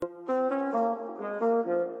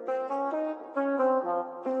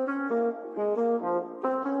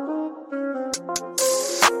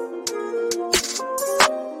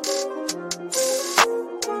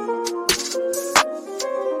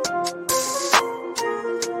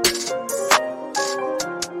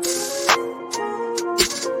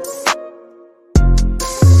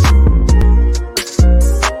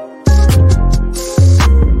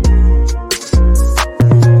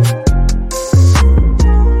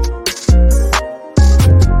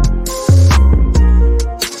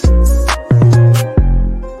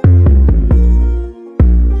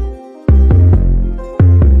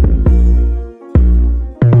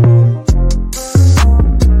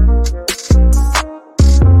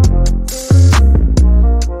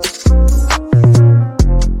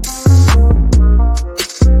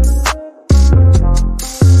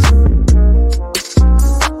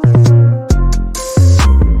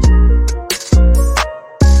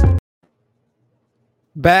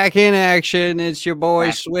Back in action. It's your boy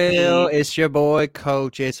Back Swill. again. It's your boy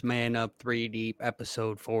Coach. It's Man Up 3 Deep,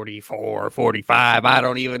 episode 44, 45. I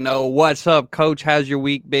don't even know. What's up, Coach? How's your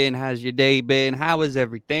week been? How's your day been? How is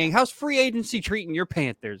everything? How's free agency treating your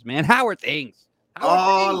Panthers, man? How are things?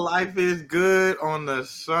 Life is good on the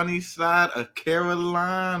sunny side of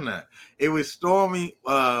Carolina. It was stormy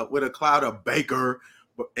with a cloud of Baker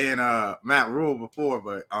and Matt Rule before,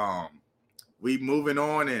 but we moving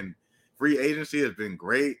on, and free agency has been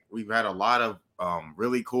great. We've had a lot of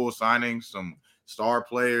really cool signings, some star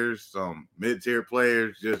players, some mid-tier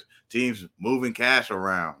players, just teams moving cash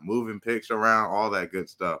around, moving picks around, all that good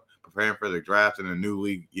stuff, preparing for the draft in a new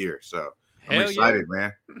league year. So I'm Hell excited,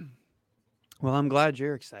 yeah. man. Well, I'm glad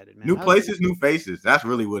you're excited, man. New places, new faces. That's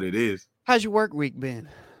really what it is. How's your work week been?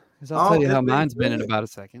 Because I'll tell you It's how been mine's been in good. about a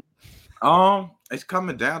second. It's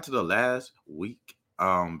coming down to the last week.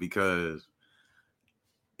 Because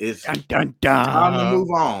it's Dun, dun, time to dun. move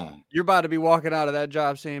on. You're about to be walking out of that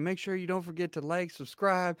job saying, make sure you don't forget to like,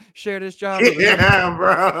 subscribe, share this job with Yeah,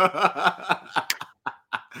 bro.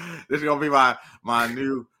 This is gonna be my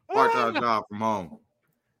new part-time job from home.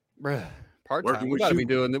 Bruh, part time. Working We with about to you. be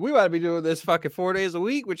doing that. We about to be doing this fucking 4 days a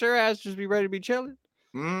week, with your ass just be ready to be chilling.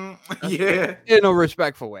 Yeah. In a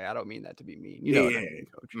respectful way. I don't mean that to be mean. You know what I Yeah. mean,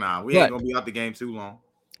 Coach. Nah, we But ain't gonna be out the game too long.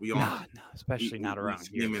 We on. nah, especially not we around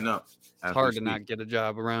here. scheming Bro. up. It's hard to not get a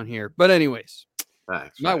job around here. But anyways,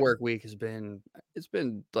 Facts. my work week has been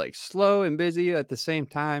like slow and busy at the same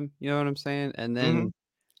time. You know what I'm saying? And then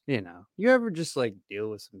you ever just like deal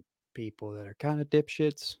with some people that are kind of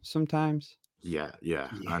dipshits sometimes? Yeah,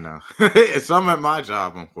 I know. It's some at my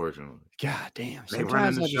job, unfortunately. God damn. They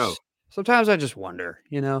running the show. Sometimes I just wonder,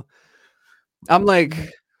 I'm like,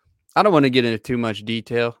 I don't want to get into too much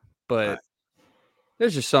detail, but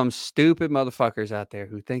there's just some stupid motherfuckers out there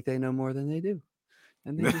who think they know more than they do.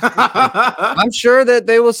 And they just I'm sure that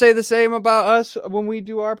they will say the same about us when we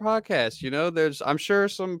do our podcast. I'm sure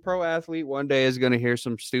some pro athlete one day is going to hear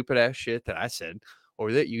some stupid ass shit that I said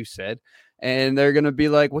or that you said, and they're going to be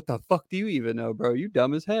like, what the fuck do you even know, bro? You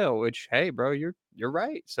dumb as hell. Which, hey, bro, you're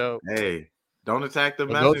right. So hey, don't attack the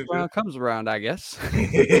what goes messenger. around comes around, I guess.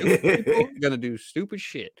 People gonna do stupid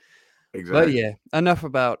shit. Exactly. But yeah, enough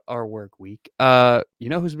about our work week. You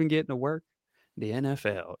know who's been getting to work? The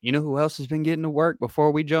NFL. You know who else has been getting to work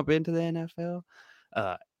before we jump into the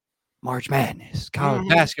NFL? March Madness, college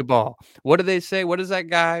basketball. What do they say? What does that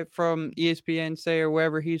guy from ESPN say, or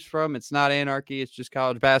wherever he's from? It's not anarchy, it's just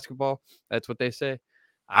college basketball. That's what they say.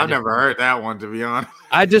 I've never heard that one, to be honest.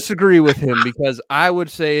 I disagree with him because I would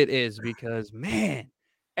say it is, because man,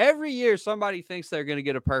 every year somebody thinks they're going to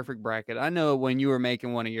get a perfect bracket. I know when you were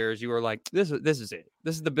making one of yours, you were like, this is it.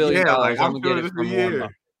 This is the $1 billion. Like, I'm I'm going to sure get this it from the one year.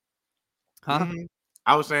 month. Huh?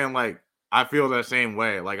 I was saying, like, I feel that same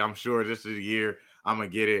way. Like, I'm sure this is the year I'm going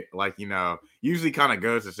to get it. Like, usually kind of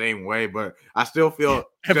goes the same way, but I still feel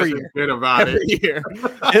every just year. as good about Every it. year.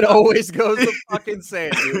 It always goes the fucking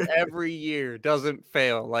same, dude. Every year doesn't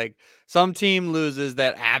fail. Like, some team loses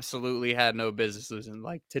that absolutely had no business losing.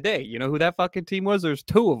 Like today, you know who that fucking team was? There's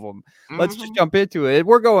two of them. Let's just jump into it.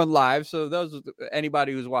 We're going live, so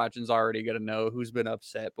anybody who's watching is already gonna know who's been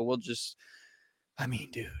upset. But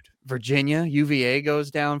dude, Virginia, UVA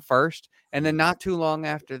goes down first, and then not too long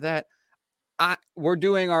after that, we're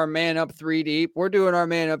doing our Man Up 3 Deep. We're doing our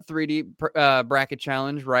Man Up 3 Deep bracket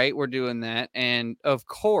challenge, right? We're doing that, and of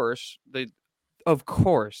course,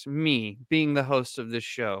 me being the host of this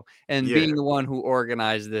show and being the one who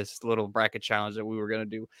organized this little bracket challenge that we were going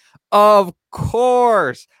to do, of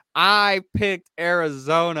course, I picked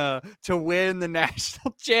Arizona to win the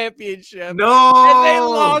national championship. No! And they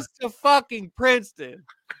lost to fucking Princeton.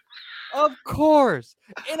 Of course.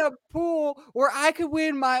 In a pool where I could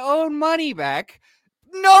win my own money back.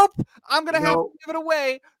 Nope. I'm going to have to give it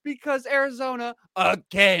away because Arizona,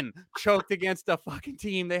 again, choked against a fucking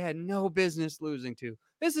team they had no business losing to.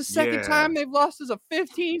 This is the second time they've lost as a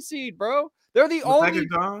 15 seed, bro. They're the only second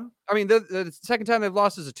time? I mean, the second time they've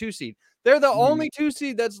lost as a 2 seed. They're the only 2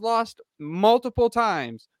 seed that's lost multiple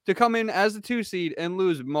times to come in as a 2 seed and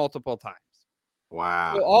lose multiple times.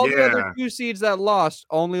 Wow. So all the other 2 seeds that lost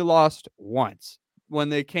only lost once when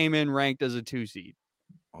they came in ranked as a 2 seed.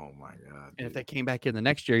 Oh my God. And if they came back in the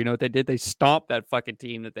next year, you know what they did? They stomped that fucking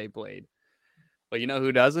team that they played. But you know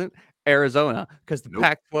who doesn't? Arizona, because the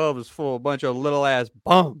Pac-12 is full of a bunch of little ass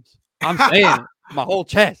bums. I'm saying it, my whole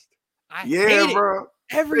chest. I hate it. Bro.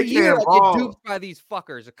 Every year I get duped by these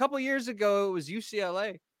fuckers. A couple years ago, it was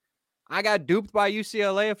UCLA. I got duped by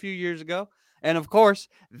UCLA a few years ago. And of course,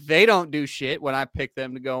 they don't do shit when I pick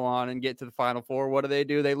them to go on and get to the Final Four. What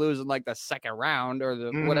do? They lose in like the second round or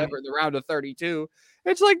the whatever, the round of 32.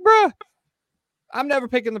 It's like, bruh, I'm never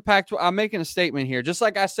picking the Pac-12. I'm making a statement here. Just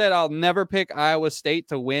like I said, I'll never pick Iowa State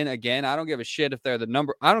to win again. I don't give a shit if they're the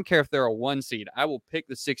number. I don't care if they're a 1 seed. I will pick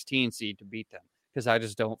the 16 seed to beat them because I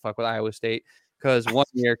just don't fuck with Iowa State. Because one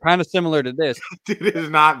year, kind of similar to this, Dude is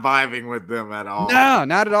not vibing with them at all. no,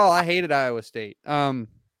 not at all. I hated Iowa State. One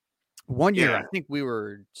year, Yeah. I think we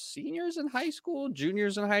were seniors in high school,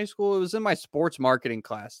 juniors in high school. It was in my sports marketing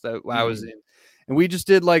class that I was in. And we just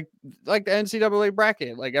did like the NCAA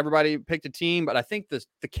bracket. Like everybody picked a team, but I think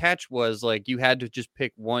the catch was like you had to just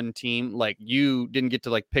pick one team. Like you didn't get to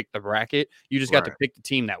like pick the bracket. You just got to pick the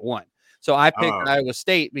team that won. So I picked Iowa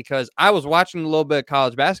State because I was watching a little bit of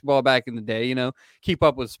college basketball back in the day, you know, keep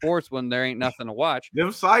up with sports when there ain't nothing to watch.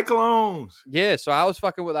 Them Cyclones. Yeah, so I was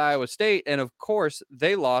fucking with Iowa State, and of course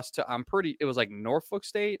they lost to it was like Norfolk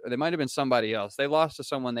State, or they might have been somebody else. They lost to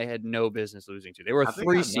someone they had no business losing to. They were a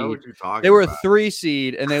 3 seed. They were a 3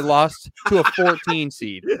 seed, and they lost to a 14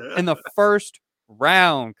 seed in the first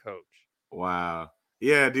round, coach. Wow.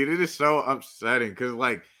 Yeah, dude, it is so upsetting because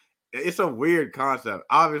like it's a weird concept.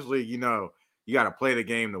 Obviously, you know, you got to play the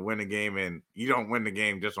game to win the game, and you don't win the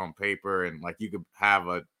game just on paper. And like you could have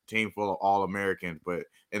a team full of All-Americans, but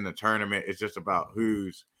in the tournament, it's just about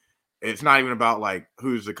it's not even about like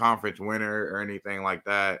who's the conference winner or anything like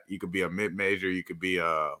that. You could be a mid-major, you could be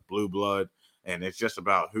a blue blood, and it's just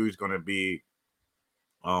about who's going to be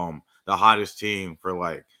the hottest team for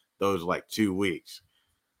like those like 2 weeks.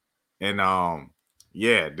 And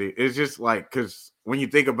yeah, dude, it's just like because when you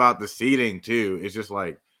think about the seeding too, it's just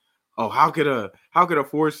like, oh, how could a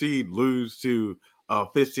 4 seed lose to a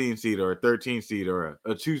 15 seed or a 13 seed or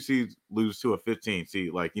a 2 seed lose to a 15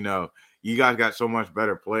 seed? Like, you know, you guys got so much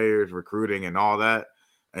better players, recruiting and all that.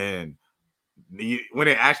 And when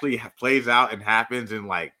it actually plays out and happens in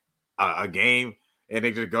like a game and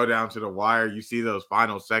they just go down to the wire, you see those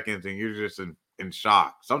final seconds and you're just in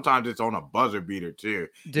shock. Sometimes it's on a buzzer beater too.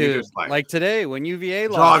 Dude, like today when UVA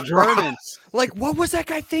lost Furman, like what was that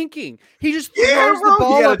guy thinking? He just throws the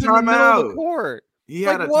ball up in the middle of the court.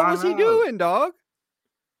 Like what was he doing, dog?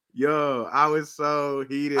 Yo, I was so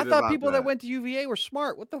heated. I thought people that went to UVA were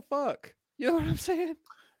smart. What the fuck? You know what I'm saying?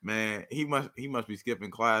 Man, he must be skipping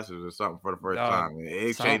classes or something for the first time.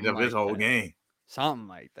 It changed up his whole game. Something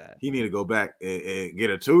like that. He need to go back and get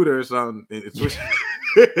a tutor or something.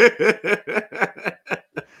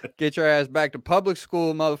 Get your ass back to public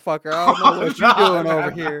school, motherfucker. I don't know what you're doing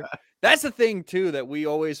over here. That's the thing, too, that we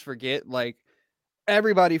always forget. Like,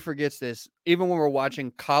 everybody forgets this. Even when we're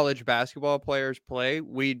watching college basketball players play,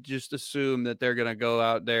 we just assume that they're going to go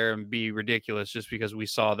out there and be ridiculous just because we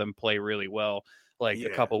saw them play really well like a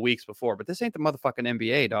couple weeks before. But this ain't the motherfucking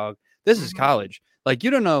NBA, dog. This is college. Like,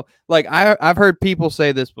 you don't know. Like, I've heard people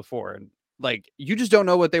say this before, and like, you just don't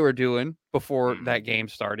know what they were doing before that game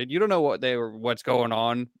started. You don't know what's going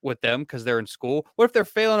on with them because they're in school. What if they're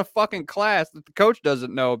failing a fucking class that the coach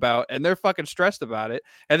doesn't know about and they're fucking stressed about it?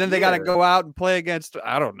 And then they got to go out and play against,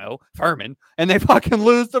 I don't know, Furman, and they fucking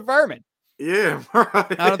lose to Furman. Yeah.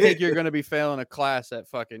 Right. I don't think you're going to be failing a class at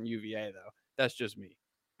fucking UVA, though. That's just me.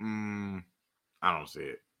 I don't see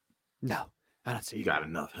it. No, I don't see it. You got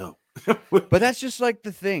enough help. But that's just like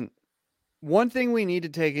the thing. One thing we need to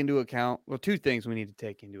take into account, well, two things we need to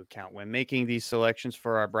take into account when making these selections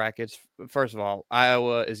for our brackets. First of all,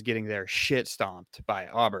 Iowa is getting their shit stomped by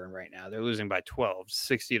Auburn right now. They're losing by 12,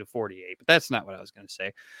 60-48. But that's not what I was going to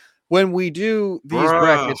say. When we do these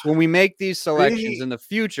brackets, when we make these selections in the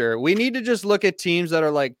future, we need to just look at teams that are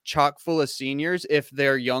like chock full of seniors if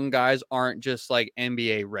their young guys aren't just like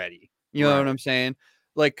NBA ready. You know what I'm saying?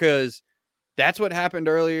 Like, because that's what happened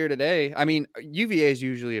earlier today. I mean, UVA is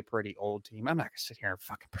usually a pretty old team. I'm not gonna sit here and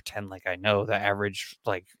fucking pretend like I know the average,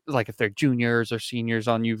 like if they're juniors or seniors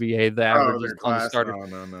on UVA, the average is on the starter.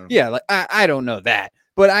 No. Yeah, like I don't know that,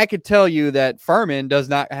 but I could tell you that Furman does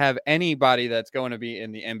not have anybody that's going to be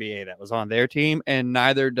in the NBA that was on their team, and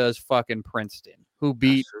neither does fucking Princeton, who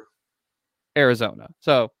beat Arizona.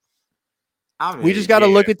 So we just got to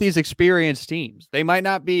look at these experienced teams. They might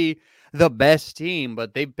not be the best team,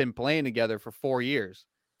 but they've been playing together for 4 years.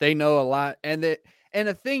 They know a lot. And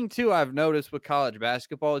a thing too, I've noticed with college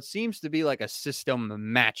basketball, it seems to be like a system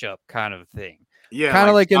matchup kind of thing. Yeah. Kind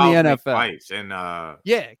of like in the NFL. Fights and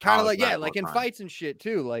kind of like in fights and shit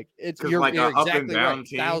too. Like you're like exactly right.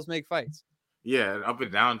 Styles make fights. Yeah, an up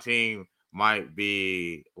and down team might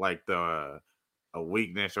be like a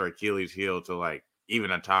weakness or Achilles heel to like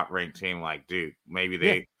even a top ranked team like Duke. Maybe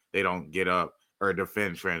they don't get up or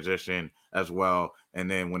defend transition as well. And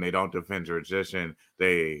then when they don't defend transition,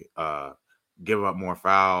 they give up more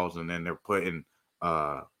fouls, and then they're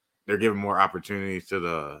giving more opportunities to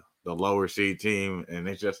the lower seed team. And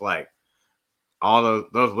it's just like all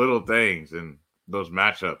those little things. And those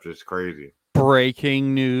matchups is crazy.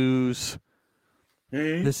 Breaking news.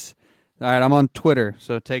 Hey. This. All right, I'm on Twitter,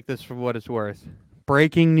 so take this for what it's worth.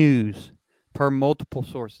 Breaking news per multiple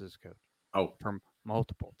sources, Coach. Oh, Per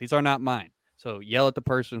multiple. These are not mine. So yell at the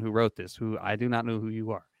person who wrote this, who I do not know who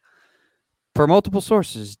you are. Per multiple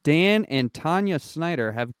sources, Dan and Tanya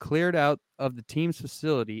Snyder have cleared out of the team's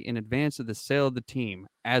facility in advance of the sale of the team.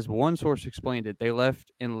 As one source explained it, they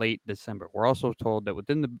left in late December. We're also told that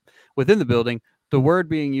within the building, the word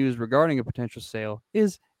being used regarding a potential sale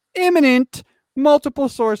is imminent. Multiple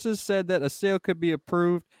sources said that a sale could be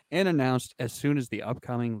approved and announced as soon as the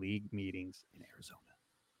upcoming league meetings in Arizona.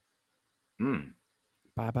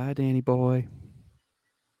 Bye-bye, Danny boy.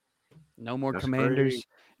 No more That's Commanders. crazy.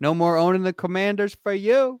 No more owning the Commanders for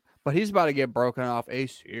you. But he's about to get broken off a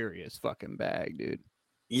serious fucking bag, dude.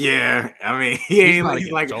 Yeah, I mean, He's about to he's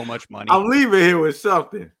get like, so much money. I'm leaving here with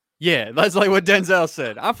something. Yeah, that's like what Denzel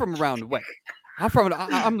said. I'm from around the way.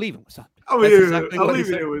 I'm leaving with something. I'm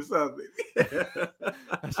leaving here with something.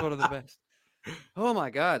 That's one of the best. Oh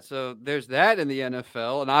my God! So there's that in the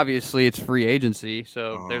NFL, and obviously it's free agency.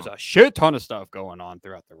 So there's a shit ton of stuff going on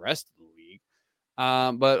throughout the rest of the league.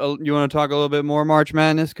 But you want to talk a little bit more March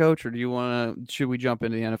Madness, Coach, or should we jump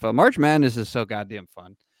into the NFL? March Madness is so goddamn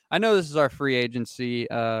fun. I know this is our free agency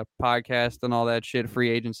podcast and all that shit,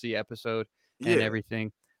 free agency episode and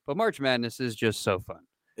everything. But March Madness is just so fun.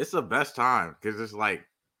 It's the best time because it's like,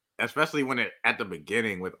 especially when it at the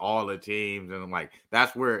beginning with all the teams and like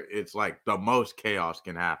that's where it's like the most chaos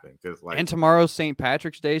can happen. Because like, and tomorrow's St.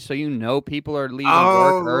 Patrick's Day, so people are leaving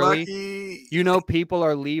work early. Lucky. People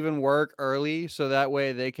are leaving work early, so that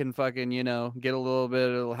way they can fucking get have a little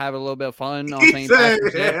bit of fun on St.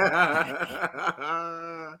 Patrick's Day.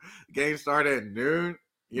 Game started at noon.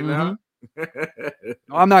 You know.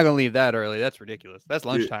 I'm not gonna leave that early. That's ridiculous. That's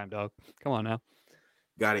lunchtime, dog. Come on now.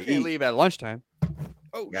 Gotta Can't leave at lunchtime.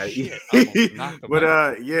 Oh shit!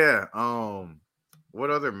 But yeah.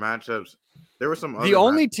 What other matchups? There were some. The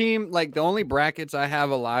only team, like the only brackets I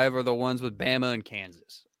have alive, are the ones with Bama and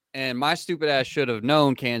Kansas. And my stupid ass should have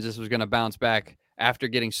known Kansas was going to bounce back after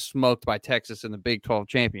getting smoked by Texas in the Big 12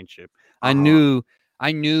 championship. I knew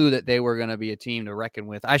that they were going to be a team to reckon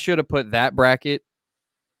with. I should have put that bracket.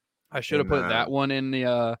 I should have put that one in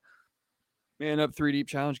the Man Up 3 Deep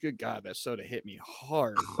Challenge. Good God, that soda hit me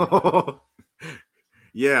hard.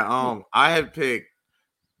 Yeah, I had picked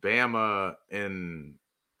Bama in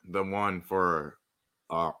the one for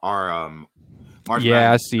our March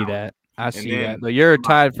yeah, Madness. I see that. But you're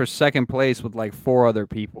tied for second place with like 4 other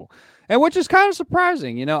people. And which is kind of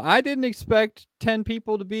surprising. I didn't expect 10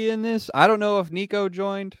 people to be in this. I don't know if Nico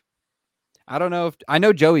joined. I don't know if I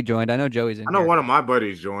know Joey joined. I know Joey's in. I know here. one of my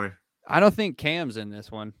buddies joined. I don't think Cam's in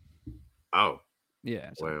this one. Oh. Yeah.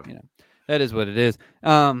 So, well. That is what it is.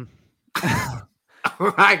 Oh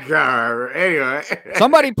my God. Anyway.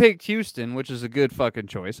 Somebody picked Houston, which is a good fucking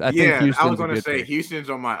choice. I think Houston's I was going to say pick. Houston's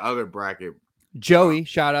on my other bracket. Joey,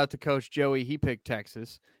 shout out to Coach Joey. He picked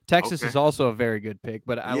Texas. Texas is also a very good pick,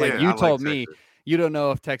 but you told me you don't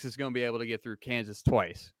know if Texas is going to be able to get through Kansas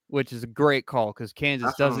twice, which is a great call because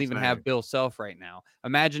Kansas doesn't even have Bill Self right now.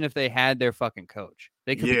 Imagine if they had their fucking coach.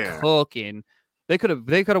 They could be cooking. They could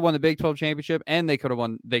have won the Big 12 championship, and they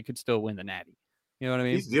could still win the Natty. You know what I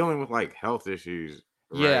mean? He's dealing with like health issues.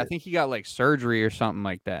 Right? Yeah, I think he got like surgery or something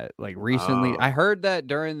like that. Like recently, I heard that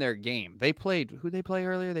during their game. They played who they play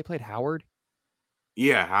earlier? They played Howard.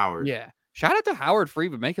 Yeah, Howard. Yeah, shout out to Howard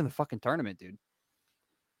Freeman making the fucking tournament, dude.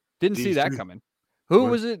 Didn't see that coming. Who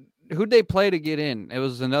was it? Who'd they play to get in? It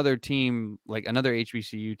was another team, like another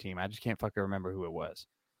HBCU team. I just can't fucking remember who it was.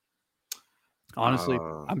 Honestly,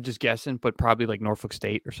 I'm just guessing, but probably like Norfolk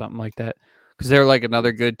State or something like that. Because they're like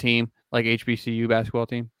another good team, like HBCU basketball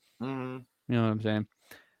team. Mm-hmm. You know what I'm saying?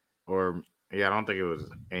 Or I don't think it was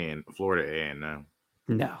Florida A&M.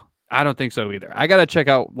 No, I don't think so either. I gotta check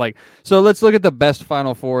out so let's look at the best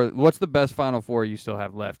Final Four. What's the best Final Four you still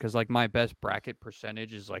have left? Because like my best bracket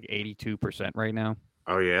percentage is like 82% right now.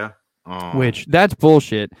 Oh yeah, which that's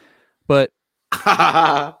bullshit. But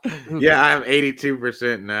I have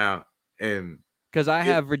 82% now, and because I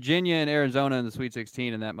have Virginia and Arizona in the Sweet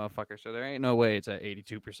 16 in that motherfucker, so there ain't no way it's at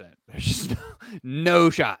 82%. There's just no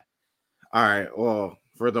shot. All right, well,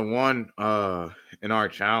 for the one in our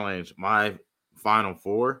challenge, my Final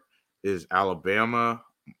Four is Alabama,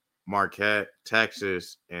 Marquette,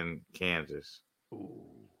 Texas, and Kansas. Ooh.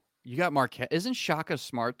 You got Marquette. Isn't Shaka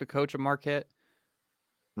Smart the coach of Marquette?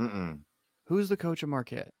 Who's the coach of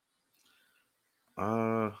Marquette?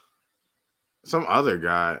 Some other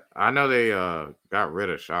guy. I know they got rid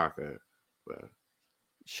of Shaka. But...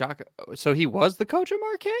 Shaka. So he was the coach of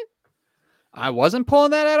Marquette? I wasn't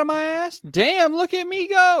pulling that out of my ass. Damn, look at me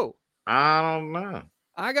go. I don't know.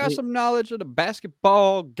 I got some knowledge of the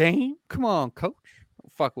basketball game. Come on, coach.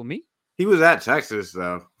 Don't fuck with me. He was at Texas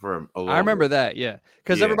though for a little. I remember bit. that, yeah,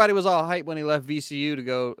 because Yeah. everybody was all hyped when he left VCU to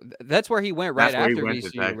go. That's where he went right That's where he after went to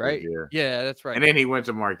VCU, Texas, right? yeah. Yeah, that's right. And then he went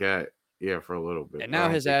to Marquette, yeah, for a little bit. And now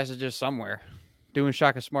his ass is just somewhere doing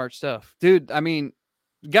Shaka Smart stuff, dude. I mean,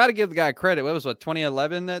 got to give the guy credit. What was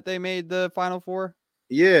 2011 that they made the Final Four?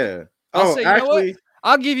 Yeah. I'll say, actually, you know what?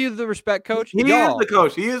 I'll give you the respect, coach. He is the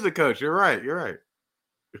coach. He is the coach. You're right. You're right.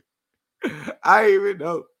 I didn't even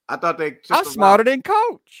know. I thought they. I'm smarter than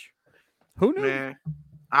coach. Who knew? Man,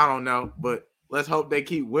 I don't know, but let's hope they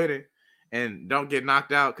keep winning and don't get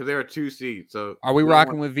knocked out because they're a 2 seed. So are we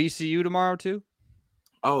rocking with VCU tomorrow too?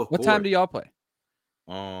 Oh, what time do y'all play?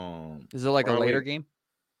 Is it like early. A later game?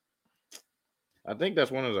 I think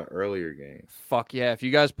that's one of the earlier games. Fuck yeah! If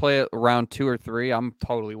you guys play it around 2 or 3, I'm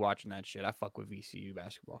totally watching that shit. I fuck with VCU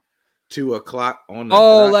basketball. 2 o'clock on the.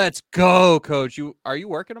 Oh, dot. Let's go, coach! Are you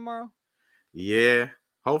working tomorrow? Yeah.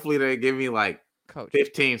 Hopefully they give me like coach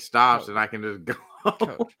 15 stops and I can just go.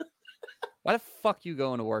 Coach, why the fuck you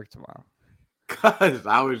going to work tomorrow? Cause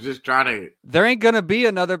I was just trying to. There ain't gonna be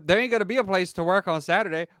a place to work on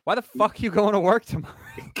Saturday. Why the fuck you going to work tomorrow?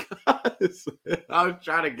 Cause I was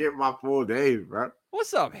trying to get my full days, bro.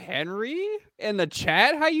 What's up, Henry? In the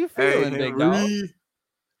chat, how you feeling, big dog?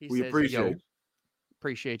 We appreciate it.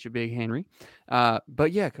 Appreciate you, big Henry.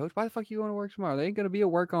 But yeah, coach, why the fuck you going to work tomorrow? There ain't gonna be a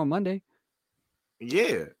work on Monday.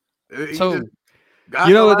 Yeah. So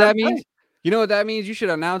you know what that means? You know what that means? You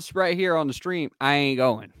should announce right here on the stream, I ain't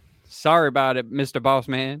going. Sorry about it, Mr. Boss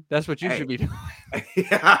Man. That's what you should be doing.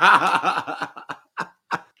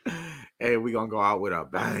 Hey, we gonna go out with a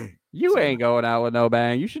bang. You ain't going out with no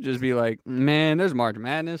bang. You should just be like, man, there's March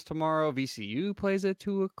Madness tomorrow. VCU plays at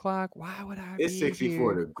 2 o'clock. Why would I? It's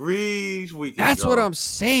 64 degrees. That's what I'm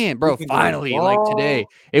saying, bro. Finally, like today,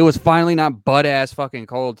 it was finally not butt ass fucking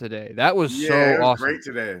cold today. That was so awesome. Great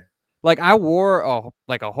today. Like I wore a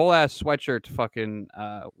whole ass sweatshirt to fucking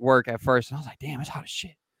work at first, and I was like, damn, it's hot as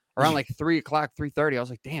shit. Around like 3 o'clock, 3:30, I was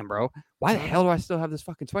like, damn, bro, why the hell do I still have this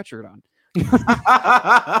fucking sweatshirt on?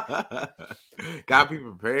 Gotta be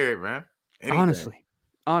prepared, man. Anything.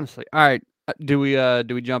 Honestly. All right. Do we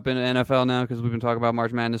jump into NFL now? Because we've been talking about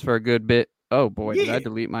March Madness for a good bit. Oh boy, did I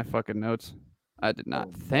delete my fucking notes? I did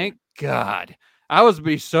not. Thank God. I was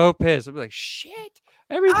be so pissed. I'd be like, shit.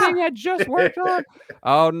 Everything I just worked on.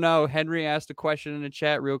 Oh no, Henry asked a question in the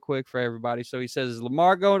chat real quick for everybody. So he says, "Is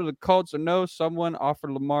Lamar going to the Colts or no? Someone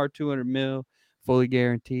offered Lamar $200 million, fully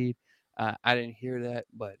guaranteed." I didn't hear that,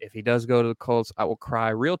 but if he does go to the Colts, I will cry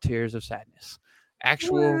real tears of sadness.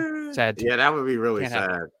 Actual sad tears. Yeah, that would be really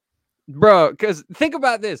sad. Bro, because think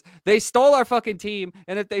about this. They stole our fucking team,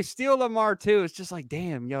 and if they steal Lamar too, it's just like,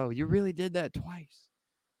 damn, yo, you really did that twice.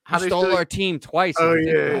 You stole our team twice. Oh,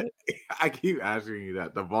 yeah. I keep asking you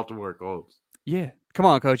that. The Baltimore Colts. Yeah. Come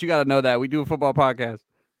on, coach. You got to know that. We do a football podcast.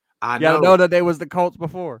 I You got to know that they was the Colts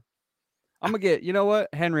before. I'm going to get, you know what?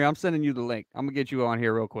 Henry, I'm sending you the link. I'm going to get you on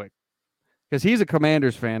here real quick. Because he's a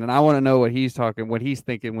Commanders fan, and I want to know what he's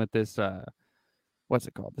thinking with this, what's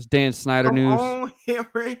it called? This Dan Snyder news. On,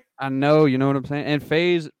 Henry. I know, you know what I'm saying? And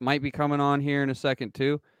FaZe might be coming on here in a second,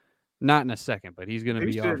 too. Not in a second, but he's going to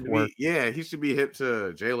be off work. He should be hip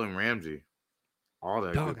to Jalen Ramsey. All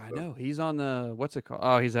that. Dog, I know. He's on the, what's it called?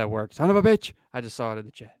 Oh, he's at work. Son of a bitch. I just saw it in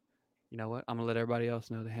the chat. You know what? I'm going to let everybody else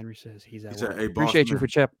know that Henry says he's at work. Appreciate you for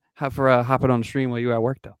hopping on the stream while you were at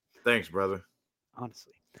work, though. Thanks, brother.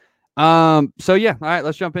 Honestly. So, yeah. All right,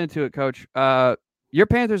 let's jump into it, Coach. Your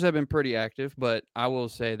Panthers have been pretty active, but I will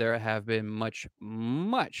say there have been much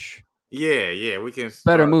Yeah, we can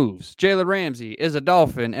better moves. Jalen Ramsey is a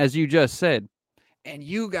Dolphin, as you just said. And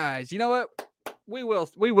you guys, you know what? We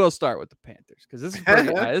will start with the Panthers because this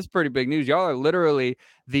is pretty big news. Y'all are literally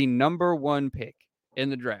the number 1 pick in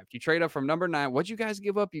the draft. You trade up from number 9. What'd you guys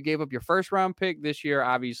give up? You gave up your first round pick this year.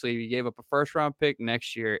 Obviously, you gave up a first round pick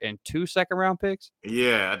next year and 2 second round picks.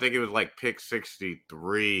 Yeah, I think it was like pick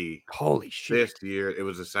 63. Holy shit! This year it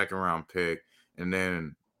was a second round pick, and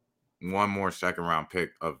then 1 more second round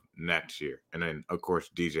pick of next year, and then of course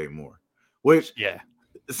DJ Moore. Which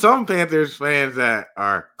some Panthers fans that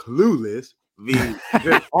are clueless,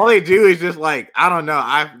 all they do is just like, I don't know.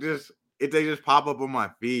 If they just pop up on my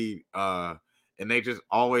feed, and they just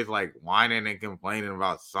always like whining and complaining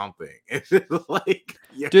about something. It's just like,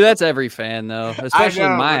 dude, that's every fan though, especially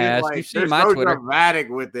my ass. Like, you see my Twitter, dramatic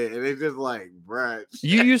with it, and it's just like, bruh.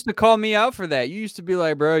 You used to call me out for that. You used to be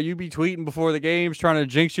like, bro, you be tweeting before the games trying to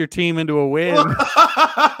jinx your team into a win.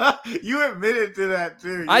 You admitted to that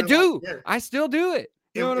too. I do. I still do it.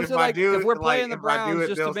 You know what I'm if saying? I Like, do if we're like playing the if I do Browns it,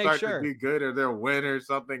 just to they'll make start sure. to do good, or they'll win or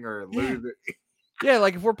something, or lose it. Yeah,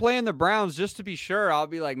 like if we're playing the Browns just to be sure, I'll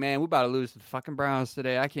be like, man, we about to lose to the fucking Browns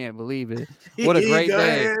today. I can't believe it. What a great Go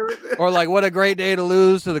day. ahead with that. Or like, what a great day to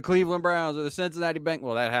lose to the Cleveland Browns or the Cincinnati Bengals.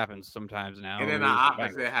 Well, that happens sometimes now. And We then the lose to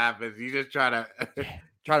opposite Bengals. happens. You just try to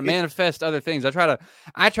Try to manifest other things.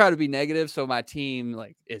 I try to be negative so my team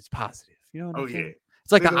like is positive. You know what I'm yeah. saying?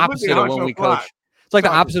 It's like the Nigga, what opposite of when we Fly? coach. It's like the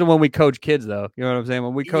Talking. opposite of when we coach kids, though. You know what I'm saying?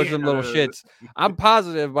 When we coach them little Yeah. shits, I'm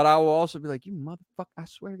positive, but I will also be like, you motherfucker, I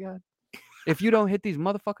swear to God, if you don't hit these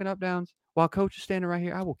motherfucking up downs while coach is standing right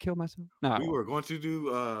here, I will kill myself. No, We were going to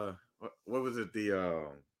do what was it, the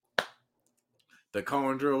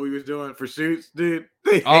cone drill we was doing for shoots, dude.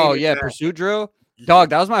 They oh hated yeah, that. pursuit drill. Dog,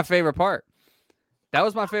 that was my favorite part. That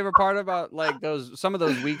was my favorite part about like some of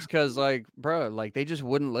those weeks, because like, bro, like they just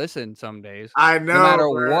wouldn't listen some days, I know, no matter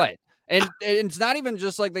bro. what. And it's not even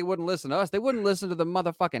just like they wouldn't listen to us; they wouldn't listen to the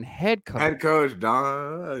motherfucking head coach. Head coach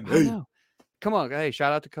Don. I know. Come on, hey,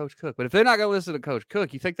 shout out to Coach Cook. But if they're not gonna listen to Coach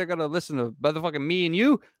Cook, you think they're gonna listen to motherfucking me and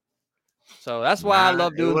you? So that's why I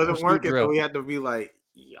love doing it wasn't pursuit working, drill. So we had to be like,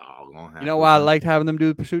 y'all gonna have. You know why I liked having them do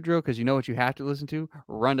the pursuit drill? Because you know what you have to listen to?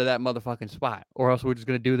 Run to that motherfucking spot, or else we're just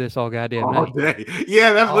gonna do this all goddamn all night. day.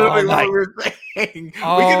 Yeah, that's all literally night. what we were saying.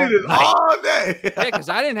 All we can do this night. all day. Yeah, because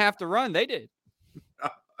I didn't have to run; they did.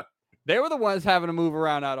 They were the ones having to move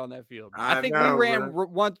around out on that field. I think know, we ran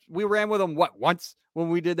once. We ran with them once when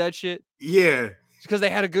we did that shit. Yeah, because they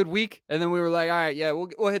had a good week, and then we were like, all right, yeah,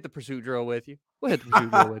 we'll hit the pursuit drill with you. We'll hit the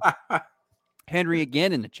pursuit drill with you. Henry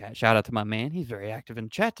again in the chat. Shout out to my man. He's very active in the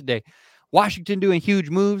chat today. Washington doing huge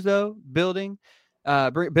moves though, building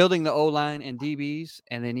the O-line and DBs,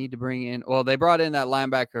 and they need to bring in. Well, they brought in that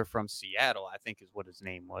linebacker from Seattle, I think is what his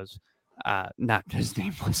name was. Not his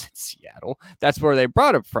name was in Seattle. That's where they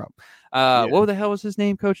brought him from. What the hell was his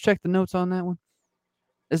name, Coach? Check the notes on that one.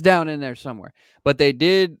 It's down in there somewhere. But they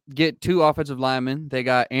did get 2 offensive linemen. They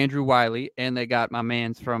got Andrew Wiley, and they got my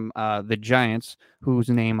man's from the Giants, whose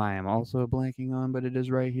name I am also blanking on, but it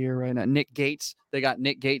is right here, right now. Nick Gates. They got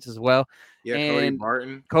Nick Gates as well. Yeah, and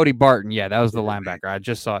Cody Barton. Yeah, that was the linebacker. I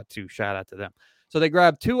just saw it too. Shout out to them. So they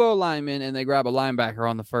grabbed 2 O-linemen, and they grab a linebacker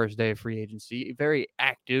on the first day of free agency. Very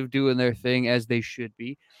active, doing their thing as they should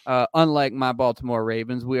be. Unlike my Baltimore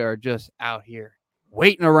Ravens, we are just out here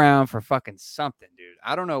waiting around for fucking something, dude.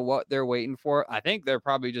 I don't know what they're waiting for. I think they're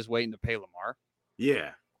probably just waiting to pay Lamar.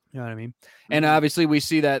 Yeah. You know what I mean? Mm-hmm. And obviously we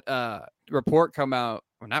see that report come out,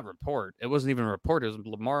 or not report. It wasn't even a report. It was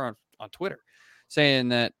Lamar on Twitter saying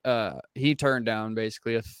that he turned down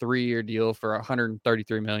basically a 3-year deal for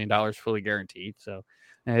 $133 million fully guaranteed. So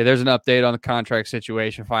hey, there's an update on the contract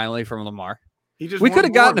situation finally from Lamar. We could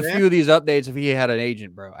have gotten a few of these updates if he had an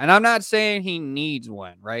agent, bro. And I'm not saying he needs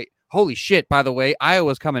one, right? Holy shit, by the way,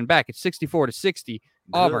 Iowa's coming back. It's 64-60. Good.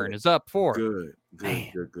 Auburn is up 4. Good.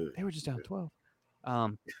 They were just down 12.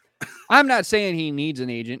 I'm not saying he needs an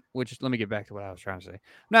agent, which let me get back to what I was trying to say. I'm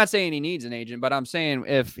not saying he needs an agent, but I'm saying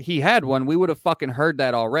if he had one, we would have fucking heard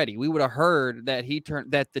that already. We would have heard that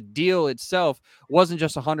that the deal itself wasn't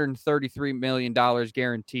just $133 million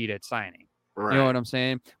guaranteed at signing. Right. You know what I'm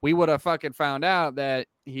saying? We would have fucking found out that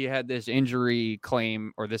he had this injury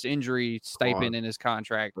claim or this injury stipend in his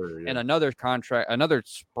contract and another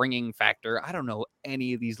springing factor. I don't know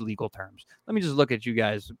any of these legal terms. Let me just look at you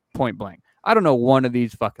guys point blank. I don't know one of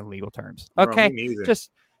these fucking legal terms. Okay, bro,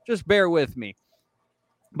 just bear with me.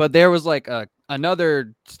 But there was like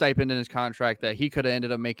another stipend in his contract that he could have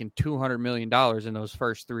ended up making $200 million in those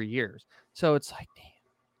first 3 years. So it's like, damn.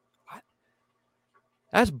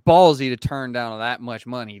 That's ballsy to turn down that much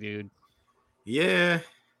money, dude. Yeah.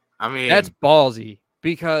 I mean, that's ballsy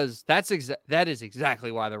because that is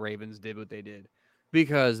exactly why the Ravens did what they did,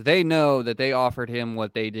 because they know that they offered him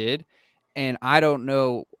what they did. And I don't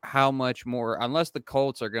know how much more, unless the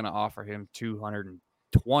Colts are going to offer him $220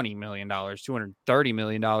 million, $230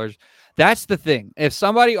 million. That's the thing. If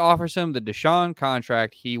somebody offers him the Deshaun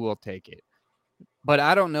contract, he will take it. But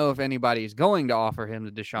I don't know if anybody is going to offer him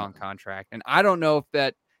the Deshaun contract. And I don't know if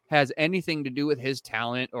that has anything to do with his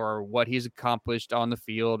talent or what he's accomplished on the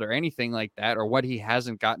field or anything like that, or what he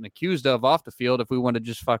hasn't gotten accused of off the field. If we want to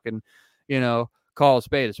just fucking, call a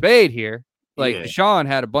spade here. Like Deshaun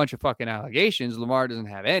had a bunch of fucking allegations. Lamar doesn't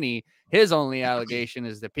have any. His only allegation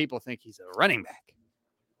is that people think he's a running back.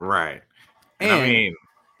 Right. And I mean,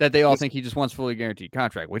 that they all think he just wants fully guaranteed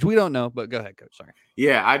contract, which we don't know, but go ahead, Coach. Sorry.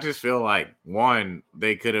 Yeah, I just feel like, one,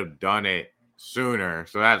 they could have done it sooner.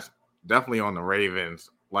 So that's definitely on the Ravens,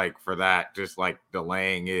 like, for that, just, like,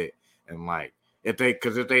 delaying it. And, like, if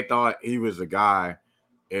they thought he was a guy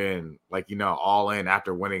and, like, all in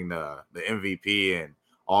after winning the MVP and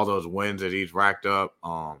all those wins that he's racked up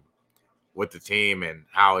with the team and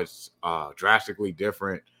how it's drastically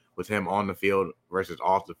different with him on the field versus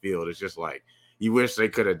off the field. It's just like you wish they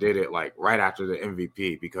could have did it like right after the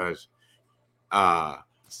MVP because the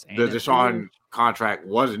Deshaun contract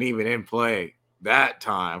wasn't even in play that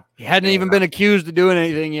time. He hadn't even been accused of doing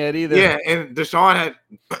anything yet either. Yeah, and Deshaun had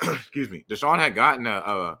Deshaun had gotten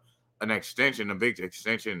an extension, a big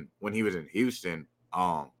extension when he was in Houston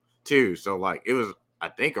too. So like it was I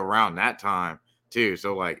think around that time too.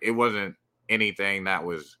 So like it wasn't anything that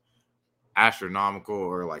was astronomical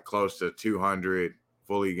or like close to 200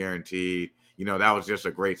 fully guaranteed. That was just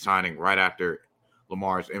a great signing right after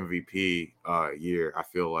Lamar's MVP year. I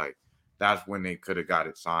feel like that's when they could have got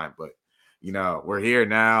it signed, but we're here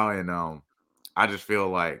now, and I just feel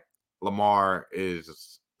like Lamar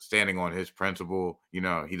is standing on his principle. He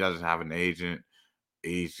doesn't have an agent.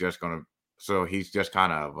 He's just kind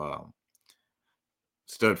of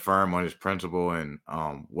stood firm on his principle and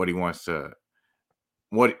what he wants to,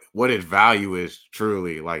 what his value is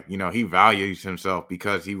truly. Like, he values himself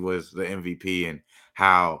because he was the MVP and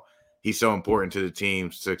how he's so important to the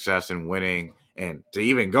team's success and winning. And to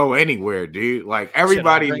even go anywhere, dude, like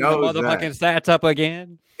everybody knows the motherfucking stats up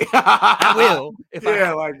again. I will.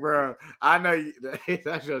 Like, bro, I know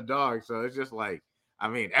that's your dog. So it's just like, I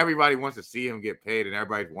mean, everybody wants to see him get paid, and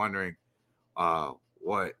everybody's wondering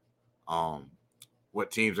what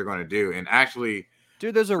teams are going to do. And actually,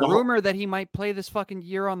 dude, there's a rumor that he might play this fucking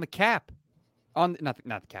year on the cap. On not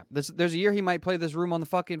the cap. There's a year he might play this room on the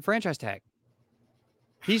fucking franchise tag.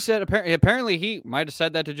 He said apparently he might have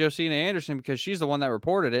said that to Josina Anderson because she's the one that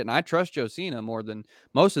reported it, and I trust Josina more than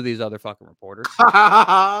most of these other fucking reporters.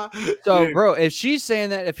 So, bro, if she's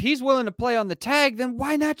saying that if he's willing to play on the tag, then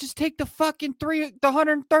why not just take the fucking the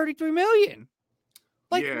 $133 million?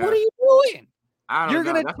 Like, what are you doing? You're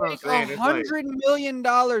gonna take $100 million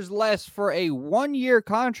less for a 1-year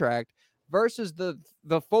contract versus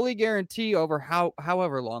the fully guarantee over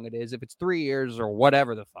however long it is, if it's 3 years or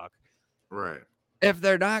whatever the fuck. Right.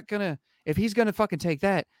 If he's gonna fucking take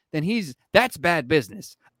that, then that's bad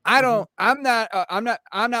business. I'm not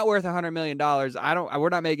worth $100 million. We're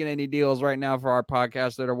not making any deals right now for our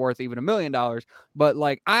podcast that are worth even $1 million. But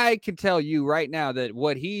like, I can tell you right now that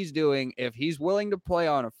what he's doing, if he's willing to play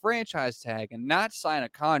on a franchise tag and not sign a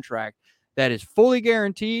contract that is fully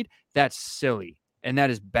guaranteed, that's silly. And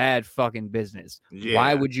that is bad fucking business. Yeah.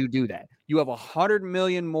 Why would you do that? You have $100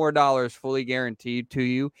 million more fully guaranteed to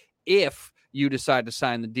you if you decide to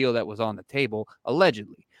sign the deal that was on the table,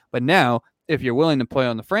 allegedly. But now, if you're willing to play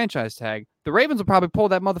on the franchise tag, the Ravens will probably pull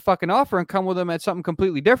that motherfucking offer and come with them at something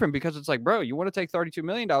completely different because it's like, bro, you want to take $32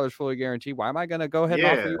 million fully guaranteed. Why am I going to go ahead and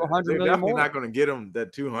offer you $100 million more? They're definitely not going to get them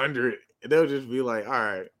that 200. They'll just be like, all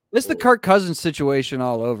right. It's the Kirk Cousins situation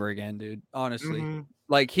all over again, dude, honestly. Mm-hmm.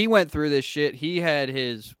 Like, he went through this shit. He had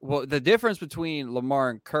the difference between Lamar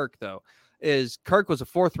and Kirk, though, is Kirk was a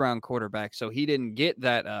 4th-round quarterback, so he didn't get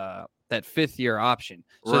that 5th-year option.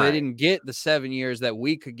 So They didn't get the 7 years that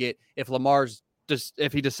we could get if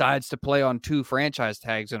if he decides to play on 2 franchise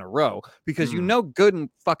tags in a row, because good and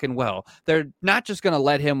fucking well, they're not just going to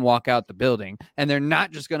let him walk out the building, and they're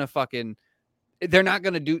not just going to they're not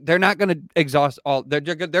going to exhaust all. They're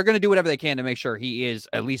going to do whatever they can to make sure he is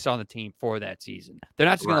at least on the team for that season. They're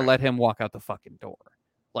not just going to let him walk out the fucking door.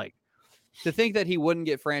 Like, to think that he wouldn't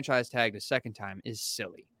get franchise tagged a second time is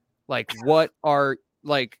silly. Like,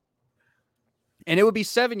 and it would be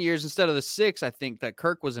 7 years instead of the 6, I think, that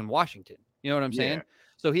Kirk was in Washington. You know what I'm saying?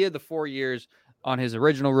 So he had the 4 years on his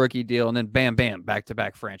original rookie deal, and then bam,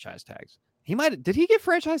 back-to-back franchise tags. Did he get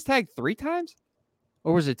franchise tagged 3 times?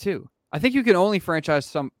 Or was it 2? I think you can only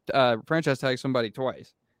franchise tag somebody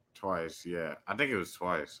twice. Twice, yeah. I think it was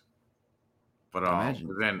twice. But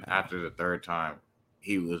then after the 3rd time,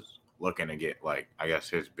 he was looking to get, like, I guess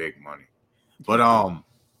his big money. But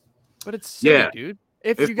it's silly, dude.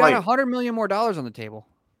 If you got $100 million more on the table,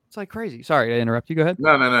 it's like crazy. Sorry to interrupt you. Go ahead.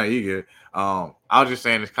 No, you good. I was just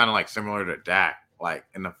saying it's kind of like similar to Dak, like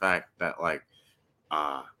in the fact that like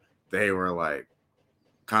they were like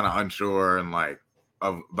kind of unsure and like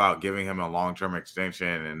about giving him a long-term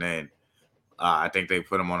extension, and then I think they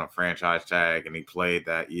put him on a franchise tag, and he played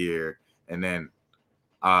that year, and then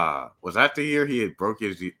was that the year he had broke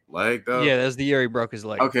his leg though? Yeah, that's the year he broke his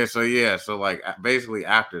leg. Okay, so like basically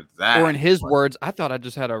after that, or in his words, I thought I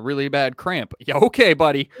just had a really bad cramp. Yeah, okay,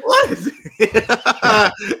 buddy. What?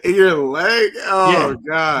 Your leg? Oh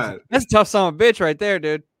God, that's a tough son of a bitch right there,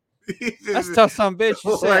 dude. That's a tough son of a bitch.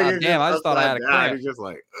 You say, damn, I just thought I had a cramp. He's just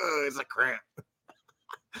like, it's a cramp.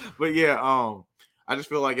 But yeah, I just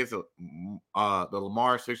feel like it's the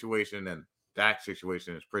Lamar situation and Dak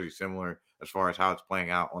situation is pretty similar. as far as how it's playing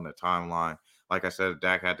out on the timeline. Like I said,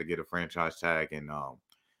 Dak had to get a franchise tag, and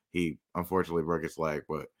he unfortunately broke his leg.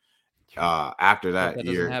 But after that That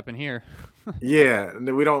year, doesn't happen here. yeah,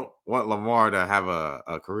 we don't want Lamar to have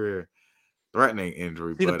a career threatening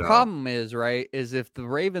injury. See, but the problem is, right, is if the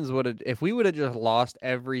Ravens if we would have just lost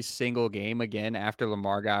every single game again after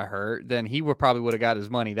Lamar got hurt, then he probably would have got his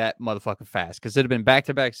money that motherfucking fast, because it'd have been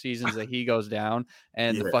back-to-back seasons that he goes down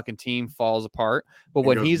and the fucking team falls apart. But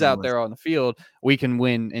when he's out there on the field, we can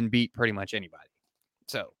win and beat pretty much anybody.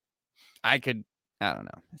 So I don't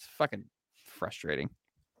know. It's fucking frustrating.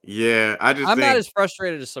 Yeah, I'm not as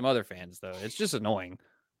frustrated as some other fans, though. It's just annoying.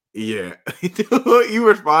 Yeah. You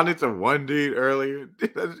responded to one dude earlier.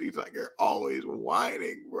 He's like, you're always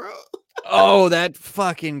whining, bro. Oh, that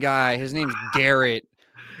fucking guy. His name's Garrett.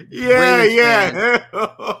 Yeah.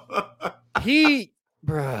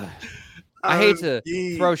 Bruh. I hate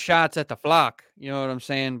to throw shots at the flock. You know what I'm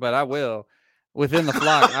saying? But I will. Within the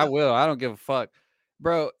flock, I will. I don't give a fuck.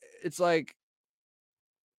 Bro, it's like,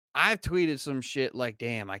 I've tweeted some shit like,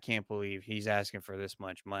 damn, I can't believe he's asking for this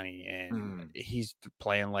much money and he's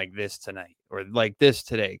playing like this tonight or like this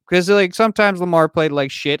today. Because like sometimes Lamar played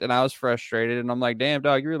like shit and I was frustrated and I'm like, damn,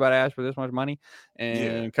 dog, you're about to ask for this much money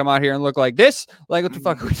and come out here and look like this? Like, what the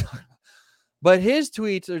fuck are we talking about? But his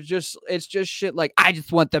tweets are it's just shit like, I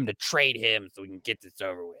just want them to trade him so we can get this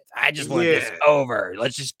over with. I just want this over.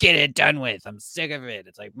 Let's just get it done with. I'm sick of it.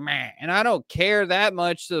 It's like, man. And I don't care that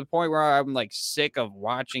much to the point where I'm like sick of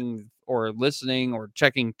watching or listening or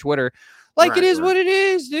checking Twitter. Like, it is what it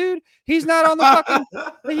is, dude. He's not on the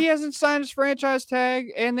fucking, he hasn't signed his franchise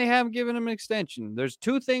tag and they haven't given him an extension. There's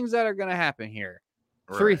two things that are going to happen here.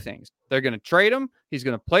 Three things. They're going to trade him. He's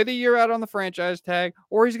going to play the year out on the franchise tag,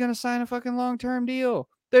 or he's going to sign a fucking long-term deal.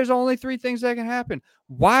 There's only three things that can happen.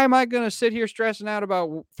 Why am I going to sit here stressing out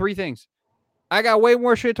about three things? I got way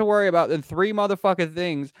more shit to worry about than three motherfucking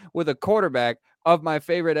things with a quarterback of my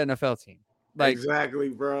favorite NFL team. Like, exactly,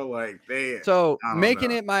 bro. Like,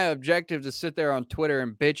 making it my objective to sit there on Twitter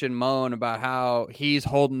and bitch and moan about how he's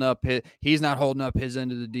not holding up his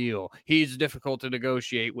end of the deal. He's difficult to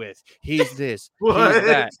negotiate with. He's this. He's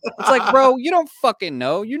that. It's like, bro, you don't fucking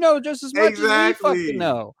know. You know just as much as we fucking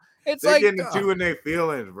know. It's They're like getting too in their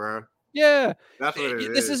feelings, bro. Yeah. That's what it is.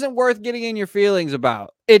 This isn't worth getting in your feelings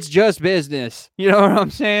about. It's just business. You know what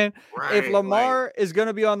I'm saying? Right, if Lamar is going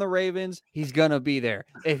to be on the Ravens, he's going to be there.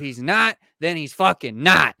 If he's not, then he's fucking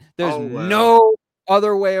not. There's no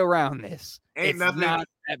other way around this. It's not that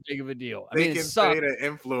big of a deal. I mean, it sucks. They can say to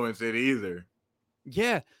influence it either.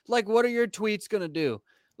 Yeah. Like, what are your tweets going to do?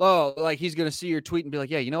 Oh, like he's going to see your tweet and be like,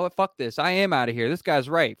 yeah, you know what? Fuck this. I am out of here. This guy's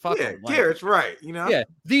right. Fuck him. Like, Garrett's right. You know? Yeah.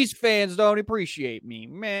 These fans don't appreciate me.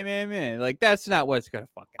 Man. Like, that's not what's going to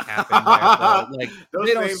fucking happen. Like,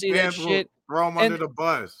 they don't see that shit. Throw them under the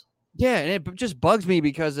bus. Yeah. And it just bugs me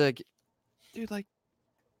because, like, dude, like,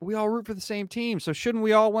 we all root for the same team. So shouldn't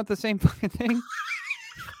we all want the same fucking thing?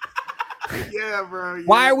 Yeah, bro.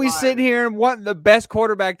 Why are we sitting here and wanting the best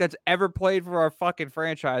quarterback that's ever played for our fucking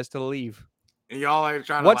franchise to leave? And y'all are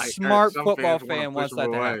trying what smart football fan wants that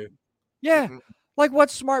to happen? Yeah. Like, what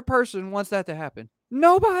smart person wants that to happen?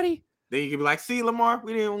 Nobody. Then you can be like, see, Lamar,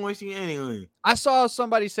 we didn't want you anyway. I saw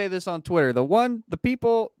somebody say this on Twitter.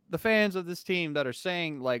 The fans of this team that are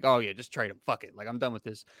saying, like, oh, yeah, just trade him. Fuck it. Like, I'm done with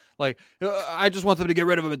this. Like, I just want them to get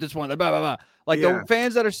rid of him at this point. Like, blah, blah, blah. Like, the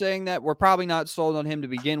fans that are saying that were probably not sold on him to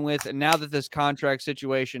begin with. And now that this contract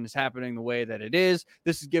situation is happening the way that it is,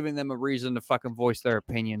 this is giving them a reason to fucking voice their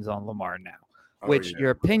opinions on Lamar now. Your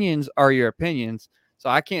opinions are your opinions. So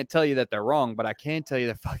I can't tell you that they're wrong, but I can tell you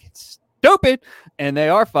they're fucking stupid. And they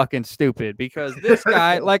are fucking stupid because this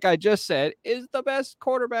guy, like I just said, is the best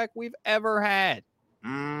quarterback we've ever had.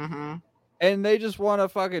 Mm-hmm. And they just want to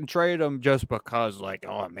fucking trade him just because, like,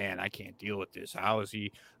 oh man, I can't deal with this. How is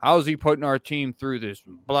he putting our team through this?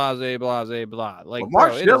 Blase, blase, blah. Like,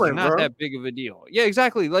 bro, it is not that big of a deal. Yeah,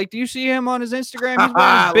 exactly. Like, do you see him on his Instagram? He's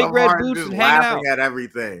wearing his big red boots and hanging out at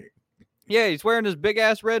everything. Yeah, he's wearing his big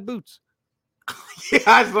ass red boots. Yeah,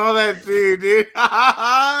 I saw that too, dude.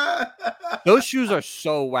 Those shoes are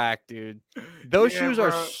so whack, dude. Those shoes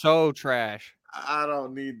are so trash. I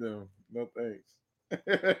don't need them. No thanks.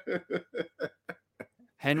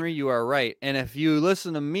 Henry, you are right. And if you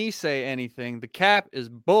listen to me say anything, the cap is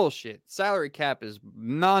bullshit. Salary cap is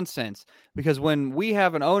nonsense. Because when we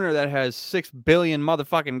have an owner that has $6 billion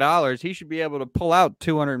motherfucking dollars, he should be able to pull out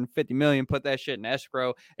 $250 million, put that shit in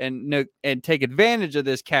escrow, and take advantage of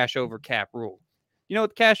this cash over cap rule. You know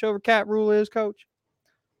what the cash over cap rule is, Coach?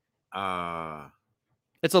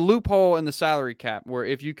 It's a loophole in the salary cap where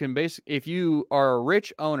if you are a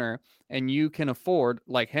rich owner and you can afford,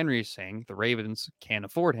 like Henry is saying, the Ravens can't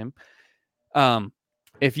afford him,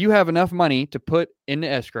 If you have enough money to put into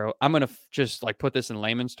escrow, I'm going to just like put this in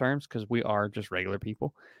layman's terms because we are just regular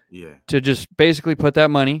people. Yeah. To just basically put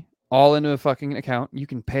that money all into a fucking account. You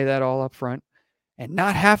can pay that all up front and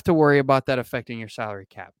not have to worry about that affecting your salary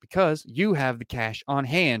cap because you have the cash on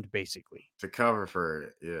hand, basically. To cover for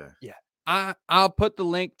it. Yeah. Yeah. I'll put the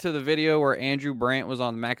link to the video where Andrew Brandt was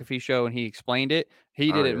on the McAfee show and he explained it.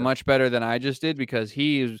 He did it much better than I just did because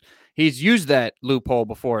he's used that loophole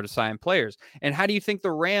before to sign players. And how do you think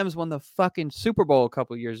the Rams won the fucking Super Bowl a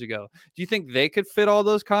couple years ago? Do you think they could fit all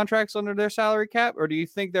those contracts under their salary cap? Or do you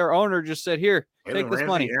think their owner just said, here, take this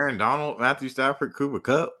money? Aaron Donald, Matthew Stafford, Cooper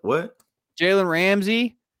Kupp, what? Jalen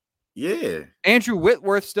Ramsey? Yeah. Andrew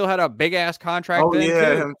Whitworth still had a big-ass contract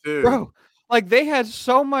then, him too. Bro. Like they had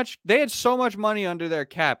so much money under their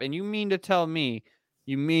cap, and you mean to tell me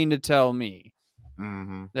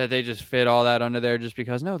that they just fit all that under there just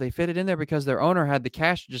because? No, they fit it in there because their owner had the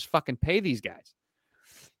cash to just fucking pay these guys.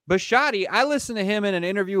 But Shoddy, I listened to him in an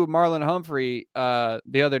interview with Marlon Humphrey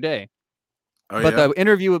the other day. The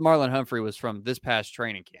interview with Marlon Humphrey was from this past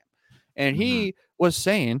training camp, and he was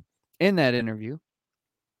saying in that interview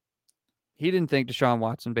he didn't think Deshaun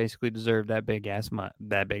Watson basically deserved that big ass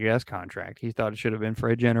contract. He thought it should have been for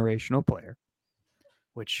a generational player,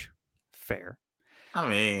 which fair. I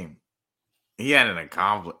mean, he had an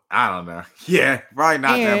accomplishment. I don't know. Yeah, probably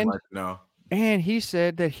not that much. No. And he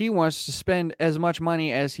said that he wants to spend as much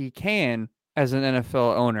money as he can as an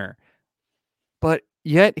NFL owner, but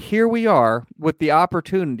yet here we are with the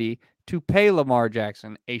opportunity to pay Lamar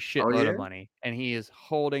Jackson a shitload of money, and he is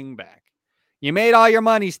holding back. You made all your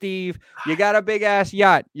money, Steve. You got a big ass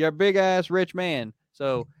yacht. You're a big ass rich man.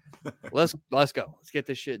 So let's go. Let's get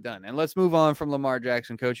this shit done. And let's move on from Lamar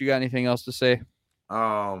Jackson, Coach. You got anything else to say?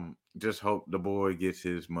 Just hope the boy gets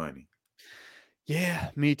his money.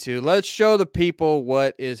 Yeah, me too. Let's show the people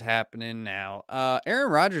what is happening now.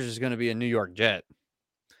 Aaron Rodgers is going to be a New York Jet.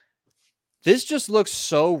 This just looks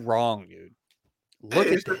so wrong, dude. Look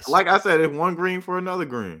at this. Like I said, it's one green for another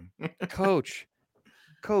green. Coach.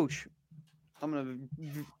 I'm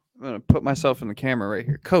gonna put myself in the camera right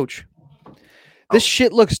here. Coach, this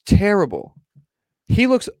shit looks terrible. He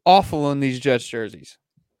looks awful in these Jets jerseys.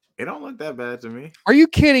 It don't look that bad to me. Are you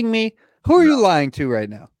kidding me? Who are you lying to right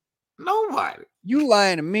now? Nobody. You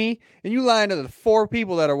lying to me, and you lying to the 4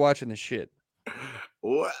 people that are watching this shit.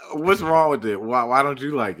 What's wrong with it? Why don't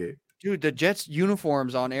you like it? Dude, the Jets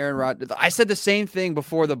uniforms on Aaron Rodgers. I said the same thing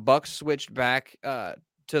before the Bucks switched back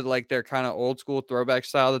to like their kind of old school throwback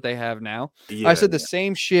style that they have now. I said the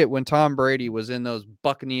same shit when Tom Brady was in those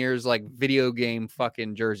Buccaneers like video game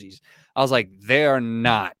fucking jerseys. I was like, they are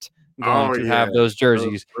not going to have those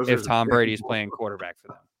jerseys if Tom Brady's playing quarterback for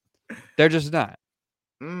them. They're just not.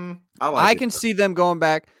 I can see them going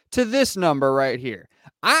back to this number right here.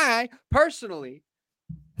 I personally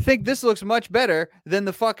think this looks much better than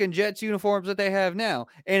the fucking Jets uniforms that they have now.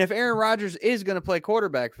 And if Aaron Rodgers is going to play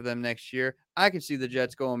quarterback for them next year, I can see the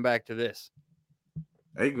Jets going back to this.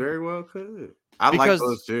 They very well could. Like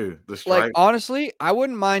those too. The stripes. Like, honestly, I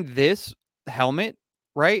wouldn't mind this helmet,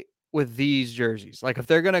 right, with these jerseys. Like, if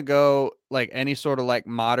they're going to go, like, any sort of, like,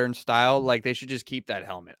 modern style, like, they should just keep that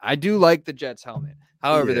helmet. I do like the Jets helmet.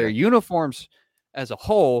 However, their uniforms as a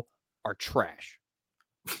whole are trash.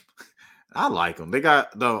 I like them. They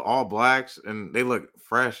got the all blacks, and they look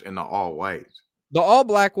fresh in the all whites. The all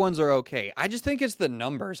black ones are okay. I just think it's the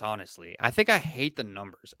numbers, honestly. I think I hate the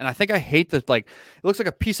numbers. And I think I hate the, like, it looks like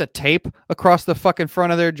a piece of tape across the fucking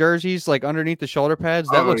front of their jerseys, like underneath the shoulder pads.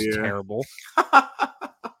 That looks terrible.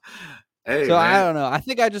 Hey, so man. I don't know. I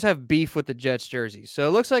think I just have beef with the Jets jerseys. So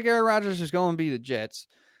it looks like Aaron Rodgers is going to be the Jets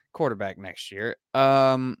quarterback next year.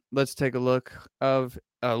 Let's take a look of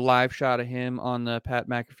a live shot of him on the Pat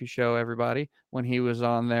McAfee show, everybody, when he was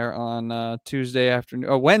on there on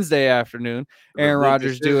Wednesday afternoon. Aaron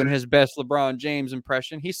Rodgers doing his best LeBron James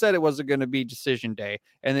impression. He said it wasn't going to be decision day,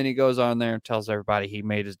 and then he goes on there and tells everybody he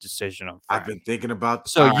made his decision on Friday. I've been thinking about.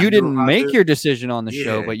 So you didn't make your decision on the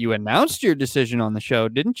show, but you announced your decision on the show,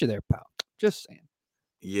 didn't you, there, pal? Just saying.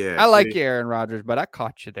 Yeah, I like you, Aaron Rodgers, but I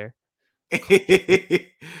caught you there.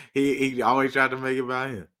 he always tried to make it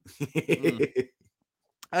about him.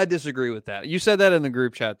 I disagree with that. You said that in the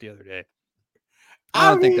group chat the other day. I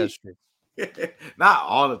don't think that's true. Not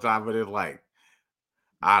all the time, but it's like,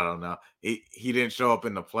 I don't know. He didn't show up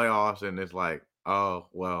in the playoffs, and it's like, oh,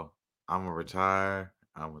 well, I'm going to retire.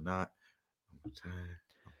 I will not. I'm retire.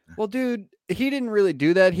 Well, dude, he didn't really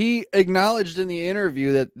do that. He acknowledged in the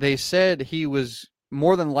interview that they said he was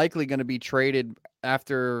more than likely going to be traded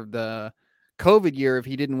after the COVID year if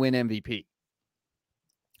he didn't win MVP.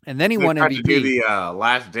 And then he won MVP. To do the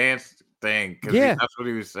Last Dance thing because Yeah. that's what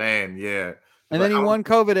he was saying. Yeah. And then he won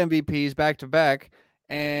COVID MVPs back to back,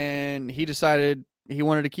 and he decided he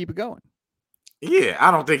wanted to keep it going. Yeah, I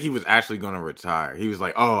don't think he was actually going to retire. He was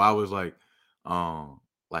like, "Oh, I was like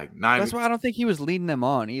 90." That's why I don't think he was leading them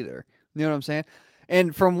on either. You know what I'm saying?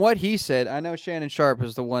 And from what he said, I know Shannon Sharp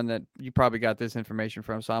is the one that you probably got this information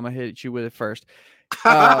from, so I'm gonna hit you with it first.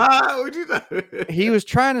 What'd you say? He was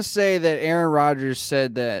trying to say that Aaron Rodgers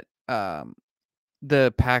said that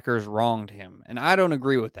the Packers wronged him, and I don't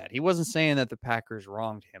agree with that. He wasn't saying that the Packers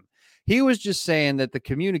wronged him. He was just saying that the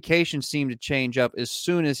communication seemed to change up as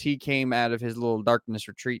soon as he came out of his little darkness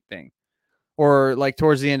retreat thing, or like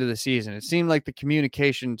towards the end of the season. It seemed like the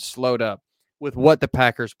communication slowed up with what the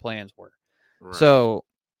Packers' plans were. Right. So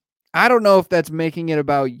I don't know if that's making it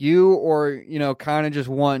about you or, kind of just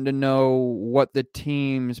wanting to know what the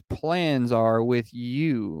team's plans are with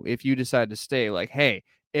you if you decide to stay. Like, hey,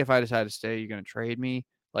 if I decide to stay, you're going to trade me?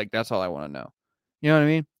 Like, that's all I want to know. You know what I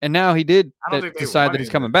mean? And now he did decide that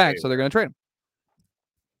he's coming back, so they're going to trade him.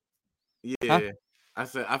 Yeah. Huh?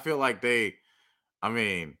 I feel like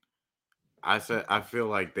I feel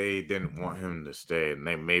like they didn't want him to stay, and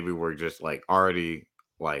they maybe were just like already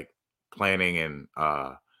like planning in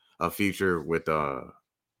a future with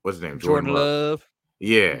what's his name? Jordan Love.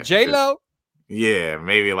 Yeah. J-Lo. Yeah,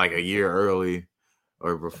 maybe like a year early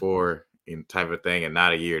or before type of thing, and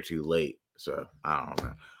not a year too late. So I don't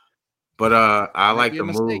know. But I like the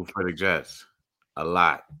move for the Jets a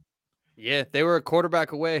lot. Yeah, they were a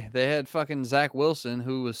quarterback away. They had fucking Zach Wilson,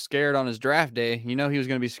 who was scared on his draft day. He was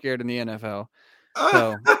going to be scared in the NFL.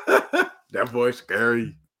 So that boy's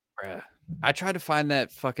scary. Bruh. I tried to find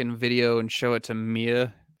that fucking video and show it to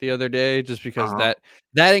Mia the other day, just because that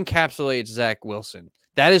encapsulates Zach Wilson.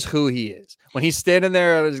 That is who he is. When he's standing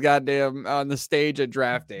there on his goddamn on the stage at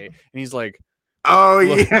draft day, and he's like, "Oh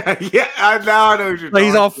yeah, yeah." Now I know what you're. Like,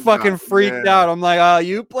 he's all fucking freaked out. I'm like,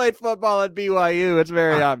 you played football at BYU. It's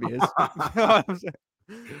very obvious.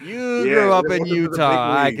 You grew up in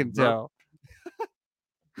Utah. I can tell.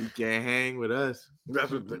 You can't hang with us.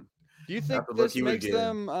 That's what. Do you think this makes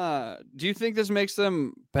them? Do you think this makes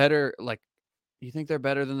them better? Like, do you think they're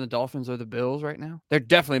better than the Dolphins or the Bills right now? They're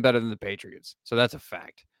definitely better than the Patriots. So that's a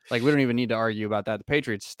fact. Like, we don't even need to argue about that. The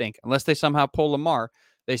Patriots stink. Unless they somehow pull Lamar,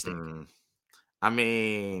 they stink. I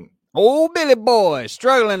mean, old Billy boy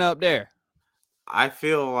struggling up there. I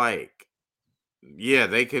feel like, yeah,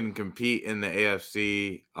 they can compete in the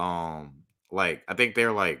AFC. Like, I think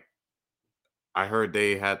they're like, I heard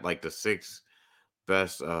they had like the 6th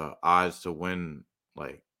best odds to win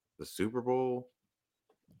like the Super Bowl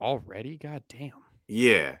already. God damn.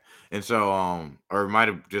 Yeah, and so or it might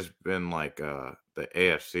have just been like the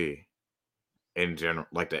AFC in general,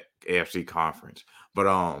 like the AFC conference. But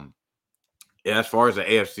yeah, as far as the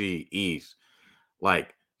AFC East,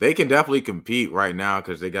 like they can definitely compete right now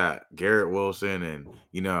because they got Garrett Wilson and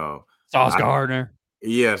Sauce Gardner.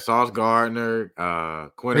 Yeah, Sauce Gardner,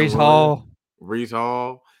 Quinn Breece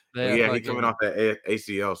Hall. Yeah, he's coming off that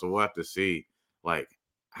ACL, so we'll have to see like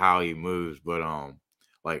how he moves. But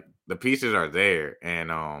like the pieces are there,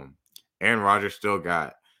 and Aaron Rodgers still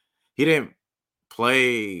he didn't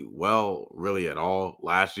play well really at all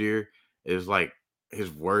last year. It was like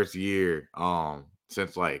his worst year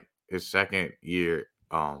since like his second year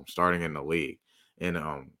starting in the league. And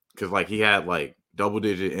because like he had like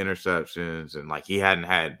double-digit interceptions, and like he hadn't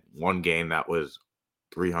had one game that was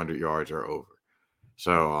 300 yards or over.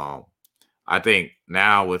 So I think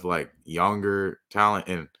now with like younger talent,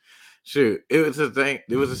 and shoot, it was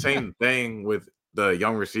the same thing with the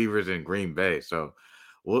young receivers in Green Bay. So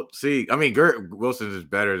we'll see. I mean, Garrett Wilson is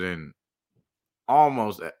better than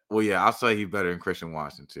almost. Well, yeah, I'll say he's better than Christian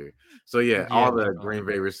Watson too. So yeah, all the Green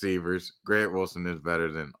Bay receivers, Garrett Wilson is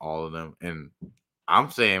better than all of them. And I'm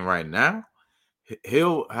saying right now,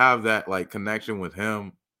 he'll have that like connection with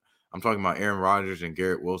him. I'm talking about Aaron Rodgers and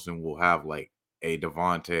Garrett Wilson will have like a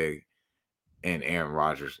Devontae and Aaron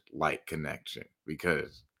Rodgers like connection,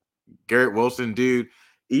 because Garrett Wilson, dude,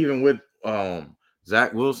 even with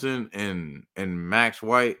Zach Wilson and Max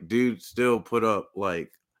White, dude, still put up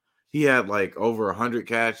like he had like over 100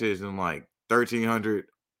 catches and like 1,300.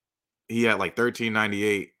 He had like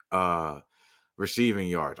 1,398 receiving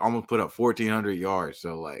yards, almost put up 1,400 yards.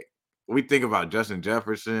 So like we think about Justin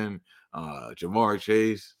Jefferson, Jamar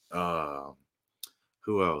Chase,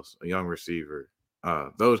 who else? A young receiver.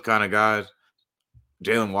 Those kind of guys.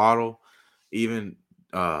 Jalen Waddle, even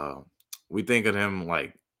we think of him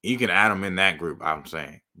like you can add him in that group, I'm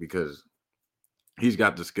saying, because he's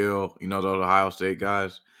got the skill. Those Ohio State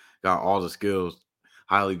guys got all the skills,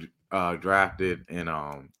 highly drafted, and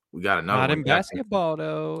We got another Not one. in basketball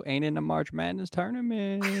though. Ain't in the March Madness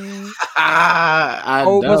tournament. I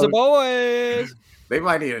Oh, for the know. boys. They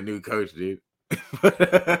might need a new coach, dude.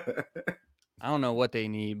 I don't know what they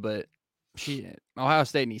need, but shit, Ohio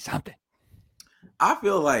State needs something. I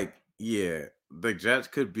feel like, yeah, the Jets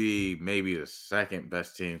could be maybe the second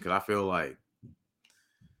best team because I feel like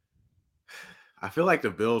the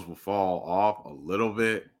Bills will fall off a little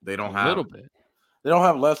bit. They don't have little bit. They don't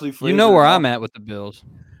have Leslie Frazier. You know where I'm at with the Bills.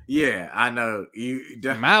 Yeah, I know. You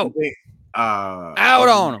I'm out. think, Out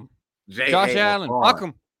on them. Josh Allen, fuck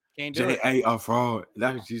him. Can't do it. J.A. a fraud.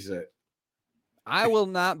 That's what you said. I will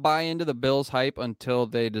not buy into the Bills hype until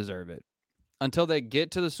they deserve it. Until they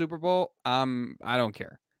get to the Super Bowl, I don't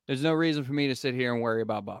care. There's no reason for me to sit here and worry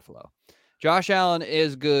about Buffalo. Josh Allen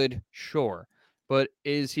is good, sure. But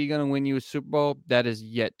is he going to win you a Super Bowl? That is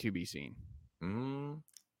yet to be seen.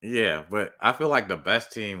 Yeah, but I feel like the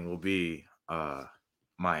best team will be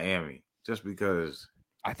Miami, just because.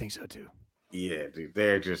 I think so too. Yeah, dude,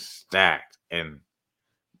 they're just stacked, and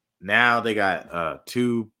now they got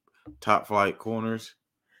 2 top flight corners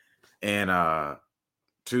and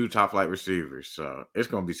 2 top flight receivers. So it's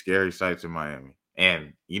gonna be scary sights in Miami.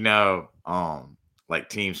 And like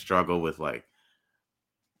teams struggle with like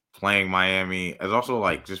playing Miami. It's also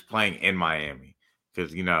like just playing in Miami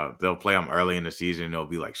because they'll play them early in the season. And they'll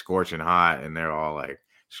be like scorching hot, and they're all like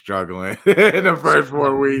struggling in the first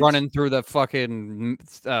 4 weeks, running through the fucking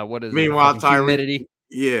what is meanwhile it? Humidity.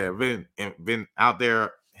 Yeah, been out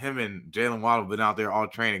there. Him and Jalen Waddle been out there all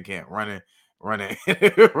training camp, running from here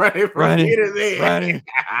to there.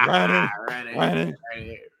 running.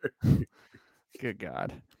 Good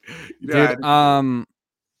God, dude.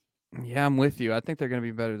 Yeah, I'm with you. I think they're going to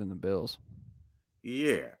be better than the Bills.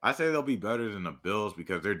 Yeah, I say they'll be better than the Bills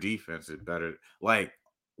because their defense is better. Like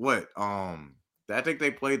what? I think they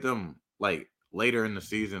played them like later in the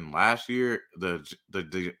season last year. The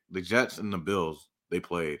Jets and the Bills they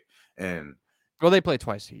played, and they play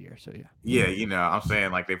twice a year. So yeah. Yeah, I'm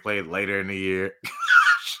saying like they played later in the year,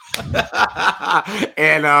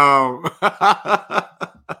 and I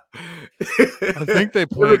think they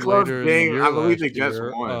played a close later game. In the year I believe they just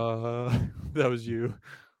won. That was you.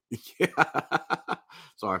 Yeah.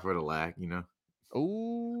 Sorry for the lag.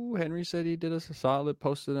 Oh, Henry said he did us a solid.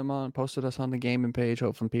 Posted us on the gaming page.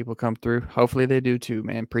 Hopefully people come through. Hopefully they do too,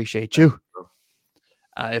 man. Appreciate you.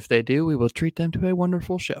 If they do, we will treat them to a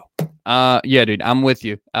wonderful show. Yeah, dude, I'm with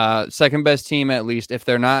you. Second best team at least.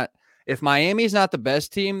 If Miami's not the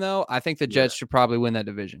best team though, I think the Jets should probably win that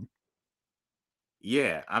division.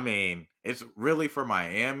 Yeah, I mean, it's really for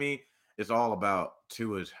Miami. It's all about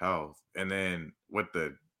Tua's health, and then with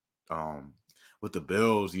the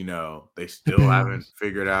Bills, they still haven't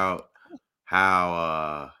figured out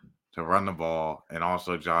how to run the ball, and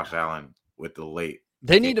also Josh Allen with the late.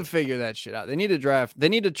 They need to figure that shit out. They need to draft. They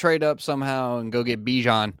need to trade up somehow and go get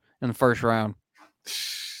Bijan in the first round.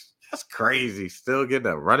 That's crazy. Still get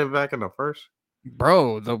a running back in the first?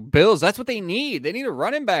 Bro, the Bills, that's what they need. They need a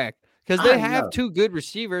running back because they have 2 good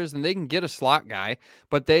receivers and they can get a slot guy,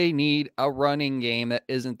 but they need a running game that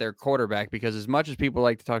isn't their quarterback because as much as people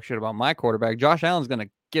like to talk shit about my quarterback, Josh Allen's going to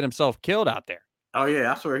get himself killed out there. Oh,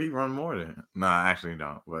 yeah. I swear he run more than him. No, I actually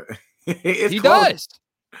don't, but he does.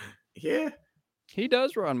 Yeah. He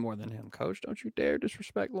does run more than him, Coach. Don't you dare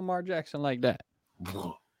disrespect Lamar Jackson like that.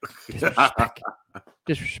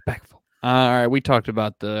 Disrespectful. All right, we talked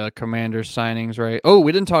about the Commanders signings, right? Oh,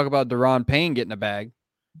 we didn't talk about Daron Payne getting a bag.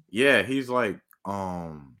 Yeah, he's like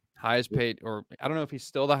highest paid, or I don't know if he's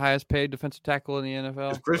still the highest paid defensive tackle in the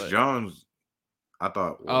NFL. Chris Jones, I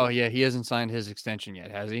thought. Oh yeah, he hasn't signed his extension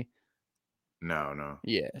yet, has he? No.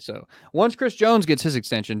 Yeah, so once Chris Jones gets his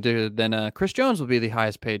extension, then Chris Jones will be the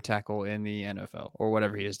highest paid tackle in the NFL or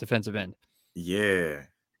whatever he is, defensive end. Yeah.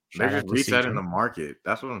 They're just resetting the market.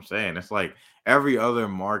 That's what I'm saying. It's like every other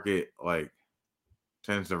market like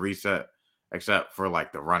tends to reset except for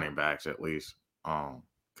like the running backs at least.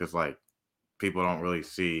 Because like people don't really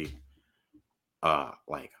see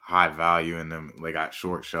like high value in them. They got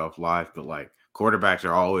short shelf life, but like quarterbacks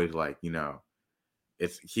are always like, it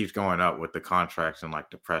keeps going up with the contracts and like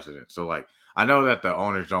the precedent. So like I know that the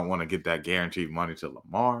owners don't want to get that guaranteed money to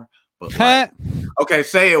Lamar, but like, okay,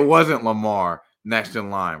 say it wasn't Lamar next in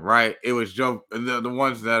line, right? It was Joe. The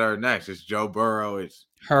ones that are next, it's Joe Burrow, it's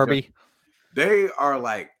Herbie. They are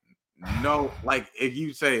like no, like if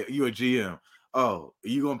you say you a GM, oh,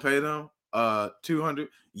 you gonna pay them $200?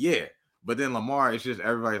 Yeah, but then Lamar, it's just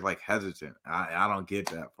everybody's like hesitant. I don't get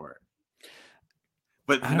that part.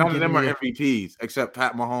 But none of them are MVPs except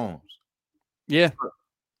Pat Mahomes. Yeah,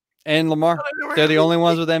 and Lamar. They're the only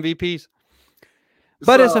ones with MVPs.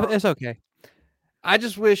 But it's okay. I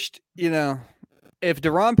just wished, if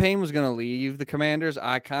Deron Payne was going to leave the Commanders,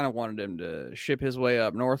 I kind of wanted him to ship his way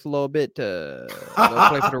up north a little bit to go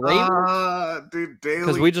play for the Ravens. Dude,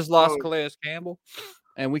 Because we just lost Calais Campbell,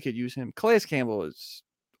 and we could use him. Calais Campbell is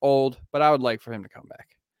old, but I would like for him to come back.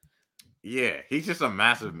 Yeah, he's just a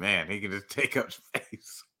massive man. He can just take up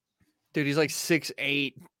space. Dude, he's like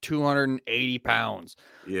 6'8", 280 pounds.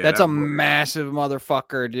 Yeah, that's a massive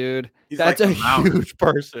motherfucker, dude. He's that's like a huge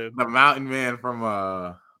person. The mountain man from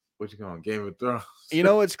what you call Game of Thrones. You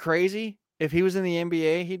know what's crazy? If he was in the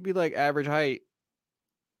NBA, he'd be like average height.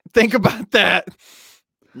 Think about that.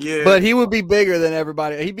 Yeah. But he would be bigger than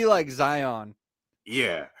everybody. He'd be like Zion.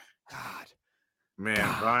 Yeah. God. Man,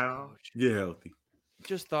 Zion. Yeah, healthy.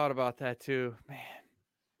 Just thought about that too. Man.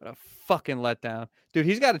 What a fucking letdown. Dude,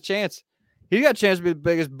 he's got a chance. He's got a chance to be the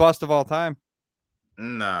biggest bust of all time.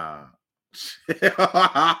 Nah.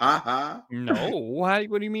 No. What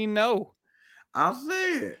do you mean no? I'll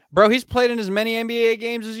say it. Bro, he's played in as many NBA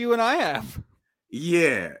games as you and I have.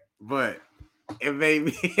 Yeah, but it made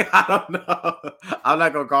me, I don't know. I'm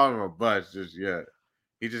not going to call him a bust just yet.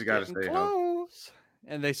 He just got to stay close.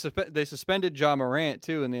 And they suspended Ja Morant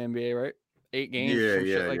too in the NBA, right? 8 games.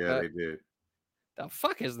 Yeah, they did. The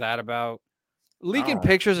fuck is that about? Leaking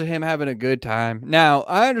pictures of him having a good time. Now,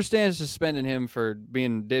 I understand suspending him for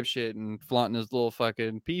being a dipshit and flaunting his little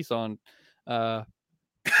fucking piece on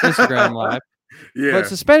Instagram Live. Yeah. But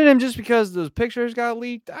suspending him just because those pictures got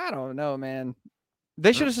leaked, I don't know, man.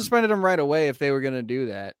 They should have suspended him right away if they were going to do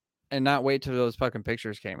that and not wait till those fucking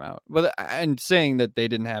pictures came out. But and saying that they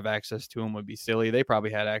didn't have access to him would be silly. They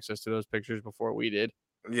probably had access to those pictures before we did.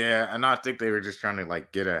 Yeah, and I think they were just trying to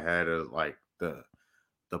like get ahead of like the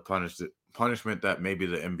punishment that maybe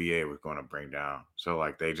the NBA was going to bring down. So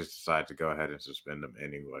like they just decided to go ahead and suspend them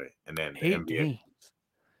anyway. And then the NBA. Games.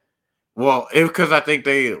 Well, because I think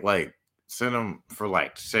they like sent them for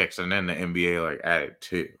like 6, and then the NBA like added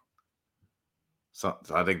 2. So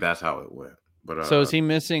I think that's how it went. But so is he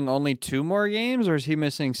missing only 2 more games, or is he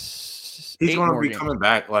missing? He's going to be coming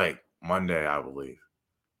back like Monday, I believe.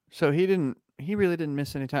 So he really didn't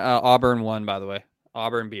miss any time. Auburn won, by the way.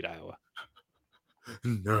 Auburn beat Iowa.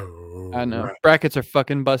 No, I know. Right. Brackets are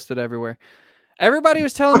fucking busted everywhere. Everybody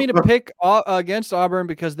was telling me to pick against Auburn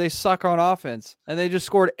because they suck on offense, and they just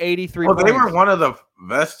scored 83 points. They were one of the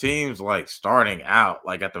best teams like starting out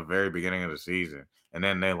like at the very beginning of the season, and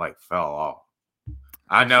then they like fell off.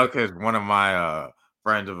 I know because one of my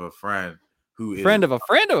friends of a friend who is friend of a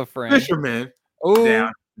friend fisherman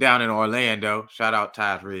down in Orlando. Shout out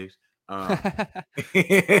Taz Reeves. Yeah,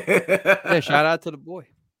 shout out to the boy.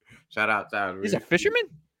 Shout out Taz Reeves. He's a fisherman?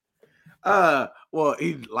 Well,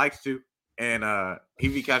 he likes to, and he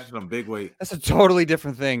be catching some big weight. That's a totally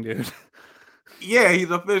different thing, dude. Yeah,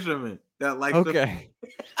 he's a fisherman that likes to.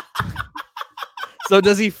 So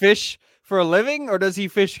does he fish for a living, or does he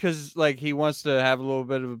fish because like he wants to have a little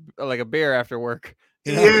bit of like a beer after work?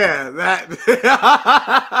 You know? Yeah, that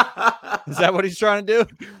is that what he's trying to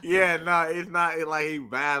do? Yeah, no, it's not like he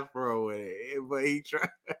Bass Pro with it, but he try.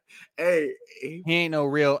 Hey, he ain't no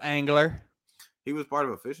real angler. He was part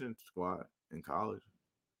of a fishing squad in college.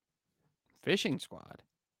 Fishing squad?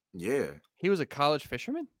 Yeah, he was a college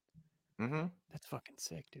fisherman. Mm-hmm. That's fucking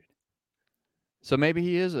sick, dude. So maybe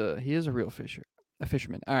he is a real fisherman.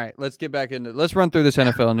 All right, let's get back into. Let's run through this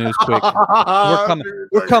NFL news quick.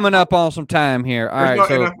 We're coming up on some time here. All right,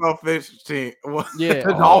 so NFL fish team. Yeah,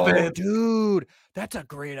 Dolphins, dude, that's a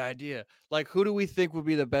great idea. Like, who do we think would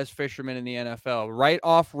be the best fisherman in the NFL? Right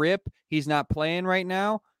off rip, he's not playing right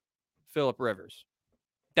now. Phillip Rivers.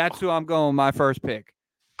 That's who I'm going with my first pick.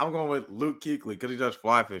 I'm going with Luke Kuechly because he does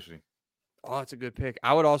fly fishing. Oh, that's a good pick.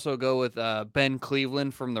 I would also go with Ben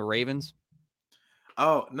Cleveland from the Ravens.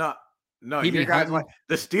 Oh no. You guys like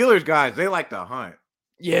the Steelers guys, they like to hunt.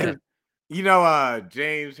 Yeah. You know,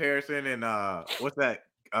 James Harrison and what's that?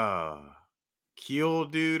 Keel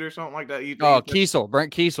dude or something like that. Kiesel,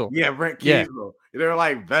 Brent Kiesel. Yeah, Brent Kiesel. Yeah. They're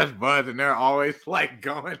like best buds, and they're always like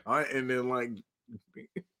going hunting and like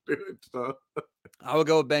doing stuff. I would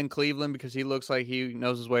go with Ben Cleveland because he looks like he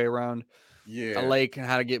knows his way around a lake and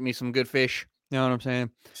how to get me some good fish. You know what I'm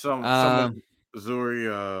saying? Some Missouri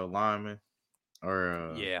lineman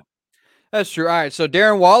or yeah. That's true. All right, so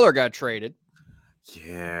Darren Waller got traded.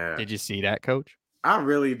 Yeah. Did you see that, Coach? I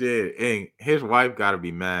really did. And his wife got to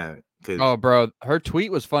be mad. Oh, bro, her tweet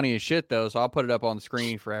was funny as shit, though, so I'll put it up on the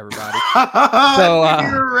screen for everybody. So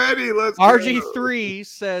you're ready. Let's RG3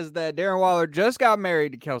 says that Darren Waller just got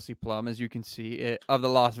married to Kelsey Plum, as you can see, of the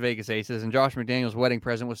Las Vegas Aces, and Josh McDaniels' wedding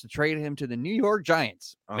present was to trade him to the New York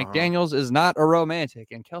Giants. McDaniels is not a romantic,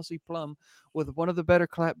 and Kelsey Plum, with one of the better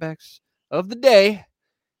clapbacks of the day,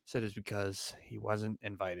 Said it's because he wasn't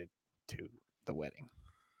invited to the wedding.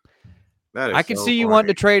 That is I could so see you funny. wanting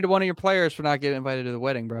to trade one of your players for not getting invited to the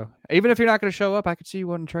wedding, bro. Even if you're not going to show up, I could see you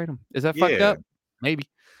wanting to trade him. Is that fucked Yeah. up? Maybe.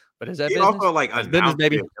 But is that He business? also like That's business, announced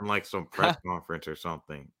baby. it in like some press conference or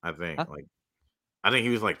something. I think Huh? like I think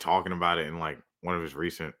he was like talking about it in like one of his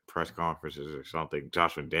recent press conferences or something.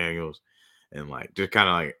 Josh McDaniels, and like just kind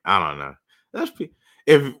of like I don't know.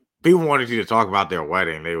 If people wanted you to talk about their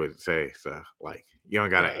wedding, they would say so. Like you don't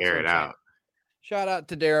got to Yeah, that's air what it I'm saying. out. Shout out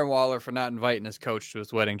to Darren Waller for not inviting his coach to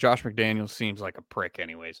his wedding. Josh McDaniels seems like a prick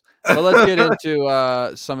anyways. But let's get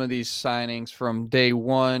into some of these signings from day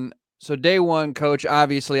one. So day one, coach,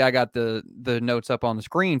 obviously I got the notes up on the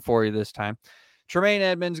screen for you this time. Tremaine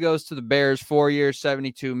Edmonds goes to the Bears, 4 years,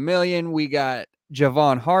 $72 million. We got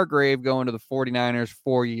Javon Hargrave going to the 49ers,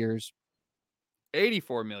 4 years,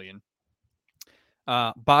 $84 million.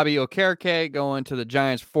 Bobby Okereke going to the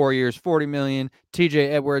Giants, 4 years, $40 million.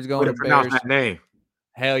 TJ Edwards going to pronounce Bears. that name.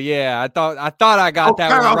 Hell yeah. I thought I got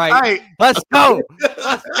that one right. Okay. Let's go.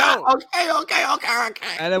 Let's go. Okay.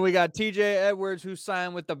 And then we got TJ Edwards, who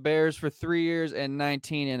signed with the Bears for 3 years and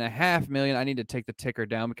 $19.5 million. I need to take the ticker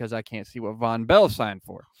down because I can't see what Von Bell signed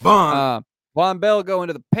for. Von Bell going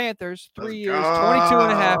to the Panthers, 3 years,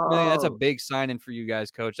 $22.5 million. That's a big signing for you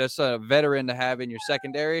guys, coach. That's a veteran to have in your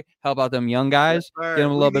secondary. Help out them young guys. Yes, get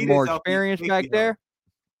them a little bit more healthy experience back help. there.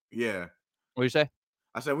 Yeah. What do you say?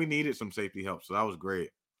 I said we needed some safety help, so that was great.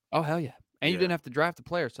 Oh, hell yeah. And you didn't have to draft a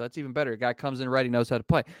player, so that's even better. A guy comes in ready, knows how to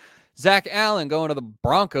play. Zach Allen going to the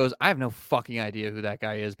Broncos. I have no fucking idea who that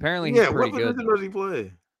guy is. Apparently, he's pretty good. What position does he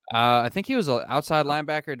play? I think he was an outside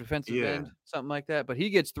linebacker, defensive end, something like that. But he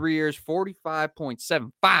gets 3 years,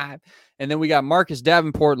 $45.75. And then we got Marcus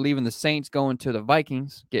Davenport leaving the Saints, going to the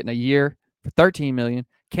Vikings, getting a year for $13 million.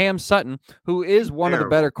 Cam Sutton, who is one of the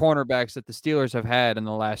better cornerbacks that the Steelers have had in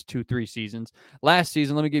the last 2-3 seasons. Last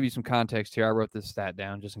season, let me give you some context here. I wrote this stat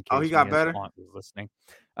down just in case. Oh, he got better? Listening.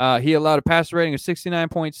 He allowed a passer rating of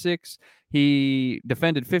 69.6. He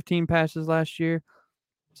defended 15 passes last year.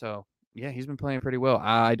 So, yeah, he's been playing pretty well.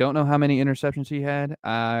 I don't know how many interceptions he had.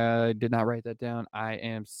 I did not write that down. I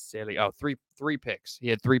am silly. Oh, three picks. He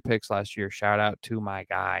had 3 picks last year. Shout out to my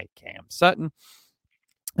guy, Cam Sutton.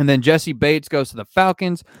 And then Jesse Bates goes to the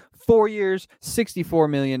Falcons, 4 years, $64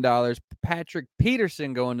 million. Patrick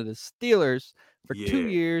Peterson going to the Steelers for 2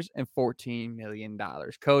 years and $14 million.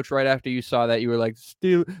 Coach, right after you saw that, you were like,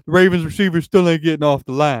 the Ravens receivers still ain't getting off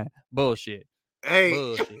the line. Bullshit. Hey,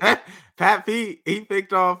 bullshit. Pat Pete, he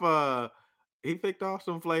picked off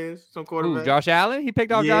some players, some quarterbacks. Ooh, Josh Allen? He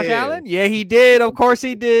picked off Josh Allen? Yeah, he did. Of course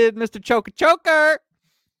he did, Mr. Choker.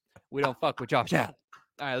 We don't fuck with Josh Allen.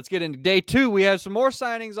 All right, let's get into day 2. We have some more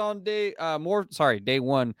signings on day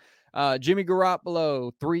 1. Jimmy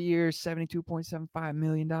Garoppolo, 3 years, $72.75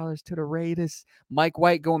 million to the Raiders. Mike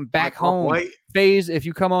White going back home. FaZe, if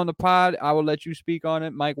you come on the pod, I will let you speak on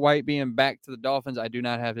it. Mike White being back to the Dolphins. I do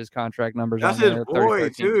not have his contract numbers on there. That's his boy,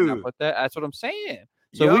 too. That's what I'm saying.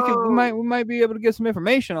 So we might be able to get some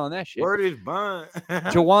information on that shit. Word is bond.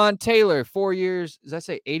 Jawan Taylor, 4 years. Does that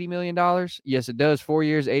say $80 million? Yes, it does. 4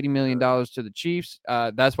 years, $80 million to the Chiefs.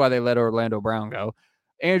 That's why they let Orlando Brown go.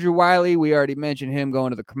 Andrew Wiley, we already mentioned him going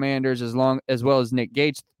to the Commanders, as well as Nick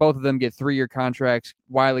Gates. Both of them get 3-year contracts.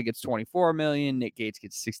 Wiley gets $24 million. Nick Gates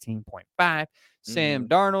gets $16.5. Sam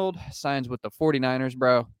Darnold signs with the 49ers,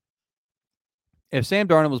 bro. If Sam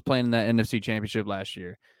Darnold was playing in that NFC Championship last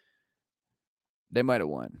year, they might have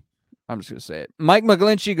won. I'm just going to say it. Mike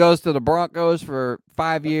McGlinchey goes to the Broncos for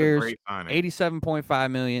 5 years,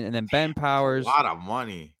 $87.5 million. And then Ben Powers. A lot of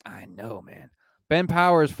money. I know, man. Ben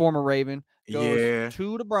Powers, former Raven, goes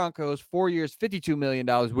to the Broncos, 4 years, $52 million.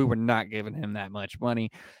 We were not giving him that much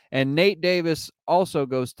money. And Nate Davis also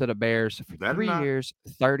goes to the Bears for 3 years,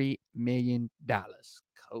 $30 million.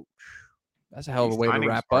 Coach. That's a hell of a way to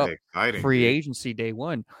wrap up free agency day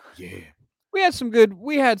 1. Yeah. We had some good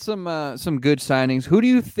signings. Who do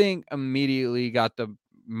you think immediately got the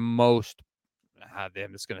most?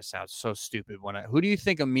 Damn, it's gonna sound so stupid who do you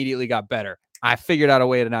think immediately got better? I figured out a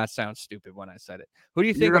way to not sound stupid when I said it. Who do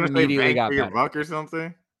you think immediately got better? Buck or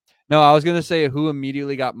something? No, I was gonna say who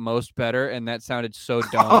immediately got most better, and that sounded so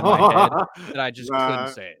dumb in my head that I just couldn't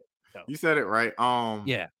say it. So. You said it right.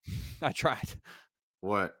 Yeah, I tried.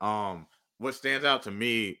 What stands out to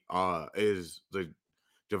me is the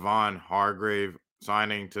Javon Hargrave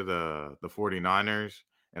signing to the 49ers,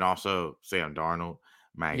 and also Sam Darnold.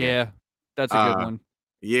 Yeah, that's a good one.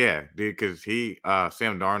 Yeah, dude, because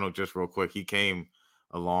Sam Darnold, just real quick, he came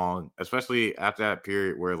along, especially after that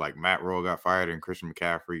period where like Matt Rule got fired and Christian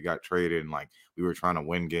McCaffrey got traded, and like we were trying to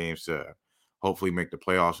win games to hopefully make the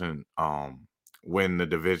playoffs in win the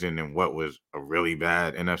division in what was a really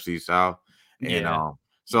bad NFC South. And Yeah,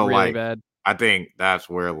 so really like bad. I think that's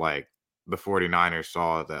where like the 49ers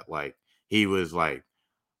saw that like he was like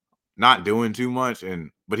not doing too much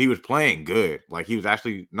but he was playing good. Like he was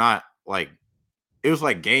actually not like it was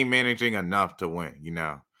like game managing enough to win, you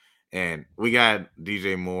know. And we got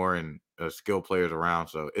DJ Moore and skill players around,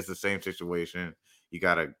 so it's the same situation. You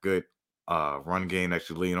got a good run game that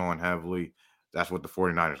you lean on heavily. That's what the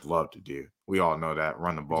 49ers love to do. We all know that,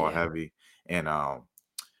 run the ball heavy. And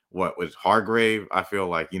what was Hargrave, I feel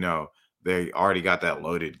like, you know, they already got that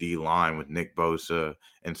loaded D line with Nick Bosa.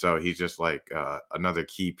 And so he's just like another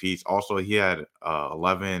key piece. Also, he had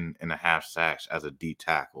 11 and a half sacks as a D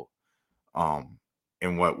tackle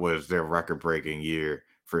in what was their record breaking year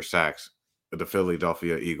for sacks, the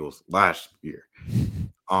Philadelphia Eagles last year.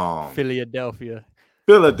 Philadelphia.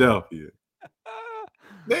 Philadelphia. I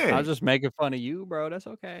was Dang. just making fun of you, bro. That's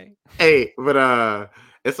okay. Hey, but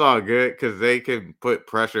it's all good because they can put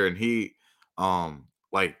pressure, and he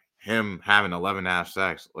like him having 11 and a half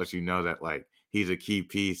sacks lets you know that like he's a key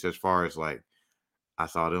piece as far as like I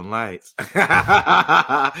saw them lights.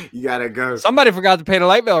 You gotta go. Somebody forgot to pay the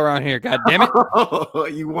light bill around here. God damn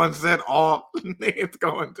it! You once said all names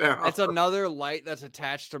going down. It's another light that's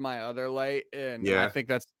attached to my other light, and Yeah. I think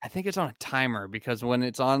it's on a timer because when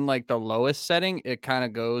it's on like the lowest setting, it kind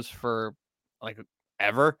of goes for like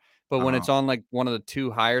ever. But when it's on like one of the two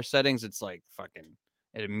higher settings, it's like fucking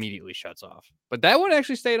it immediately shuts off. But that one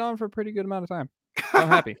actually stayed on for a pretty good amount of time. So I'm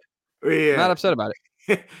happy. Yeah. I'm not upset about it.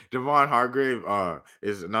 Javon Hargrave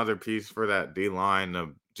is another piece for that D line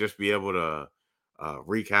to just be able to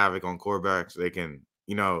wreak havoc on quarterbacks. They can,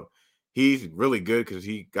 you know, he's really good because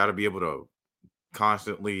he got to be able to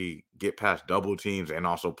constantly get past double teams and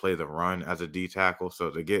also play the run as a D tackle. So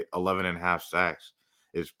to get 11 and a half sacks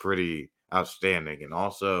is pretty outstanding. And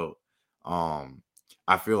also,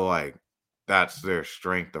 I feel like that's their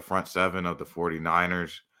strength, the front seven of the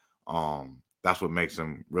 49ers. That's what makes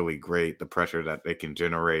them really great, the pressure that they can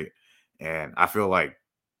generate. And I feel like,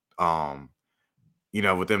 you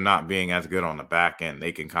know, with them not being as good on the back end,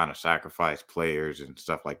 they can kind of sacrifice players and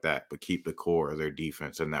stuff like that, but keep the core of their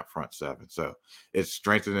defense in that front seven. So it's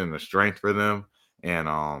strengthening the strength for them and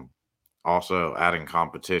also adding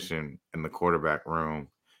competition in the quarterback room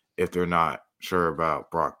if they're not sure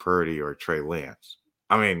about Brock Purdy or Trey Lance.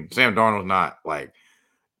 I mean, Sam Darnold's not like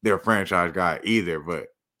their franchise guy either, but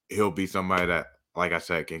he'll be somebody that, like I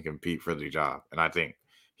said, can compete for the job. And I think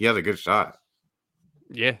he has a good shot.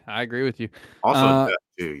 Yeah, I agree with you. Also, depth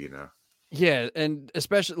too, you know. Yeah, and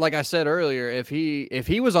especially like I said earlier, if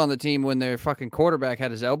he was on the team when their fucking quarterback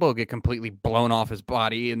had his elbow get completely blown off his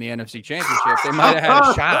body in the NFC Championship, they might have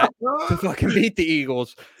had a shot to fucking beat the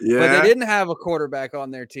Eagles. Yeah. But they didn't have a quarterback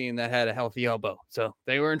on their team that had a healthy elbow, so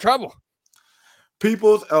they were in trouble.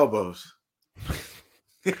 People's elbows.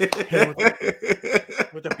 With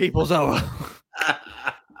the people's elbow.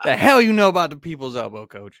 The hell you know about the people's elbow,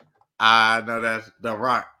 coach? I know that's The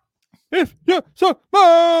Rock. If you so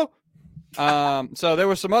so there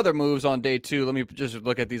were some other moves on day 2. Let me just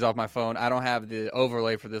look at these off my phone. I don't have the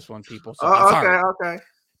overlay for this one, people. So okay.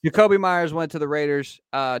 Jacoby Myers went to the Raiders.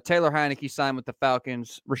 Taylor Heineke signed with the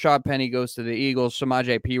Falcons. Rashad Penny goes to the Eagles.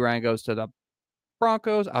 Samaje Perine goes to the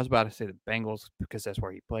Broncos. I was about to say the Bengals because that's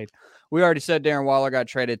where he played. We already said Darren Waller got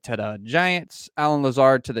traded to the Giants. Alan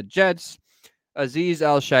Lazard to the Jets. Azeez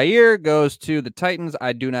Al-Shaair goes to the Titans.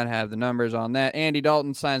 I do not have the numbers on that. Andy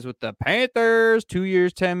Dalton signs with the Panthers. 2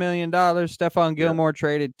 years, $10 million. Stephon Gilmore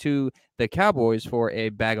traded to the Cowboys for a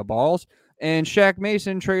bag of balls. And Shaq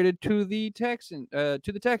Mason traded to the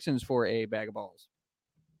Texans for a bag of balls.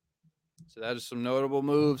 So that is some notable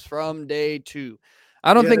moves from day 2.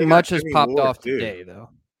 I don't think much has popped off today, though.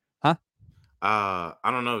 Huh? I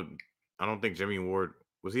don't know. I don't think Jimmy Ward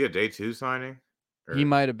was he a day 2 signing? Or... He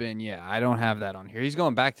might have been. Yeah, I don't have that on here. He's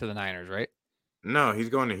going back to the Niners, right? No, he's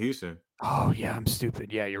going to Houston. Oh yeah, I'm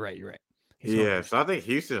stupid. Yeah, you're right. Yeah, so I think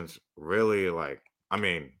Houston's really like. I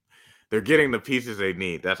mean, they're getting the pieces they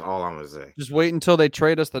need. That's all I'm gonna say. Just wait until they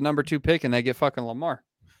trade us the number 2 pick and they get fucking Lamar.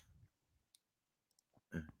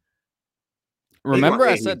 Remember,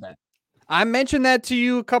 I said that. I mentioned that to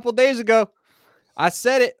you a couple days ago. I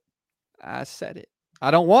said it.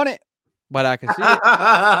 I don't want it, but I can see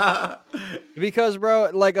it. Because, bro,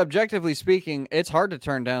 like objectively speaking, it's hard to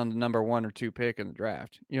turn down the number 1 or 2 pick in the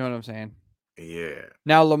draft. You know what I'm saying? Yeah.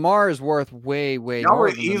 Now Lamar is worth way more. Y'all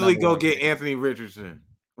would easily go get Anthony Richardson.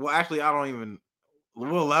 Well, actually, I don't even.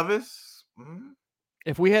 Will Levis. Mm-hmm.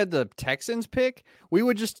 If we had the Texans pick, we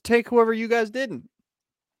would just take whoever you guys didn't.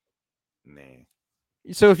 Nah.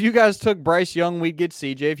 So if you guys took Bryce Young, we'd get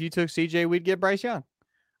CJ. If you took CJ, we'd get Bryce Young.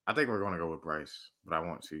 I think we're going to go with Bryce, but I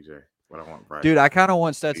want CJ. But I want Bryce. Dude, I kind of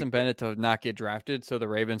want Stetson Bennett to not get drafted so the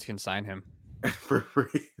Ravens can sign him. For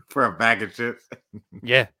free, for a bag of chips.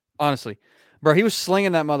 Yeah, honestly. Bro, he was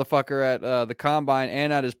slinging that motherfucker at the combine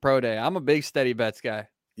and at his pro day. I'm a big Steady Betts guy.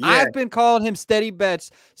 Yeah. I've been calling him Steady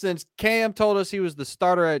Betts since Cam told us he was the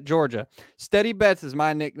starter at Georgia. Steady Betts is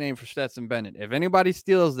my nickname for Stetson Bennett. If anybody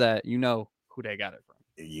steals that, you know who they got it from.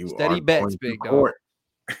 You Steady are Betts, going to big dog. court.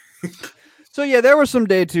 So, yeah, there were some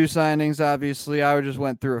day 2 signings, obviously. I just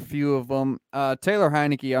went through a few of them. Taylor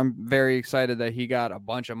Heineke, I'm very excited that he got a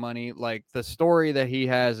bunch of money. Like, the story that he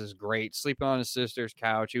has is great. Sleeping on his sister's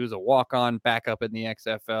couch. He was a walk-on backup in the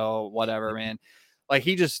XFL, whatever, man. Like,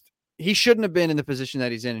 he shouldn't have been in the position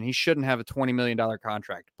that he's in, and he shouldn't have a $20 million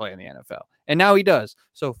contract to play in the NFL. And now he does.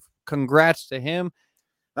 So, congrats to him.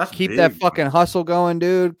 Keep that fucking hustle going,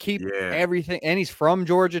 dude. Keep everything. And he's from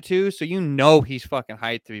Georgia, too, so you know he's fucking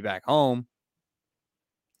hyped to be back home.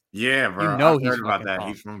 Yeah, bro. You know I've heard about that.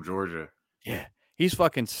 Pumped. He's from Georgia. Yeah, he's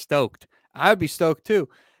fucking stoked. I'd be stoked too.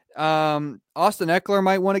 Austin Eckler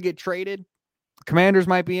might want to get traded. Commanders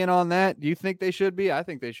might be in on that. Do you think they should be? I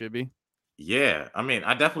think they should be. Yeah, I mean,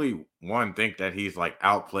 I definitely think that he's like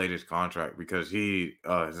outplayed his contract because he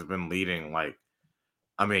has been leading. Like,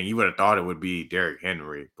 I mean, you would have thought it would be Derrick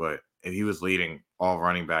Henry, but if he was leading all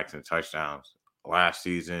running backs in touchdowns last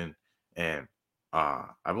season, and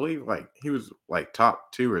I believe like he was like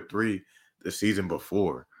top 2 or 3 the season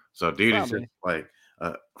before. So dude is just like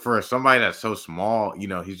for somebody that's so small, you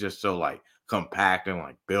know, he's just so like compact and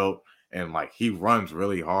like built, and like he runs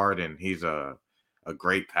really hard, and he's a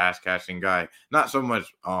great pass catching guy. Not so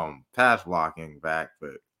much pass blocking back,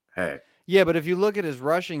 but hey. Yeah, but if you look at his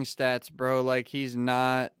rushing stats, bro, like he's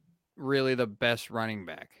not really the best running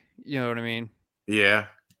back. You know what I mean? Yeah.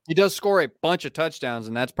 He does score a bunch of touchdowns,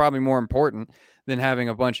 and that's probably more important than having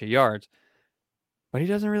a bunch of yards. But he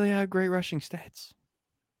doesn't really have great rushing stats.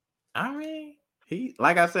 I mean, he,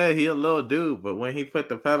 like I said, he a little dude, but when he put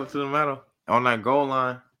the pedal to the metal on that goal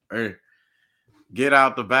line, or get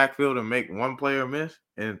out the backfield and make one player miss,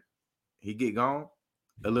 and he get gone,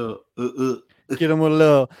 a little get him with a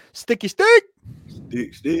little sticky stick.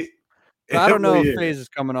 Stick. I don't know if FaZe is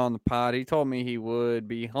coming on the pod. He told me he would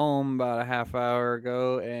be home about a half hour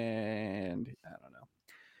ago, and I don't know.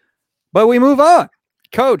 But we move on.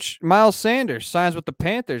 Coach, Miles Sanders signs with the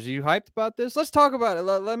Panthers. Are you hyped about this? Let's talk about it.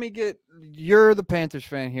 Let me get – you're the Panthers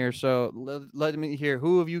fan here, so let me hear.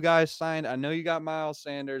 Who have you guys signed? I know you got Miles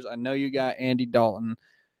Sanders. I know you got Andy Dalton.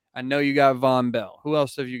 I know you got Von Bell. Who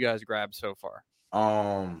else have you guys grabbed so far?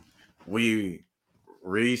 We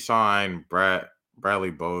re-signed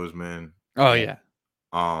Bradley Bozeman. Oh, yeah.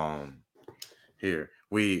 Here.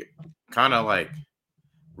 We kind of like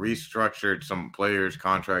restructured some players'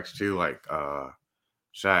 contracts too, like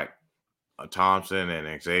Shaq Thompson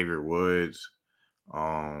and Xavier Woods.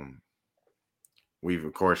 We've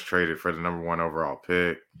of course traded for the number 1 overall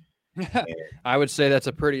pick. I would say that's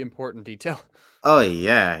a pretty important detail. Oh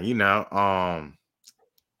yeah, you know.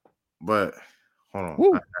 But hold on,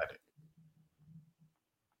 Woo. I got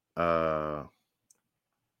it.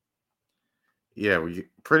 Yeah, we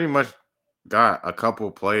pretty much got a couple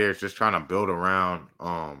players just trying to build around,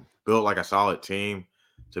 build like a solid team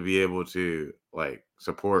to be able to like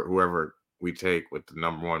support whoever we take with the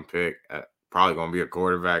number 1 pick. Probably gonna be a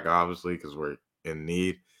quarterback, obviously, because we're in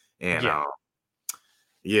need. And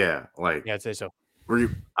like I'd say so.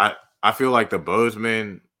 I feel like the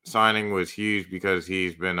Bozeman signing was huge because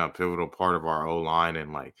he's been a pivotal part of our O-line,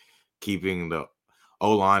 and like keeping the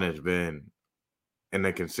O-line has been in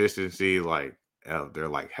the consistency, like their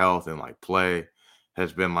like health and like play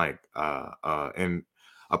has been like and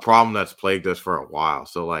a problem that's plagued us for a while.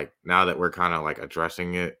 So like now that we're kind of like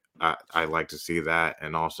addressing it, I like to see that,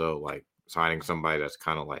 and also like signing somebody that's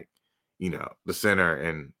kind of like, you know, the center,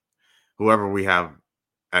 and whoever we have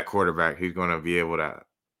at quarterback, he's going to be able to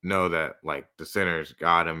know that like the center's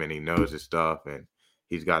got him and he knows his stuff and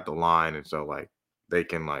he's got the line, and so like they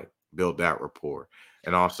can like build that rapport.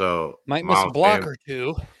 And also might miss a block or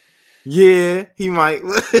two. Yeah, he might.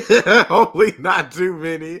 Hopefully not too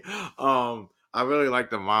many. I really like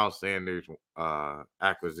the Miles Sanders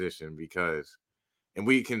acquisition because, and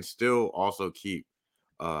we can still also keep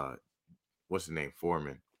what's the name,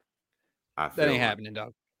 Foreman. That ain't happening,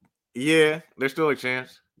 dog. Yeah, there's still a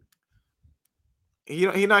chance.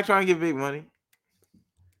 He's not trying to get big money.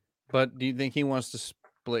 But do you think he wants to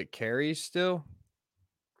split carries still?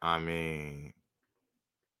 I mean,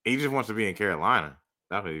 he just wants to be in Carolina.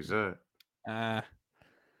 That's what he said.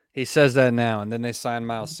 He says that now, and then they signed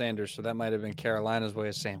Miles Sanders, so that might have been Carolina's way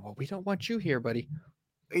of saying, well, we don't want you here, buddy.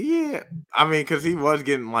 Yeah. I mean, because he was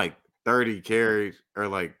getting like 30 carries or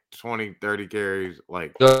like 20, 30 carries.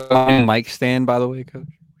 Like, Mic stand, by the way, coach.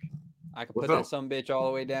 I can what's put up? that some bitch all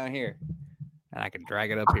the way down here, and I can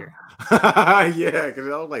drag it up here. Yeah, because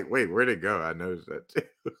I was like, wait, where'd it go? I noticed that too.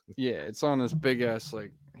 Yeah, it's on this big ass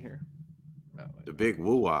like here. The big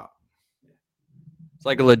woo wop. It's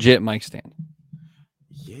like a legit mic stand.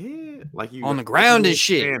 Yeah, like you On the ground and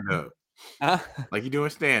shit. Stand up. Like you doing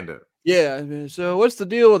stand up. Yeah. So what's the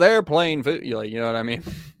deal with airplane food? You know what I mean?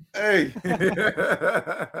 Hey.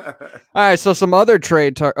 All right. So some other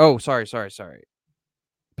trade. Oh, sorry.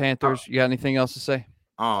 Panthers. You got anything else to say?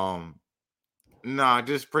 No,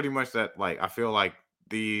 just pretty much that. Like, I feel like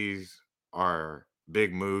these are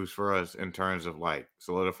big moves for us in terms of like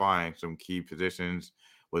solidifying some key positions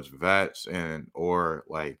with vets and or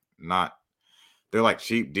like not. They're like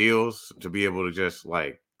cheap deals to be able to just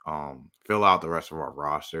like fill out the rest of our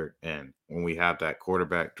roster. And when we have that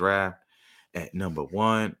quarterback draft at number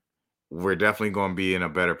 1, we're definitely going to be in a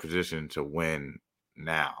better position to win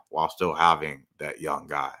now while still having that young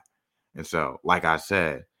guy. And so, like I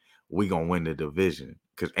said, we going to win the division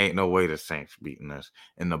because ain't no way the Saints beating us.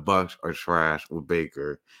 And the Bucks are trash with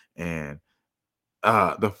Baker. And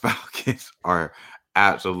the Falcons are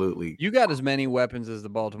absolutely. You got as many weapons as the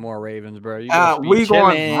Baltimore Ravens, bro. You we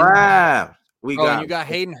going to draft. And you got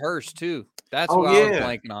Hayden Hurst, too. That's what I was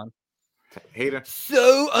blanking on. Hayden.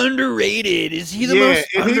 So underrated. Is he the most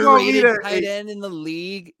underrated tight end in the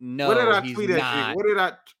league? No, what did I he's tweet not. at you?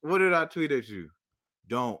 What did I tweet at you?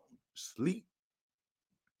 Don't sleep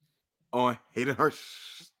on Hayden Hurst.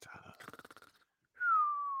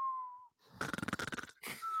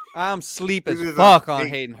 I'm sleep as fuck on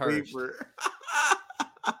Hayden Hurst.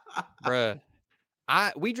 Bruh.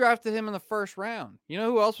 We drafted him in the first round. You know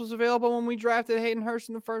who else was available when we drafted Hayden Hurst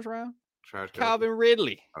in the first round? Calvin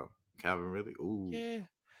Ridley. Oh, Calvin Ridley? Ooh. Yeah.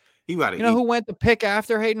 He got to You know who went the pick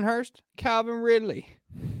after Hayden Hurst? Calvin Ridley.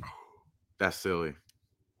 That's silly.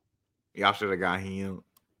 Y'all should have got him.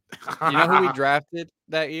 You know who we drafted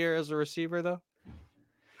that year as a receiver, though?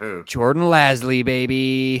 Who? Jordan Lasley,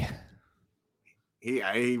 baby.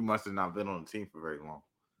 He must have not been on the team for very long.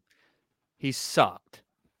 He sucked.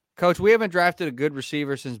 Coach, we haven't drafted a good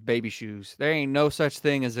receiver since Baby Shoes. There ain't no such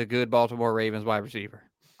thing as a good Baltimore Ravens wide receiver.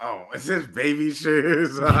 Oh, it says Baby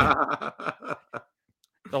Shoes. The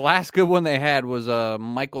last good one they had was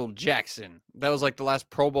Michael Jackson. That was like the last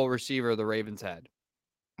Pro Bowl receiver the Ravens had.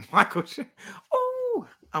 Michael Jackson. Oh,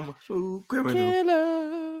 I'm a true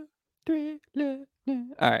criminal. Thriller.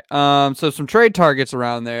 All right. So some trade targets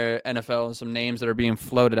around there, NFL, and some names that are being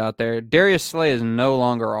floated out there. Darius Slay is no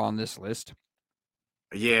longer on this list.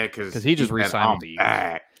 Yeah, because he just re-signed with the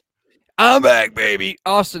Eagles. I'm back, baby.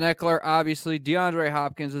 Austin Eckler, obviously. DeAndre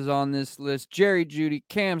Hopkins is on this list. Jerry Jeudy,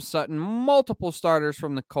 Cam Sutton, multiple starters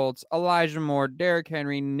from the Colts. Elijah Moore, Derrick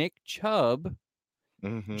Henry, Nick Chubb,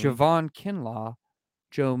 Javon Kinlaw,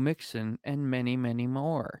 Joe Mixon, and many, many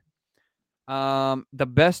more. The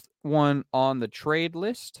best one on the trade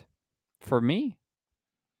list for me,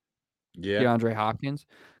 DeAndre Hopkins.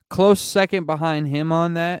 Close second behind him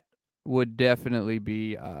on that would definitely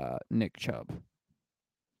be Nick Chubb.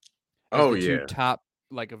 Two top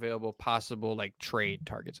like available possible like trade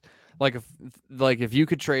targets. Like if you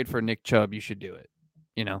could trade for Nick Chubb, you should do it.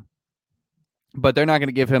 You know, but they're not going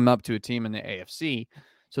to give him up to a team in the AFC,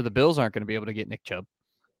 so the Bills aren't going to be able to get Nick Chubb.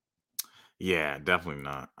 Yeah, definitely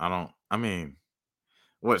not.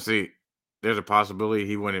 See, there's a possibility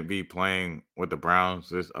he wouldn't be playing with the Browns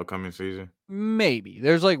this upcoming season. Maybe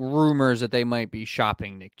there's like rumors that they might be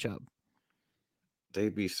shopping Nick Chubb.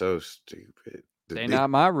 They'd be so stupid. They're not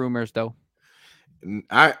my rumors, though.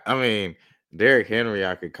 I mean, Derrick Henry,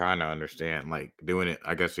 I could kind of understand, like doing it,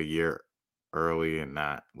 I guess, a year early and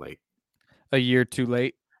not like a year too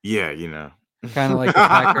late. Yeah, you know, kind of like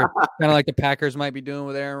the Packers might be doing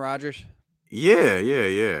with Aaron Rodgers.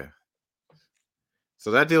 Yeah.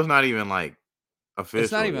 So that deal's not even like official.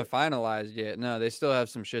 It's not even finalized yet. No, they still have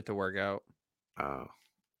some shit to work out. Oh,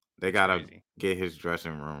 they gotta get his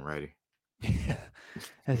dressing room ready.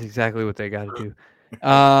 That's exactly what they got to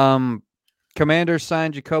do. Commanders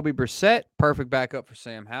signed Jacoby Brissett, perfect backup for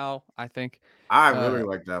Sam Howell. I think I really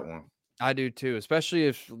like that one. I do too, especially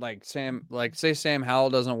if say Sam Howell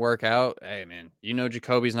doesn't work out. Hey man, you know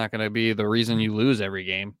Jacoby's not going to be the reason you lose every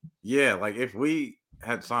game. Yeah, like if we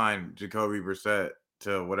had signed Jacoby Brissett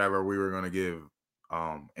to whatever we were going to give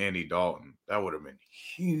Andy Dalton, that would have been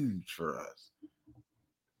huge for us.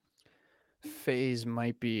 FaZe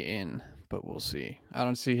might be in, but we'll see. I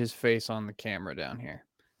don't see his face on the camera down here.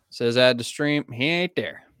 Says add to stream. He ain't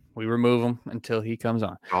there. We remove him until he comes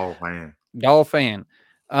on. Doll fan.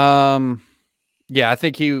 Yeah, I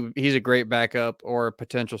think he's a great backup or a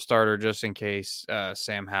potential starter just in case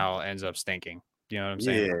Sam Howell ends up stinking. You know what I'm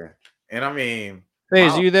saying? Yeah, and I mean, Hey,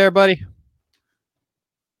 is you there, buddy?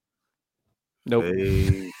 Nope.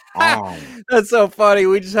 Hey, That's so funny.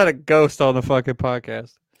 We just had a ghost on the fucking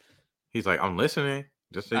podcast. he's like, I'm listening.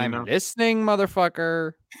 Just so you I'm know. listening,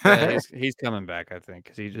 motherfucker. He's coming back, I think,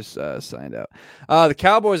 because he just signed out. The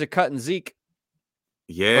Cowboys are cutting Zeke.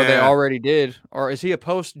 Yeah. Or they already did. Or is he a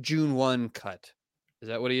post June 1 cut? Is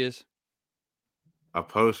that what he is? A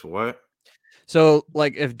post what? So,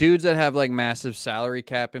 like, if dudes that have like massive salary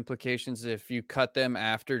cap implications, if you cut them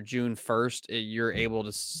after June 1st, you're able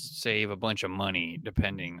to save a bunch of money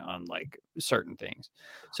depending on like certain things.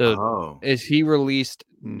 So, is he released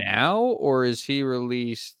now or is he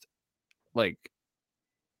released like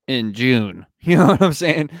in June? You know what I'm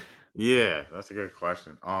saying? Yeah, that's a good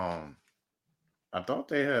question. I thought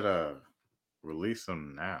they had released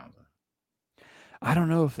him now. I don't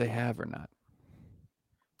know if they have or not.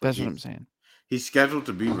 That's what I'm saying. He's scheduled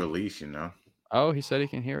to be released, you know. Oh, he said he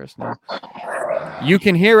can hear us now. You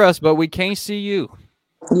can hear us, but we can't see you.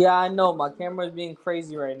 Yeah, I know. My camera's being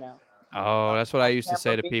crazy right now. Oh, that's what I used to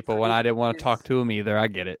say to people when I didn't want to talk to them either. I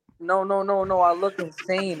get it. No. I look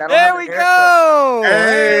insane. I don't there have we a haircut. go.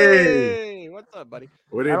 Hey, what's up, buddy?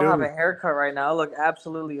 What are you I doing? don't have a haircut right now. I look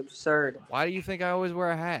absolutely absurd. Why do you think I always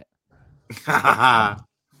wear a hat?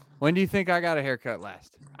 When do you think I got a haircut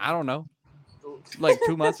last? I don't know. Like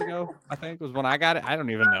 2 months ago, I think was when I got it. I don't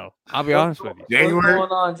even know. I'll be honest with you. January. What's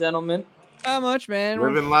going on, gentlemen? Not much, man.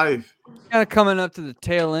 Living life. Kind of coming up to the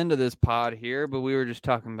tail end of this pod here, but we were just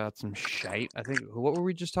talking about some shite. I think. What were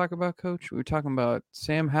we just talking about, Coach? We were talking about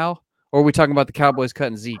Sam Howell, or were we talking about the Cowboys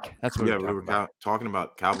cutting Zeke? That's what we were talking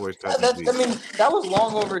about Cowboys cutting Zeke. I mean, that was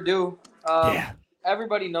long overdue. Yeah.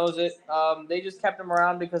 Everybody knows it. They just kept him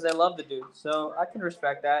around because they love the dude, so I can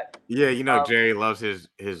respect that. Yeah, you know, Jerry loves his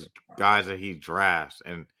guys that he drafts,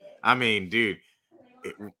 and I mean, dude,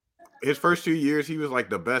 his first 2 years, he was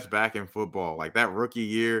like the best back in football. Like that rookie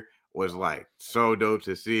year was like so dope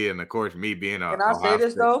to see, and of course, me being a. Can I say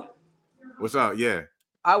this though? What's up? Yeah.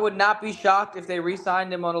 I would not be shocked if they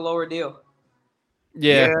re-signed him on a lower deal.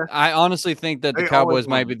 Yeah. I honestly think that the Cowboys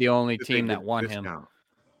might be the only team that want him.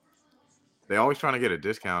 They always trying to get a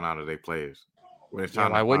discount out of their players. When it's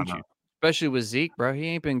time why wouldn't you? Especially with Zeke, bro. He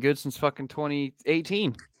ain't been good since fucking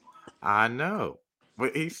 2018. I know.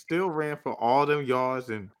 But he still ran for all them yards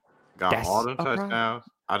and got all them touchdowns.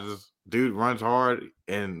 Dude runs hard.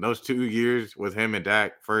 And those 2 years with him and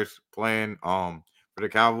Dak first playing for the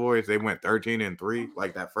Cowboys, they went 13-3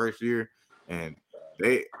 like that first year. And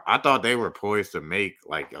I thought they were poised to make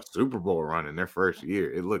like a Super Bowl run in their first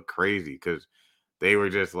year. It looked crazy because they were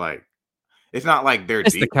just like, it's not like they're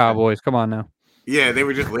the Cowboys. Come on now. Yeah, they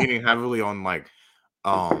were just leaning heavily on like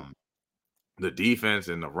the defense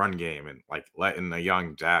and the run game and like letting the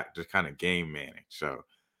young Dak just kind of game manage. So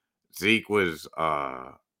Zeke was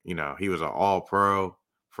he was an all-pro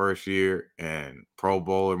first year and Pro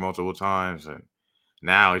Bowler multiple times, and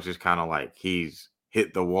now it's just kind of like he's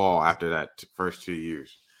hit the wall after that first 2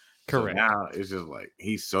 years. Correct. So now it's just like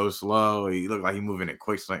he's so slow. He looked like he's moving in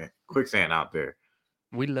quicksand out there.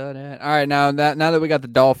 We love that. All right, now that we got the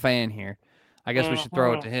Dolphin here, I guess we should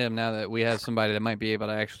throw it to him now that we have somebody that might be able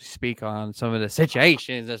to actually speak on some of the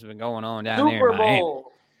situations that's been going on down there in Miami.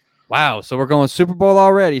 Bowl. Wow, so we're going Super Bowl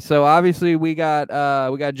already. So obviously we got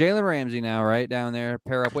Jalen Ramsey now, right, down there,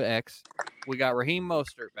 pair up with X. We got Raheem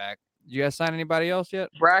Mostert back. Did you guys sign anybody else yet?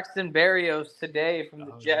 Braxton Berrios today from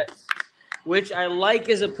the Jets, which I like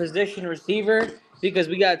as a position receiver because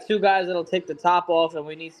we got 2 guys that'll take the top off and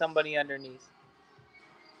we need somebody underneath.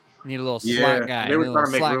 Need a little slot guy. They were trying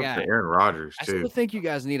to make room for Aaron Rodgers too. I still think you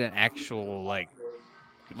guys need an actual like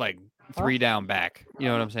 3-down back. You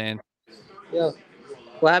know what I'm saying? Yeah.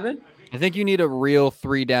 What happened? I think you need a real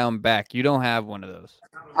 3-down back. You don't have one of those.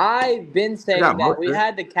 I've been saying that we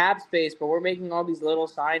had the cap space, but we're making all these little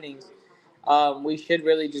signings. We should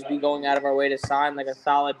really just be going out of our way to sign like a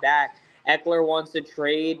solid back. Eckler wants to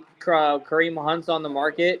trade. Kareem Hunt's on the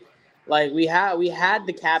market. Like we had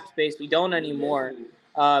the cap space. We don't anymore.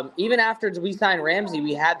 Even after we signed Ramsey,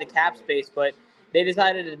 we had the cap space, but they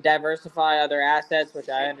decided to diversify other assets, which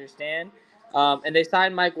I understand. And they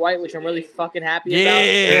signed Mike White, which I'm really fucking happy about.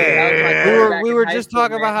 Yeah, we were just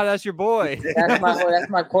talking about how that's your boy. That's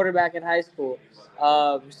my quarterback in high school.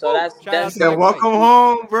 So that's welcome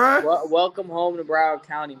home, bro. Welcome home to Broward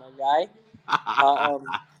County, my guy.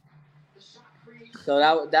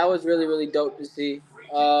 So that was really, really dope to see.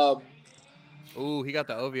 Ooh, he got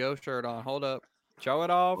the OVO shirt on. Hold up. Show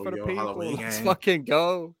it off for the people. Halloween Let's gang. fucking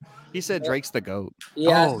go. He said Drake's the GOAT.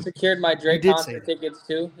 Yeah, I secured my Drake concert tickets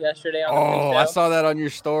too yesterday on the pre-sale. I saw that on your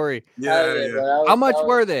story. Yeah. Bro, How much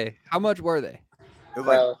were they? It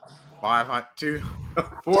was like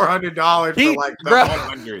 $400 for like the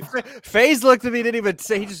 100. FaZe looked at me, didn't even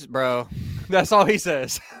say. He just, bro. That's all he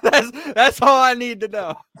says. That's all I need to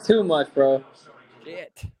know. Too much, bro.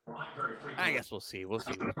 Shit. I guess we'll see.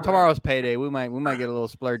 Tomorrow's payday. We might get a little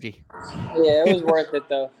splurgy. Yeah, it was worth it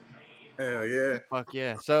though. Hell yeah. Fuck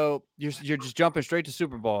yeah. So you're just jumping straight to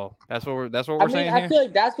Super Bowl. That's what we're saying here? I feel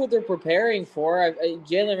like that's what they're preparing for.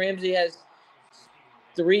 Jalen Ramsey has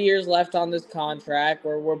 3 years left on this contract.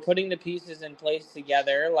 We're putting the pieces in place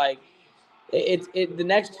together. Like the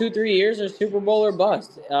next 2-3 years are Super Bowl or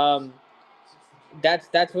bust.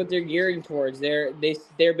 That's what they're gearing towards. They're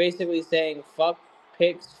basically saying fuck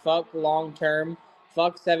picks, fuck long term,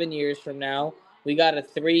 fuck 7 years from now. We got a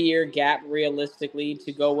 3-year gap realistically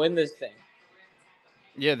to go win this thing.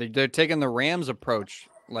 Yeah, they're taking the Rams approach.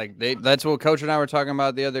 Like that's what Coach and I were talking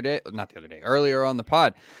about earlier on the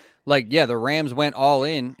pod. Like, yeah, the Rams went all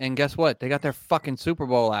in, and guess what? They got their fucking Super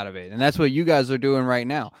Bowl out of it. And that's what you guys are doing right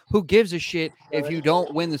now. Who gives a shit if you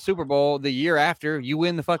don't win the Super Bowl the year after you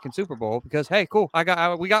win the fucking Super Bowl? Because, hey, cool,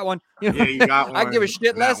 we got one. You know? Yeah, you got one. I give a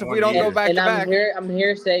shit less if we don't go back to back. I'm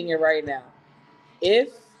here saying it right now. If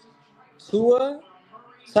Tua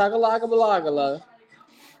Tagovailoa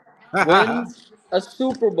wins a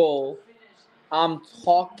Super Bowl, I'm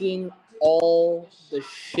talking all the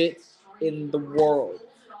shit in the world.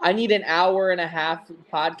 I need an hour and a half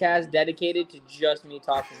podcast dedicated to just me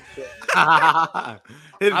talking shit. I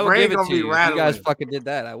would give it to you. If you guys fucking did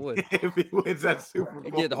that, I would. If he wins that Super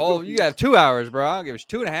Bowl, you have 2 hours, bro. I'll give it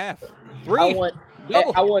 2.5, 3.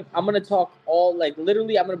 I'm gonna talk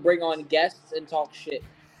literally. I'm gonna bring on guests and talk shit.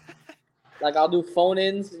 Like I'll do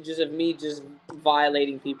phone-ins just of me just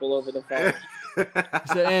violating people over the phone.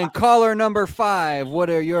 And caller number 5, what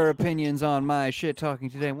are your opinions on my shit talking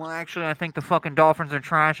today? Well, actually, I think the fucking Dolphins are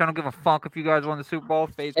trash. I don't give a fuck if you guys won the Super Bowl.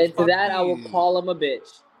 And to that, I will call him a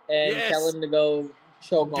bitch and tell him to go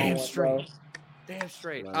choke on one, bro. Damn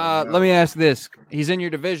straight. Let me ask this: he's in your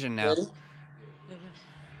division now.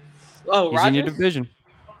 Oh, he's in your division.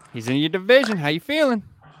 He's in your division. How you feeling?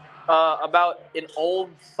 About an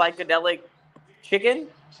old psychedelic chicken.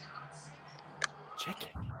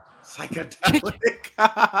 Psychedelic.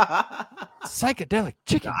 Psychedelic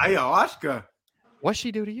chicken. Ayahuasca. What's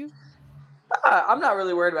she do to you? I'm not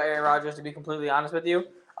really worried about Aaron Rodgers, to be completely honest with you.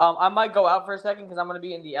 I might go out for a second because I'm going to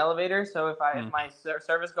be in the elevator. So if my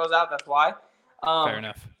service goes out, that's why. Fair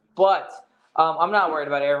enough. But I'm not worried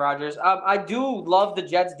about Aaron Rodgers. I do love the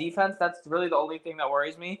Jets defense. That's really the only thing that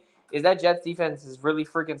worries me. Is that Jets defense is really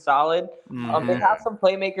freaking solid. Mm-hmm. They have some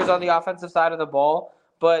playmakers on the offensive side of the ball,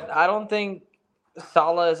 but I don't think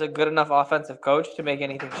Saleh is a good enough offensive coach to make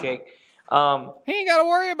anything shake. He ain't got to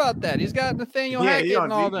worry about that. He's got Nathaniel Hackett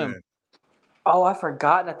and all them. Oh, I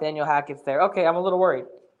forgot Nathaniel Hackett's there. Okay, I'm a little worried.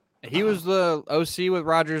 He was the OC with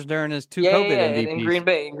Rodgers during his 2 COVID MVPs.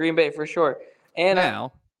 In Green Bay for sure. And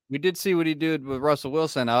now we did see what he did with Russell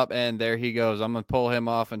Wilson up, and there he goes. I'm gonna pull him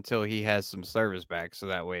off until he has some service back, so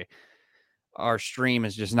that way our stream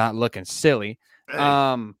is just not looking silly. Hey.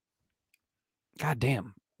 God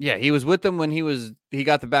damn. Yeah, he was with them when he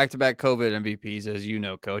got the back-to-back COVID MVPs, as you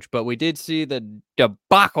know, Coach. But we did see the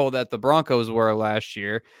debacle that the Broncos were last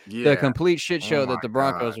year, the complete shit show that the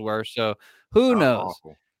Broncos were. So who knows?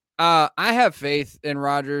 Awful. I have faith in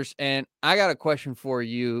Rodgers, and I got a question for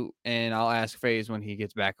you, and I'll ask FaZe when he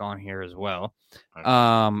gets back on here as well.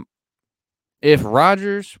 If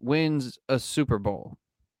Rodgers wins a Super Bowl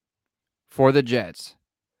for the Jets,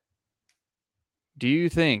 do you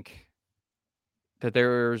think that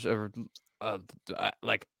there's an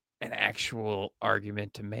actual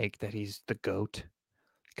argument to make that he's the GOAT?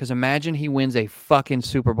 Because imagine he wins a fucking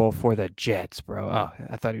Super Bowl for the Jets, bro. Oh,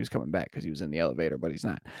 I thought he was coming back because he was in the elevator, but he's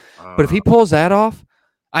not. But if he pulls that off,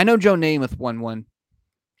 I know Joe Namath won one,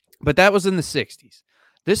 but that was in the 60s.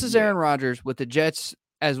 This is Aaron Rodgers with the Jets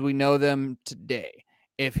as we know them today.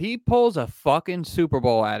 If he pulls a fucking Super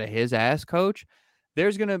Bowl out of his ass, Coach,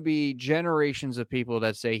 there's going to be generations of people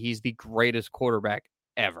that say he's the greatest quarterback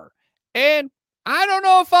ever. And I don't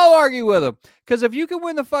know if I'll argue with him. Because if you can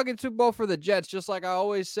win the fucking Super Bowl for the Jets, just like I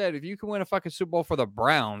always said, if you can win a fucking Super Bowl for the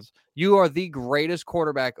Browns, you are the greatest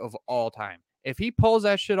quarterback of all time. If he pulls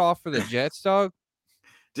that shit off for the Jets, dog.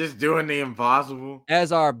 Just doing the impossible.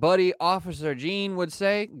 As our buddy Officer Gene would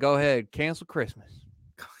say, go ahead, cancel Christmas.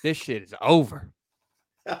 This shit is over.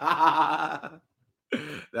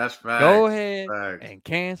 That's fact. Go ahead and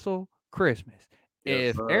cancel Christmas.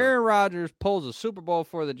 If Aaron Rodgers pulls a Super Bowl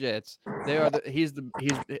for the Jets,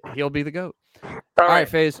 he'll be the GOAT. All right,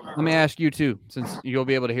 FaZe, let me ask you too, since you'll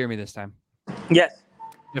be able to hear me this time. Yes.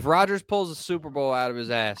 If Rodgers pulls a Super Bowl out of his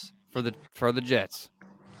ass for the Jets,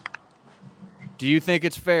 do you think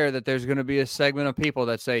it's fair that there's going to be a segment of people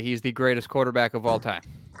that say he's the greatest quarterback of all time?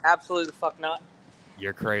 Absolutely the fuck not.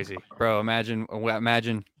 You're crazy, bro. Imagine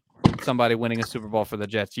somebody winning a Super Bowl for the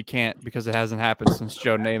Jets. You can't, because it hasn't happened since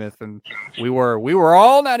Joe Namath, and we were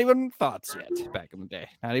all not even thoughts yet back in the day.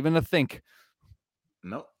 Not even a think.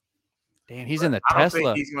 Nope. Damn, he's in the I Tesla.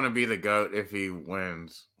 don't think he's going to be the GOAT if he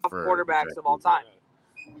wins. For quarterbacks of all time.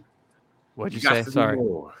 What'd you say? Sorry.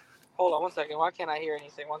 Hold on 1 second. Why can't I hear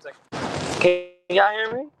anything? 1 second. Can y'all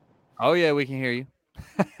hear me? Oh yeah, we can hear you.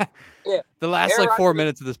 Yeah. The last Aaron 4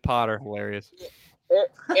 minutes of this pod are hilarious. Yeah.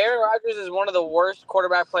 Aaron Rodgers is one of the worst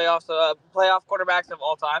playoff quarterbacks of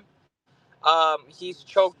all time. He's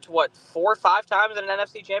choked 4 or 5 times in an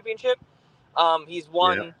NFC championship. He's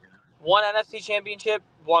won one NFC championship,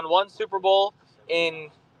 won 1 Super Bowl in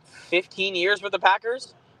 15 years with the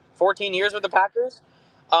Packers, 14 years with the Packers.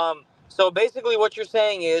 So basically what you're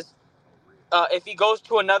saying is, if he goes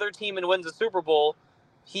to another team and wins a Super Bowl,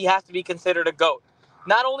 he has to be considered a GOAT.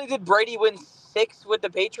 Not only did Brady win 6 with the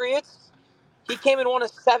Patriots, he came and won a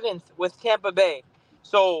 7th with Tampa Bay.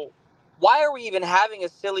 So why are we even having a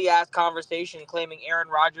silly-ass conversation claiming Aaron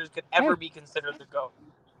Rodgers could ever be considered the GOAT?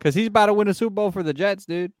 Because he's about to win a Super Bowl for the Jets,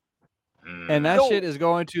 dude. And that shit is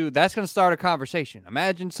that's going to start a conversation.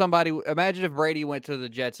 Imagine if Brady went to the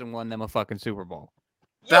Jets and won them a fucking Super Bowl.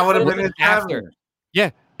 That would have been his after.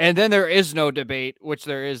 Yeah. And then there is no debate, which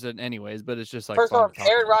there isn't anyways, but it's just like. First off,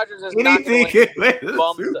 Aaron Rodgers is not going to win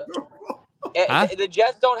bumps. The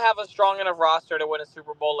Jets don't have a strong enough roster to win a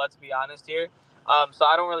Super Bowl, let's be honest here. So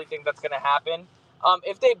I don't really think that's going to happen.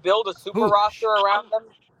 If they build a super roster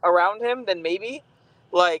around him, then maybe.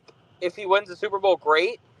 Like, if he wins the Super Bowl,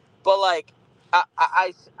 great. But, like,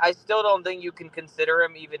 I still don't think you can consider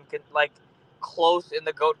him even, like, close in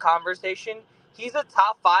the GOAT conversation. He's a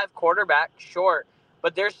top 5 quarterback, sure.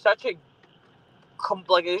 But there's such a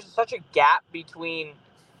gap between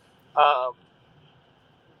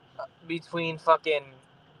fucking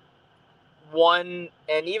 1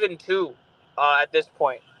 and even 2 at this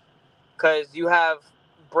point, because you have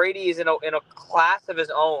Brady is in a class of his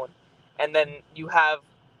own, and then you have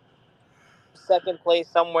second place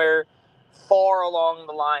somewhere far along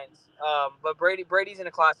the lines. But Brady's in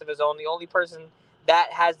a class of his own. The only person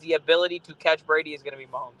that has the ability to catch Brady is going to be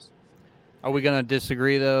Mahomes. Are we going to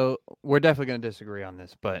disagree, though? We're definitely going to disagree on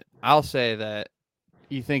this, but I'll say that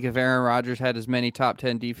you think if Aaron Rodgers had as many top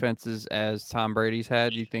 10 defenses as Tom Brady's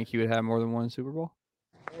had, you think he would have more than 1 Super Bowl?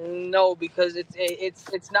 No, because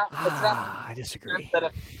it's not. I disagree.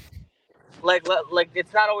 Like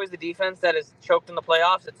it's not always the defense that is choked in the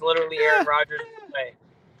playoffs. It's literally Aaron Rodgers' play.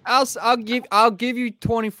 I'll give you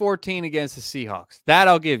 2014 against the Seahawks. That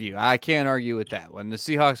I'll give you. I can't argue with that. When the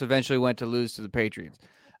Seahawks eventually went to lose to the Patriots,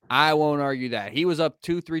 I won't argue that. He was up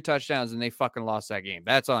 2-3 touchdowns and they fucking lost that game.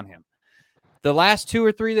 That's on him. The last 2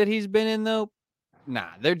 or 3 that he's been in, though, nah,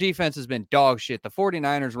 their defense has been dog shit. The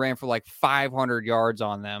 49ers ran for like 500 yards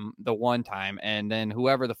on them the one time, and then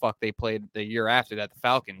whoever the fuck they played the year after that, the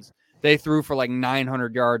Falcons, they threw for like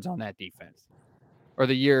 900 yards on that defense. Or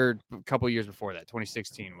a couple years before that,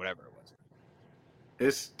 2016, whatever it was.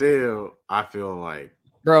 It's still, I feel like.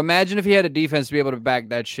 Bro, imagine if he had a defense to be able to back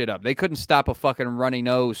that shit up. They couldn't stop a fucking runny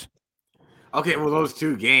nose. Okay, well, those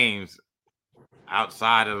 2 games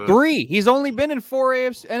outside of 3. He's only been in 4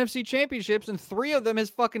 NFC championships, and 3 of them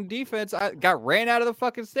his fucking defense got ran out of the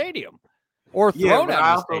fucking stadium. Or thrown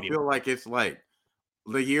out of the stadium. I also feel like it's like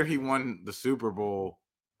the year he won the Super Bowl,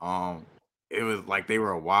 it was like they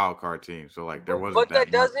were a wild card team. So like there wasn't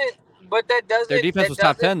that doesn't their defense was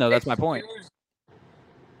top 10 though, that's my point.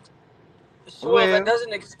 That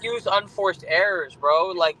doesn't excuse unforced errors, bro.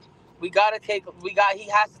 Like he has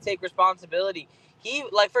to take responsibility.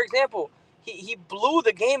 For example, he blew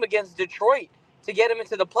the game against Detroit to get him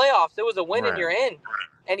into the playoffs. It was a win and you're in.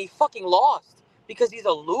 And he fucking lost because he's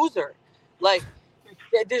a loser. Like,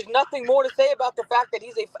 there's nothing more to say about the fact that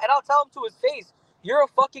and I'll tell him to his face, you're a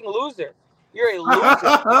fucking loser. You're a loser.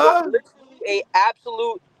 You're literally a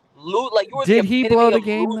absolute loser. Like, did he blow the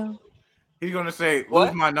game though? He's gonna say,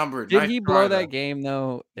 "Lose my number." Did he blow that game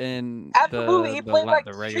though? In absolutely, he played like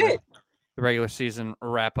shit. The regular season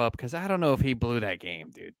wrap up, because I don't know if he blew that game,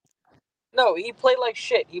 dude. No, he played like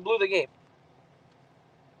shit. He blew the game.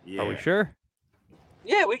 Yeah. Are we sure?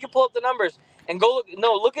 Yeah, we can pull up the numbers and go look.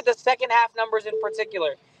 No, look at the second half numbers in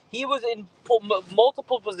particular. He was in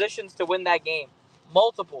multiple positions to win that game.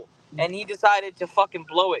 Multiple. And he decided to fucking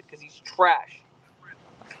blow it because he's trash.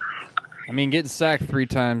 I mean, getting sacked 3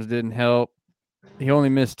 times didn't help. He only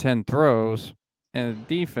missed 10 throws, and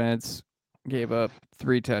the defense gave up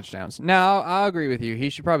 3 touchdowns. Now, I'll agree with you. He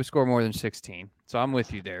should probably score more than 16. So I'm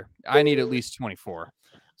with you there. I need at least 24.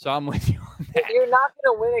 So I'm with you on that. You're not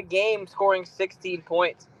going to win a game scoring 16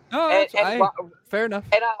 points. Oh, fair enough.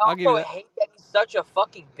 And I also hate that he's such a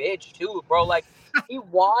fucking bitch, too, bro. Like, he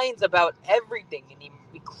whines about everything, and he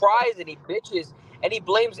cries, and he bitches, and he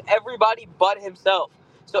blames everybody but himself.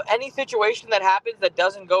 So any situation that happens that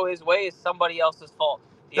doesn't go his way is somebody else's fault.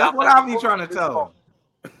 That's what I be trying to tell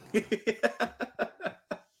him.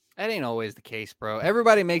 That ain't always the case, bro.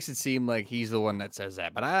 Everybody makes it seem like he's the one that says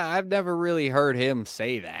that, but I've never really heard him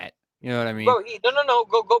say that. You know what I mean? Bro, no.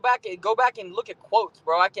 Go back and look at quotes,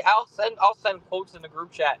 bro. I'll send quotes in the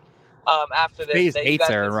group chat after this. He hates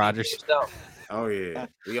Aaron Rodgers. Oh yeah,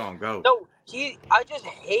 we on go. No, I just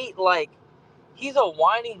hate, like, he's a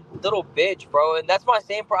whining little bitch, bro, and that's my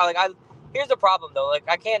same problem. Like, here's the problem though. Like,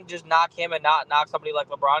 I can't just knock him and not knock somebody like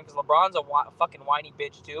LeBron, because LeBron's a fucking whiny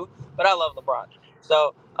bitch too. But I love LeBron,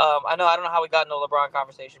 so I don't know how we got into a LeBron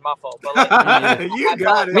conversation. My fault, but like, you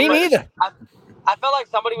got it. Me neither. I felt like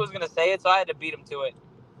somebody was gonna say it, so I had to beat him to it.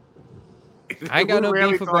 I ain't got no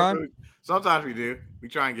beef with LeBron. Sometimes we do. We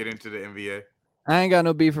try and get into the NBA. I ain't got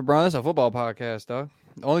no beef with LeBron. It's a football podcast, dog.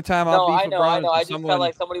 The only time I'll beef with LeBron. I know. I just felt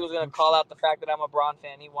like somebody was gonna call out the fact that I'm a Bron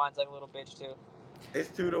fan. He whines like a little bitch too. It's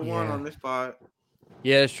 2-1 on this pod.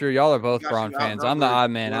 Yeah, it's true. Y'all are both Bron fans. I'm the odd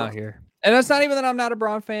man out here. And it's not even that I'm not a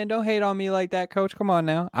Bron fan. Don't hate on me like that, Coach. Come on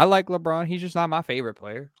now. I like LeBron. He's just not my favorite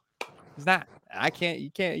player. He's not. You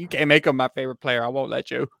can't make him my favorite player. I won't let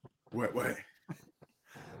you. What?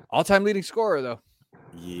 All-time leading scorer, though.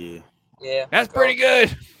 Yeah. That's pretty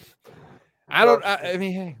good. I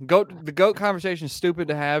mean, hey, the GOAT conversation is stupid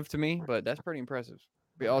to have to me, but that's pretty impressive.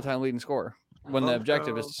 Be all-time leading scorer when the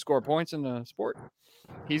objective is to score points in the sport.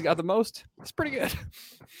 He's got the most. It's pretty good.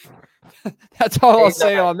 That's all I'll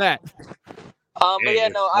say on that. But yeah,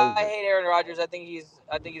 no, I hate Aaron Rodgers. I think he's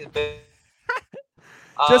a bit.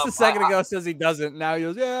 Just a second ago says he doesn't. Now he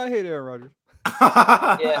goes, yeah, I hate Aaron Rodgers.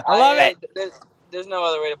 Yeah, I love it. There's no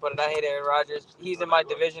other way to put it. I hate Aaron Rodgers. He's in my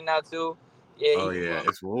division now too. Yeah.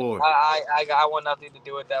 It's war. I want nothing to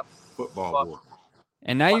do with that football war.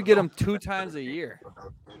 And now you get him 2 times a year.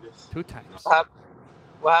 2 times.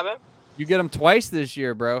 What happened? You get him twice this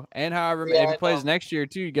year, bro. And however, if he plays next year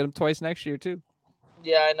too, you get him twice next year too.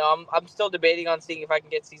 Yeah, I know. I'm still debating on seeing if I can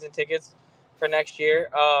get season tickets for next year.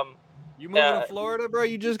 You moving to Florida, bro?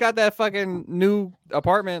 You just got that fucking new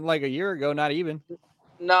apartment like a year ago, not even.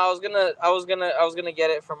 No, I was gonna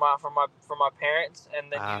get it for my parents,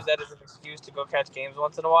 and then use that as an excuse to go catch games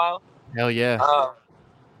once in a while. Hell yeah!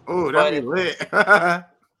 Oh, that'd be lit.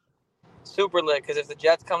 Super lit, because if the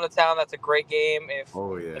Jets come to town, that's a great game. If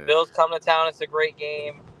the Bills come to town, it's a great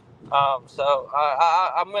game. So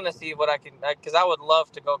I'm gonna see what I can, because I would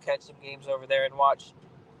love to go catch some games over there and watch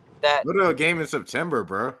that. Go to a game in September,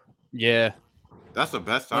 bro. Yeah, that's the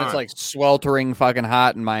best time. When it's like sweltering fucking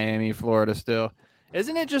hot in Miami, Florida still.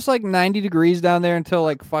 Isn't it just like 90 degrees down there until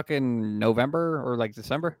like fucking November or like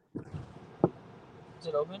December? Is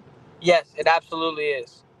it open? Yes, it absolutely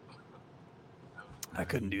is. I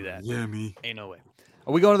couldn't do that. Yeah, me. Ain't no way.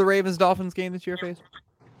 Are we going to the Ravens-Dolphins game this year, FaZe?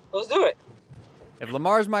 Let's do it. If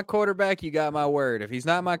Lamar's my quarterback, you got my word. If he's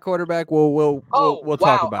not my quarterback, we'll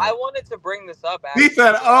talk about it. I wanted to bring this up. Actually. He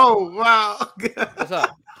said, "Oh wow." What's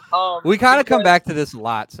up? We kind of come back to this a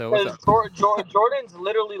lot. So what's up? Jordan's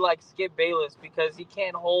literally like Skip Bayless because he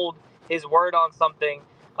can't hold his word on something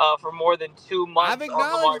for more than 2 months. I've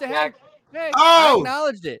acknowledged it. Hey, I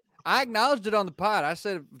acknowledged it. I acknowledged it on the pod. I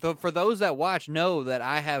said, for those that watch, know that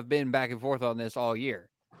I have been back and forth on this all year,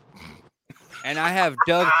 and I have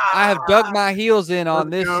dug my heels in on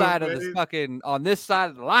this side of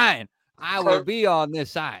the line. I will be on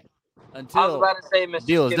this side until. I was about to say,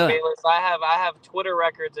 Mr. Skip Bayless, I have Twitter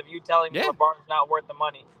records of you telling me LeBron's not worth the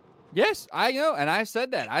money. Yes, I know, and I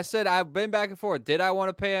said that. I said I've been back and forth. Did I want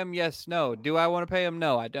to pay him? Yes, no. Do I want to pay him?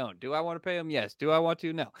 No, I don't. Do I want to pay him? Yes. Do I want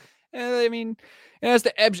to? No. And I mean, it's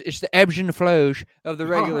the ebbs and flows of the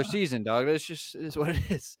regular season, dog. It's what it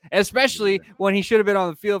is. Especially when he should have been on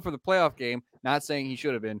the field for the playoff game. Not saying he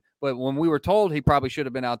should have been, but when we were told he probably should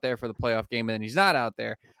have been out there for the playoff game and he's not out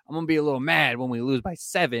there, I'm gonna be a little mad when we lose by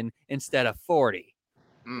 7 instead of 40.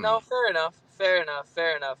 No, fair enough.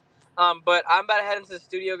 But I'm about to head into the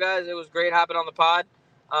studio, guys. It was great hopping on the pod.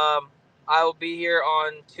 I will be here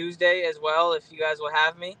on Tuesday as well if you guys will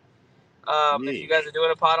have me. If you guys are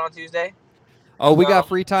doing a pod on Tuesday. Oh, we got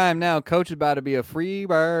free time now. Coach is about to be a free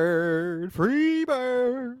bird.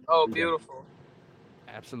 Oh, beautiful.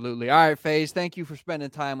 Absolutely. All right, FaZe, thank you for spending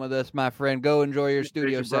time with us, my friend. Go enjoy your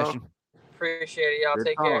studio session. appreciate it. Y'all Good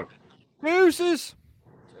take talk. care. Deuces.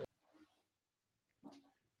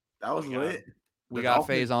 That was lit. We got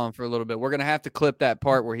FaZe on for a little bit. We're gonna have to clip that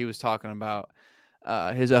part where he was talking about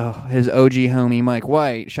his OG homie Mike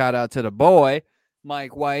White. Shout out to the boy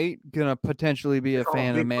Mike White. Gonna potentially be a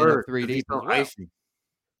fan of Man Up 3 Deep as well. Icy.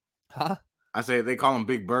 Huh? I say they call him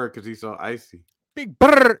Big Bird because he's so icy. Big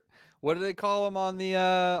Bird. What did they call him on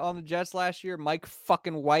the Jets last year? Mike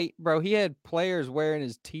fucking White, bro. He had players wearing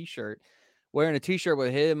his T-shirt, wearing a T-shirt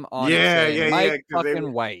with him on it saying Mike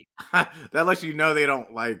fucking White. That lets you know they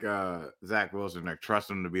don't like Zach Wilson or trust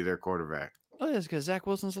him to be their quarterback. Oh, it's because Zach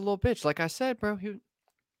Wilson's a little bitch. Like I said, bro.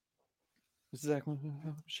 Zach Wilson.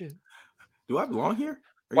 Oh, shit. Do I belong here?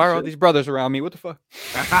 Why are all these brothers around me? What the fuck?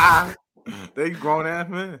 They grown ass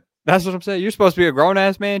men. That's what I'm saying. You're supposed to be a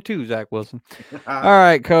grown-ass man too, Zach Wilson. All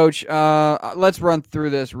right, Coach. Let's run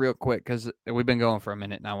through this real quick because we've been going for a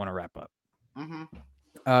minute and I want to wrap up.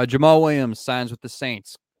 Mm-hmm. Jamal Williams signs with the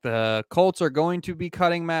Saints. The Colts are going to be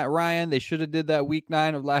cutting Matt Ryan. They should have did that week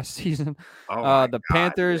 9 of last season. The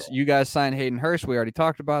Panthers, you guys signed Hayden Hurst. We already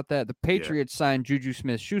talked about that. The Patriots signed Juju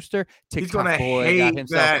Smith-Schuster. TikTok boy got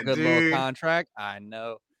himself a good little contract. I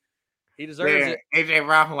know. He deserves it. AJ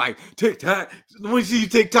Brown like TikTok. When you see you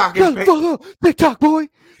TikTok, TikTok boy.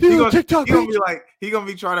 He gonna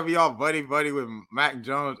be trying to be all buddy with Mac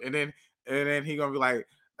Jones, and then he gonna be like,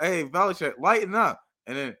 "Hey, Belichick, lighten up,"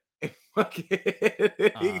 and then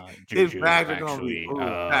his bags are gonna be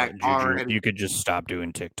back already. You could just stop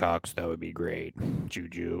doing TikToks. That would be great,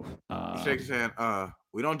 Juju. Shake saying,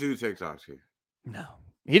 we don't do TikToks here. No,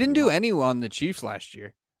 he didn't do any on the Chiefs last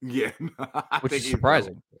year. Yeah, which is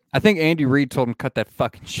surprising. I think Andy Reid told him cut that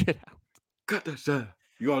fucking shit out. Cut that shit.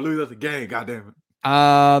 You gonna lose us a game, goddamn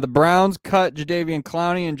it. The Browns cut Jadeveon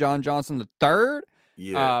Clowney and John Johnson III.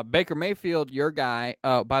 Yeah. Baker Mayfield, your guy.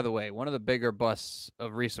 By the way, one of the bigger busts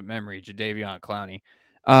of recent memory, Jadeveon Clowney.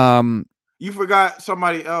 You forgot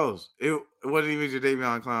somebody else. It wasn't even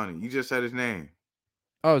Jadeveon Clowney. You just said his name.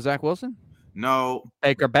 Oh, Zach Wilson? No.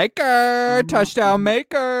 Baker, touchdown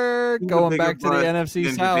maker. Going back to the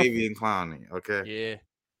NFC South. Jadeveon Clowney, okay.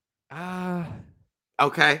 Yeah.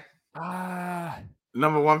 Okay.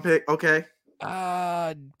 Number 1 pick, okay.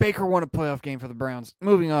 Baker won a playoff game for the Browns.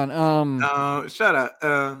 Moving on. Shut up.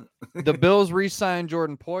 The Bills re-signed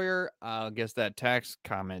Jordan Poyer. I guess that tax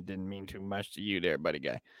comment didn't mean too much to you there, buddy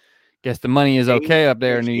guy. Guess the money is okay up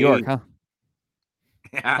there in New York, huh?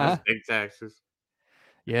 Yeah, big taxes.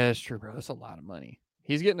 Yeah, that's true, bro. That's a lot of money.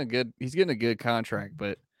 He's getting a good contract,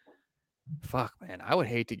 but fuck, man, I would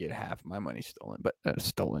hate to get half of my money stolen, but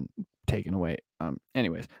taken away.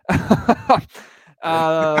 Anyways.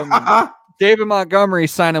 David Montgomery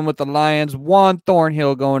signing with the Lions. Juan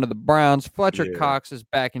Thornhill going to the Browns. Fletcher Cox is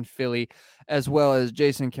back in Philly, as well as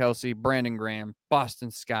Jason Kelsey, Brandon Graham,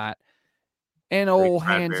 Boston Scott, and old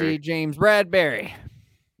handsy James Bradbury.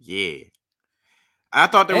 Yeah. I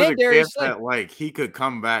thought there was a chance that he could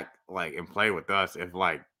come back and play with us if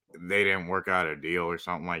they didn't work out a deal or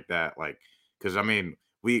something like that. Because I mean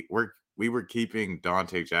we were keeping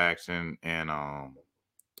Dante Jackson and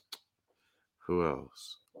who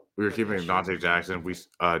else? We were keeping Dante Jackson. We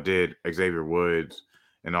did Xavier Woods,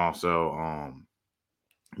 and also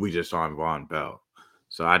we just signed Von Bell.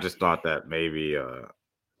 So I just thought that maybe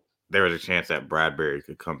there was a chance that Bradbury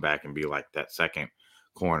could come back and be that second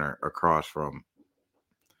corner across from.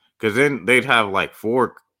 Because then they'd have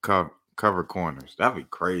 4 cover corners. That'd be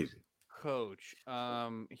crazy. Coach,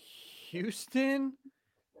 Houston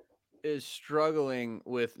is struggling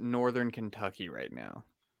with Northern Kentucky right now.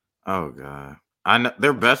 Oh, God. I know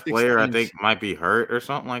their best player, I think, might be hurt or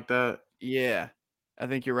something like that. Yeah, I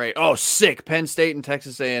think you're right. Oh, sick. Penn State and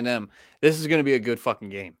Texas A&M. This is going to be a good fucking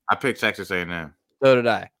game. I picked Texas A&M. So did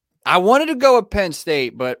I. I wanted to go with Penn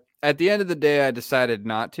State, but at the end of the day, I decided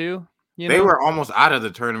not to. They were almost out of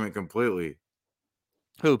the tournament completely.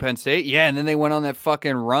 Who, Penn State? Yeah, and then they went on that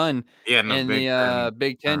fucking run in the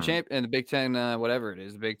Big Ten and the Big Ten, whatever it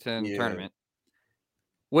is, the Big Ten tournament.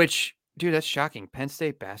 Which, dude, that's shocking. Penn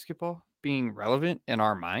State basketball being relevant in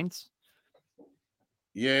our minds.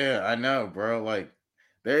 Yeah, I know, bro.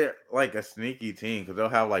 They're a sneaky team because they'll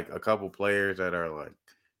have a couple players that are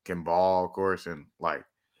can ball, of course, and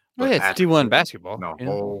it's D1 basketball.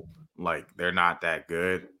 No, they're not that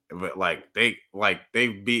good. But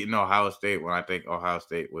they've beaten Ohio State when I think Ohio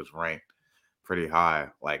State was ranked pretty high.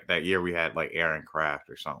 That year we had Aaron Craft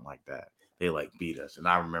or something like that. They beat us, and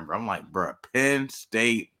I remember I'm bro, Penn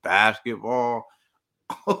State basketball.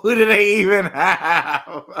 Who do they even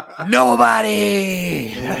have?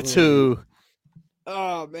 Nobody. That's who.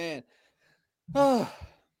 Oh man. Oh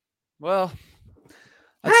well.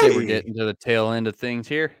 I'd say we're getting to the tail end of things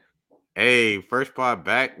here. Hey, first pod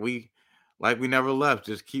back. We never left.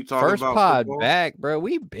 Just keep talking First about pod football. back, bro.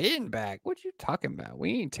 We been back. What you talking about?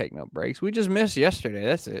 We ain't take no breaks. We just missed yesterday.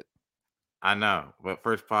 That's it. I know, but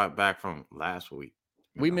first pod back from last week.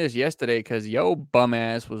 We missed yesterday because yo bum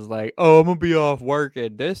ass was like, "Oh, I'm gonna be off work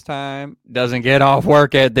at this time." Doesn't get off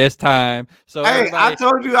work at this time. So Hey, I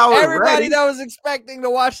told you I was everybody ready. that was expecting to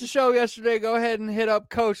watch the show yesterday, go ahead and hit up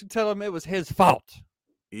Coach and tell him it was his fault.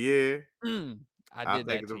 Yeah, I did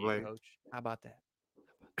that to you, Coach. How about that?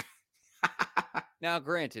 Now,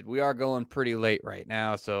 granted, we are going pretty late right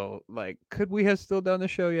now, so like, could we have still done the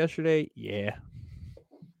show yesterday? Yeah,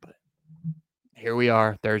 but here we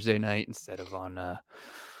are, Thursday night instead of on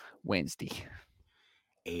Wednesday.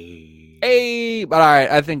 Hey, but all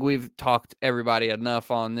right, I think we've talked everybody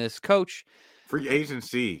enough on this, Coach. Free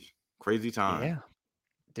agency, crazy time. Yeah,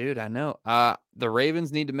 dude, I know. The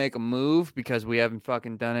Ravens need to make a move because we haven't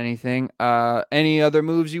fucking done anything. Any other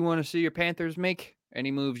moves you want to see your Panthers make? Any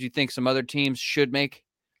moves you think some other teams should make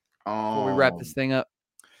before we wrap this thing up?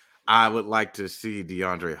 I would like to see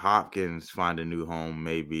DeAndre Hopkins find a new home,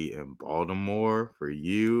 maybe in Baltimore for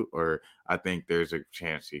you, or I think there's a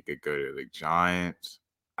chance he could go to the Giants.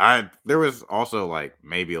 There was also like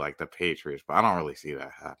maybe like the Patriots, but I don't really see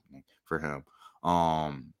that happening for him.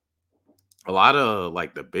 A lot of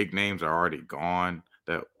like the big names are already gone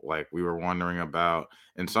that like we were wondering about,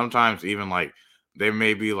 and sometimes even like they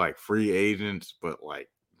may be like free agents, but like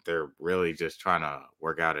they're really just trying to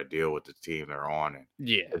work out a deal with the team they're on. And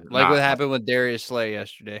yeah, like what happened with Darius Slay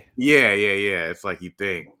yesterday. Yeah. It's like you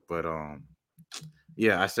think, but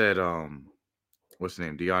yeah, I said what's his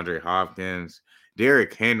name? DeAndre Hopkins.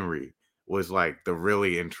 Derrick Henry was like the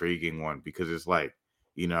really intriguing one because it's like,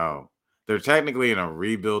 you know, they're technically in a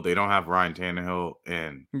rebuild. They don't have Ryan Tannehill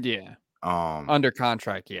and under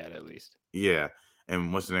contract yet, at least. Yeah.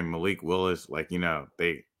 And what's his name? Malik Willis. Like, you know,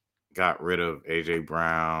 they got rid of AJ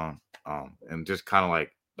Brown. And just kind of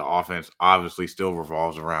like the offense obviously still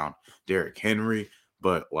revolves around Derrick Henry,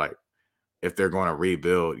 but like if they're going to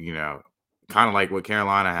rebuild, you know, kind of like what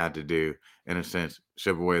Carolina had to do in a sense,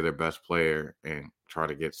 ship away their best player and try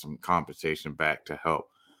to get some compensation back to help.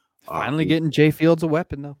 Finally getting Jay Fields a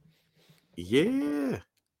weapon, though. Yeah.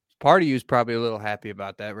 Part of you is probably a little happy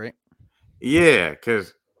about that, right? Yeah,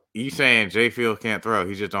 because you saying Jay Fields can't throw.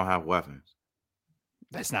 He just don't have weapons.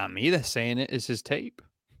 That's not me that's saying it. It's his tape.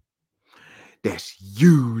 That's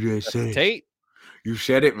you that's saying it. Tape. You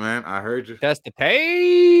said it, man. I heard you. That's the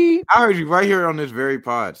tape. I heard you right here on this very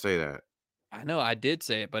pod say that. I know I did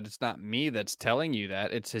say it, but it's not me that's telling you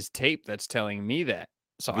that. It's his tape that's telling me that.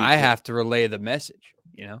 So I have to relay the message,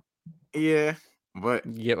 you know? Yeah, but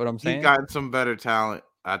you get what I'm saying? He's gotten some better talent.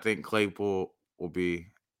 I think Claypool will be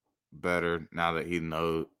better now that he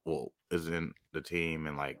is in the team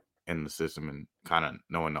and like in the system and kind of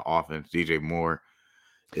knowing the offense. DJ Moore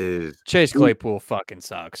is Chase Claypool fucking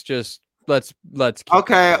sucks. Just let's keep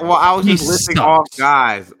okay. Well, I was just listing off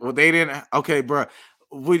guys. Well, they didn't. Okay, bro.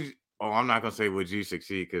 I'm not gonna say would you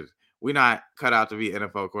succeed because we're not cut out to be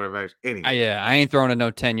NFL quarterbacks anyway. Yeah, I ain't throwing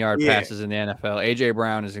no 10-yard passes in the NFL. AJ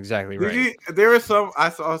Brown is exactly right. There was I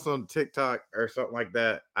saw some TikTok or something like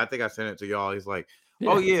that. I think I sent it to y'all. He's like,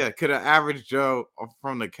 oh yeah, could an average Joe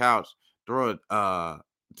from the couch throw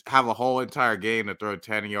have a whole entire game to throw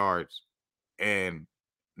 10 yards? And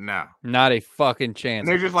no, not a fucking chance. And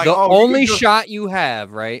they're just like, the only shot you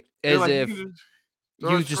have, right, is like, if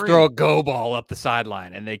you just throw a go ball up the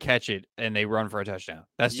sideline and they catch it and they run for a touchdown.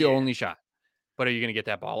 That's the only shot. But are you going to get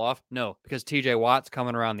that ball off? No, because TJ Watt's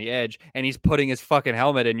coming around the edge and he's putting his fucking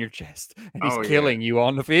helmet in your chest and he's killing you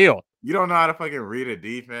on the field. You don't know how to fucking read a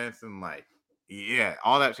defense and like,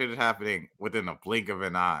 all that shit is happening within a blink of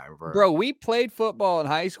an eye, bro. Bro, we played football in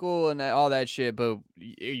high school and all that shit, but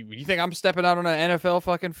you think I'm stepping out on an NFL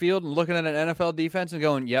fucking field and looking at an NFL defense and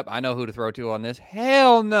going, yep, I know who to throw to on this?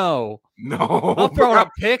 Hell no. No. I'm throwing a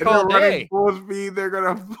pick all day. Full speed, they're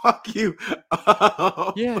going to fuck you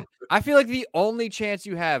up. Yeah. I feel like the only chance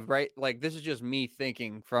you have, right, like this is just me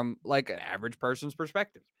thinking from like an average person's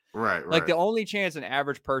perspective. Right. Like the only chance an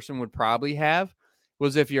average person would probably have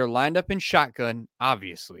was if you're lined up in shotgun,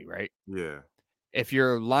 obviously, right? Yeah. If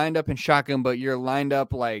you're lined up in shotgun, but you're lined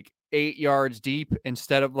up like 8 yards deep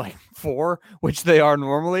instead of like 4, which they are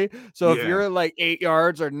normally. So if you're like 8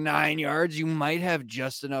 yards or 9 yards, you might have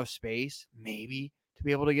just enough space, maybe, to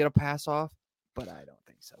be able to get a pass off. But I don't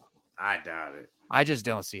think so. I doubt it. I just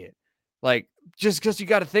don't see it. Like, just because you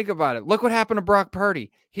got to think about it. Look what happened to Brock Purdy.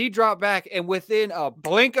 He dropped back, and within a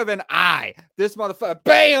blink of an eye, this motherfucker,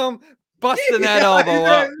 bam, busting that elbow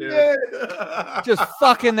up, dude. Just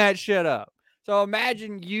fucking that shit up. So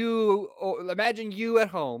imagine you at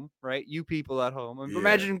home, right? You people at home.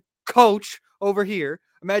 Imagine coach over here.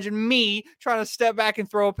 Imagine me trying to step back and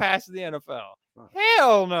throw a pass in the NFL.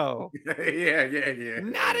 Hell no. Yeah.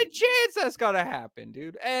 Not a chance that's going to happen,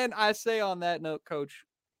 dude. And I say on that note, Coach,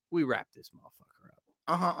 we wrap this motherfucker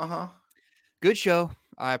up. Good show.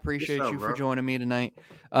 I appreciate you for joining me tonight.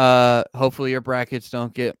 Hopefully your brackets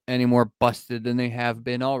don't get any more busted than they have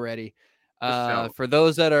been already. For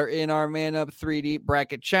those that are in our Man Up 3 Deep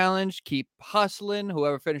bracket challenge, keep hustling.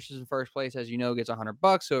 Whoever finishes in first place, as you know, gets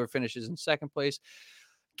 $100. Whoever finishes in second place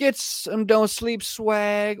gets some Don't Sleep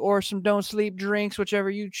swag or some Don't Sleep drinks, whichever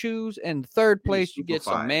you choose. And third place, you get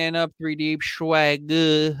some Man Up 3 Deep swag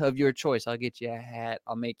of your choice. I'll get you a hat.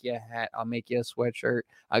 I'll make you a hat. I'll make you a sweatshirt.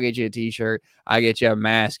 I'll get you a t-shirt. I'll get you a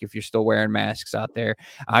mask if you're still wearing masks out there.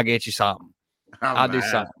 I'll get you something. I'll do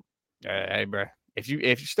something. Hey, bro. If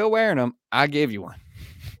you're still wearing them, I'll give you one.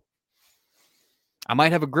 I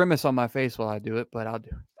might have a grimace on my face while I do it, but I'll do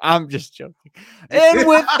it. I'm just joking. And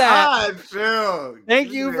with that,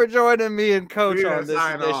 thank you for joining me and Coach on this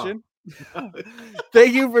edition.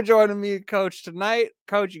 Thank you for joining me and Coach tonight.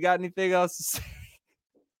 Coach, you got anything else to say?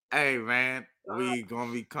 Hey, man, we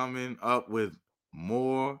gonna be coming up with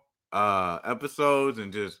more episodes,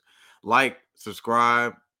 and just like,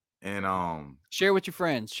 subscribe, and share with your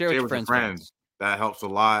friends. Share with your friends. That helps a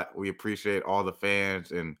lot. We appreciate all the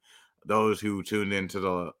fans and those who tuned into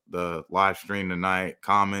the live stream tonight,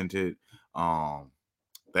 commented.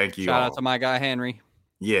 Thank you. Shout out to my guy Henry.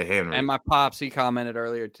 Yeah, Henry. And my pops, he commented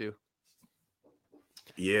earlier too.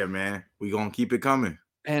 Yeah, man. We gonna keep it coming.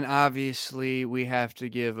 And obviously we have to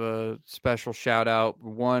give a special shout out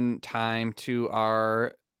one time to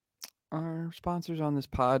our sponsors on this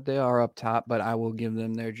pod. They are up top, but I will give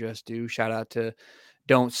them their just due. Shout out to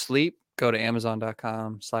Don't Sleep. Go to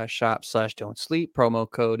Amazon.com/shop/Don't Sleep.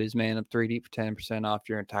 Promo code is ManUp3D for 10% off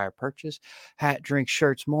your entire purchase. Hat, drink,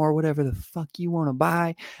 shirts, more, whatever the fuck you want to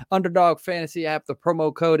buy. Underdog Fantasy app. The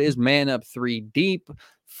promo code is ManUp3Deep.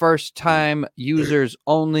 First time users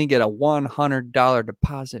only get a $100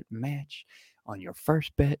 deposit match on your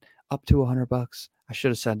first bet up to $100. I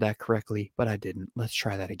should have said that correctly, but I didn't. Let's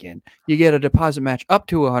try that again. You get a deposit match up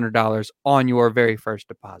to $100 on your very first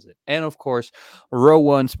deposit. And of course,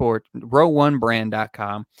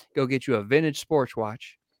 row1brand.com. Go get you a vintage sports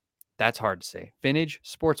watch. That's hard to say. Vintage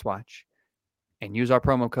sports watch. And use our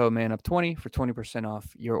promo code ManUp20 for 20% off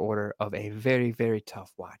your order of a very, very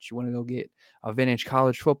tough watch. You want to go get a vintage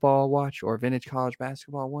college football watch or a vintage college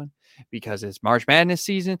basketball one because it's March Madness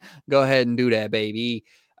season? Go ahead and do that, baby.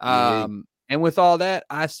 And with all that,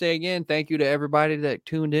 I say again, thank you to everybody that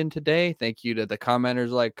tuned in today. Thank you to the commenters,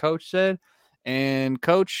 like Coach said. And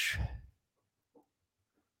Coach,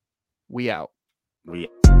 we out.